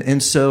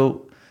 and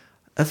so.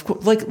 Of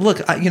course, like, look,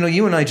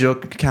 you and I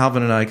joke,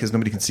 Calvin and I, because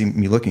nobody can see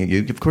me looking at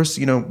you. Of course,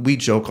 we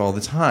joke all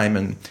the time,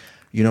 and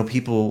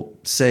people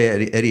say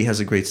Eddie has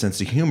a great sense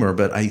of humor,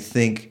 but I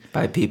think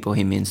by people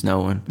he means no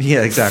one.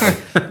 Yeah,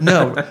 exactly.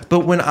 No,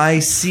 but when I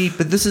see,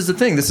 but this is the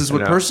thing. This is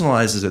what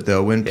personalizes it,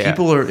 though. When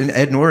people are, and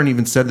Ed Norton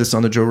even said this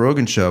on the Joe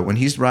Rogan show, when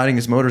he's riding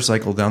his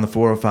motorcycle down the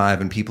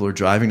 405, and people are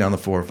driving down the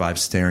 405,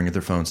 staring at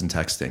their phones and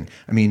texting.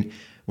 I mean.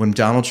 When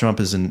Donald Trump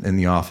is in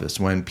the office,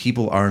 when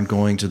people aren't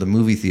going to the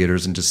movie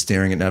theaters and just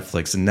staring at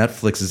Netflix, and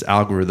Netflix's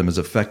algorithm is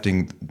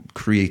affecting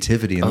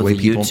creativity and the way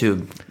people...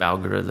 YouTube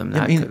algorithm,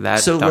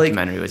 that so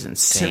documentary was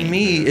insane. To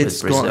me,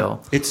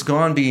 it's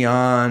gone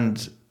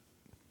beyond,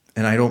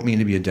 and I don't mean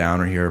to be a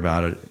downer here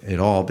about it at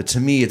all, but to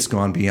me, it's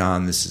gone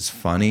beyond this is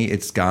funny.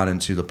 It's gotten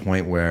to the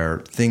point where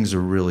things are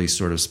really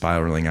sort of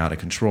spiraling out of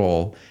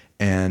control.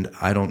 And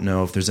I don't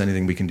know if there's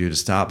anything we can do to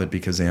stop it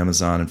because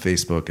Amazon and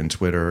Facebook and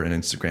Twitter and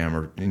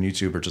Instagram and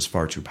YouTube are just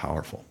far too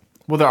powerful.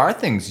 Well, there are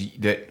things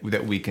that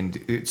we can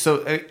do.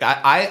 So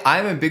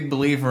I'm a big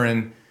believer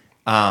in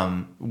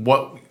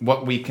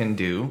what we can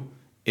do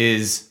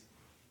is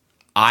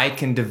I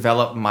can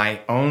develop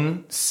my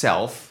own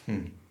self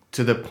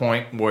to the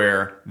point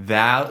where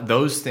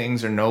those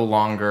things are no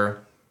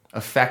longer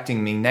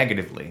affecting me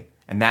negatively.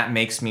 And that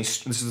makes me,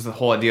 this is the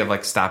whole idea of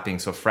like stop being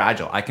so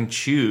fragile. I can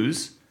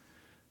choose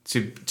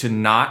to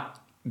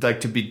not like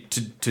to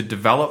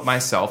develop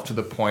myself to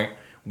the point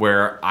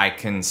where I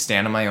can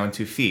stand on my own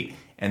 2 feet.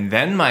 And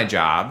then my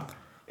job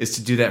is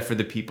to do that for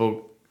the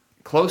people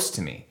close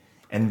to me.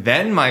 And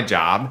then my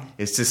job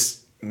is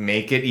to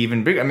make it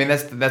even bigger. I mean,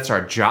 that's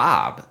our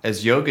job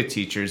as yoga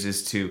teachers,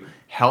 is to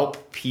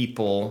help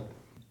people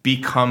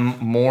become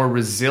more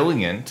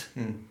resilient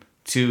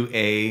to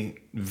a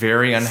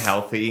very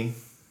unhealthy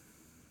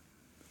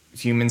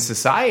human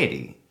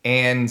society.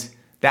 And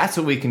that's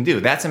what we can do.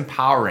 That's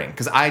empowering.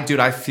 Because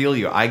I feel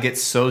you. I get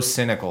so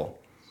cynical.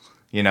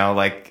 You know,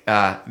 like,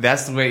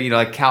 that's the way, you know,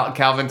 like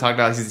Calvin talked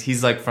about,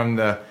 he's like from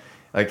the,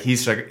 like,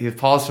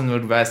 Paul's from the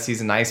Midwest.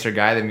 He's a nicer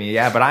guy than me.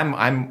 Yeah, but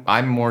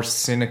I'm more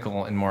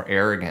cynical and more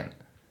arrogant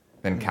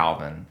than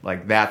Calvin.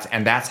 Like,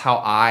 that's how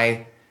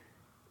I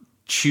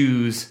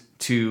choose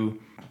to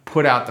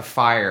put out the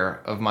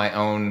fire of my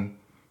own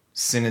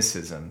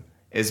cynicism,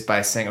 is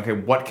by saying, okay,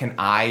 what can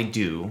I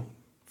do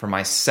for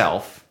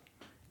myself?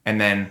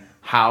 And then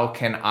how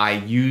can I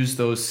use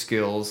those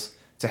skills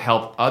to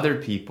help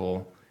other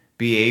people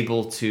be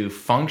able to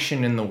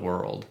function in the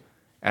world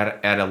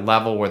at a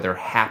level where they're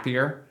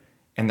happier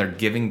and they're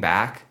giving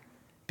back?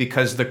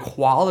 Because the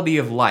quality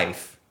of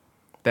life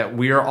that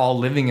we are all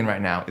living in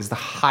right now is the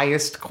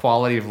highest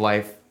quality of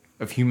life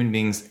of human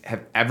beings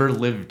have ever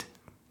lived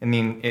in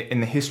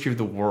the history of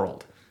the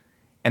world.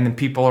 And then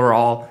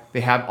people they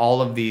have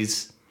all of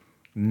these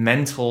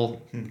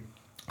mental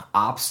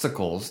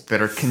obstacles that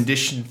are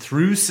conditioned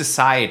through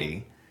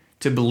society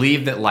to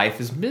believe that life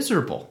is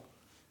miserable.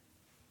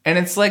 And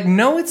it's like,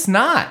 no, it's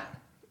not.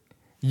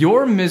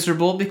 You're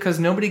miserable because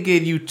nobody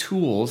gave you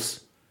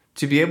tools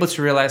to be able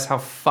to realize how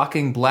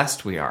fucking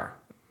blessed we are.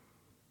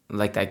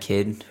 Like that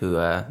kid who,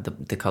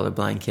 the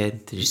colorblind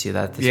kid. Did you see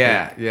that this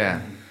week?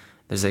 Yeah.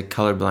 There's a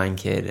colorblind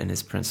kid, and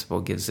his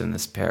principal gives him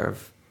this pair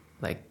of,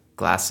 like,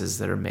 glasses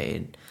that are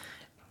made,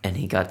 and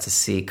he got to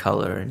see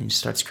color, and he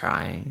starts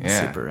crying. It's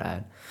super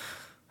rad.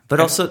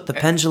 But also, the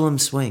pendulum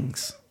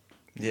swings.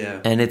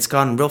 Yeah. And it's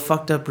gone real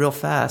fucked up real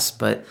fast,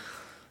 but,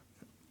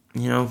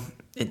 you know,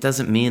 it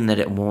doesn't mean that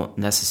it won't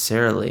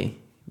necessarily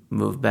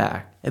move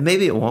back. And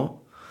maybe it won't.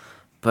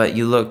 But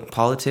you look,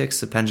 politics,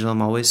 the pendulum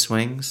always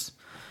swings,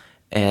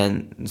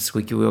 and the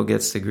squeaky wheel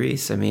gets the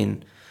grease. I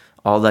mean,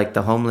 all like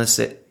the homeless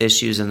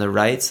issues and the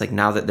rights, like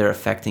now that they're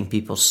affecting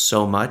people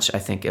so much, I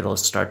think it'll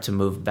start to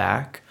move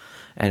back,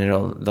 and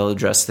they'll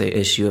address the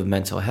issue of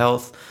mental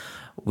health.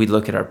 We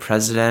look at our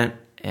president,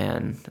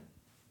 and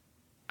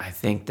I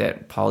think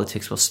that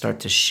politics will start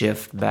to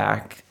shift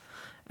back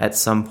at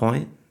some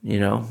point,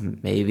 you know,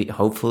 maybe,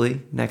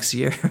 hopefully next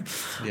year.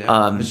 Yeah.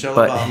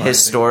 But Obama,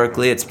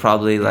 historically, it's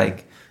probably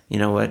like, you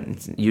know what,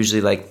 it's usually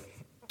like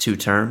 2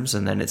 terms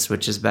and then it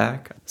switches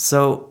back.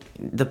 So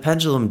the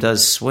pendulum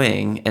does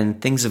swing,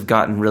 and things have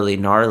gotten really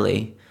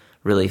gnarly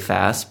really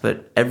fast,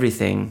 but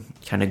everything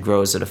kind of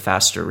grows at a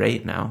faster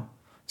rate now.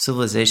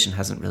 Civilization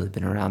hasn't really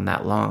been around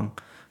that long.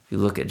 If you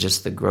look at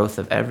just the growth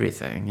of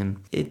everything,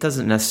 and it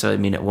doesn't necessarily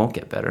mean it won't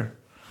get better.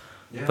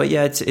 Yeah. But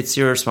yeah, it's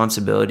your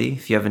responsibility.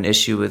 If you have an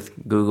issue with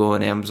Google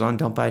and Amazon,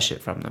 don't buy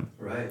shit from them.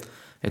 Right.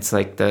 It's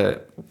like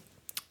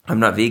I'm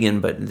not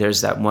vegan, but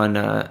there's that one,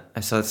 I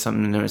saw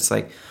something there, it's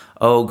like,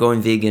 oh,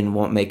 going vegan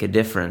won't make a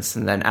difference.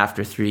 And then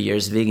after 3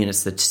 years vegan,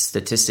 it's the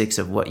statistics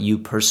of what you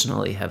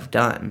personally have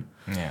done.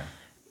 Yeah.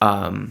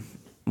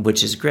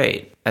 Which is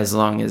great, as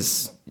long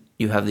as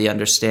you have the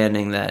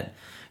understanding that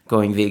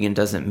going vegan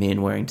doesn't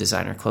mean wearing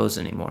designer clothes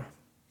anymore.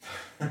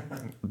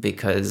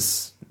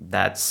 Because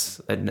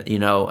that's, you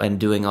know, and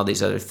doing all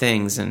these other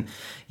things. And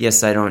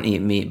yes, I don't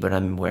eat meat, but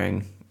I'm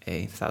wearing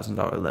a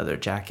 $1,000 leather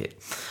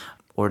jacket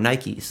or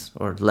Nikes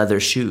or leather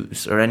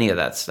shoes or any of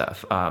that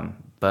stuff.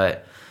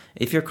 But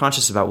if you're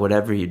conscious about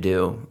whatever you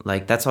do,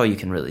 like, that's all you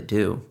can really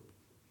do.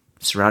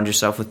 Surround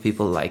yourself with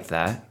people like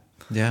that.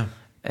 Yeah.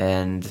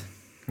 And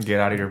get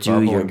out of your do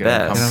bubble. Your and get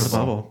best. Get out of the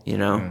bubble. You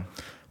know? Yeah.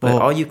 But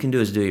Well, all you can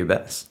do is do your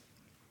best.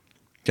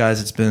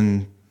 Guys, it's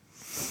been,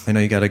 I know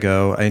you got to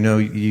go. I know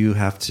you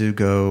have to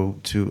go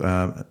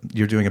to,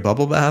 you're doing a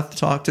bubble bath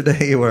talk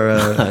today, or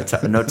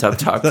no tough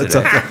talk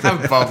today.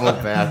 Bubble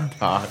bath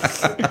talk.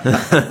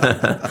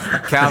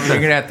 Calvin, you're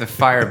going to have to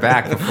fire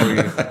back before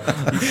you...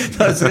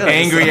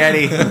 Angry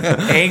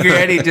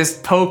Eddie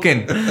just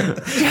poking.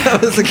 That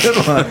was a good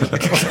one.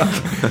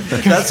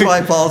 That's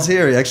why Paul's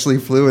here. He actually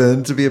flew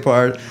in to be a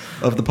part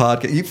of the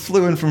podcast. He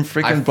flew in from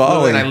freaking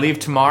Bali. And I leave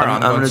tomorrow.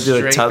 I'm going to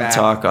do a tub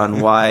talk on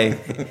why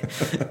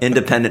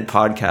independent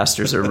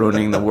podcasters are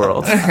ruining the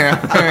world.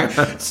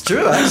 It's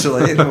true,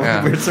 actually, in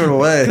a weird sort of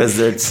way. Because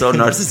they're so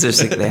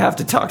narcissistic, they have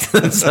to talk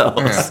to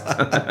themselves.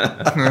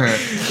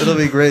 It'll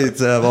be great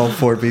to have all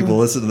 4 people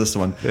listen to this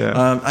one.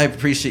 Yeah. I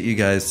appreciate you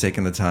guys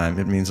taking the time.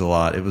 It means a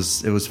lot. It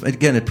was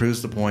again, it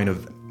proves the point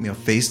of, you know,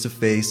 face to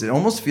face. It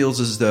almost feels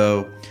as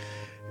though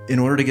in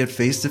order to get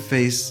face to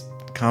face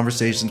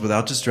conversations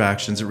without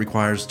distractions, it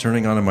requires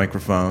turning on a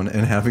microphone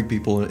and having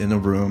people in a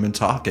room and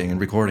talking and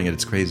recording it.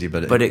 It's crazy,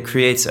 but it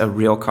creates a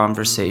real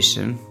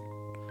conversation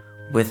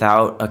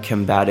without a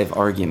combative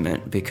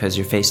argument, because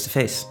you're face to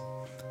face.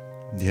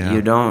 Yeah.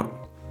 You don't.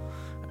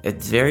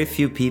 It's very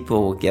few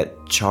people will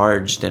get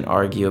charged and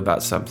argue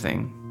about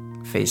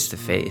something face to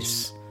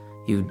face.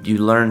 You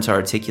learn to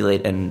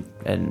articulate and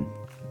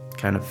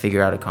kind of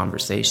figure out a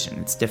conversation.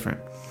 It's different.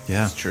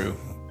 Yeah, It's true.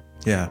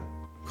 Yeah.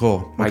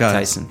 Cool. Mike Okay.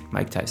 Tyson.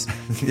 Mike Tyson.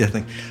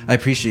 Yeah, I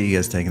appreciate you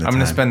guys taking the I'm time.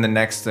 going to spend the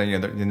next the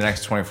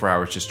next 24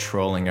 hours just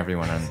trolling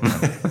everyone on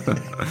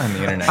the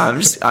internet.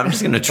 I'm just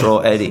gonna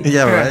troll Eddie.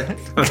 Yeah, right.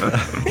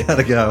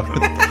 Gotta go.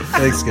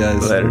 Thanks,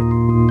 guys. Later.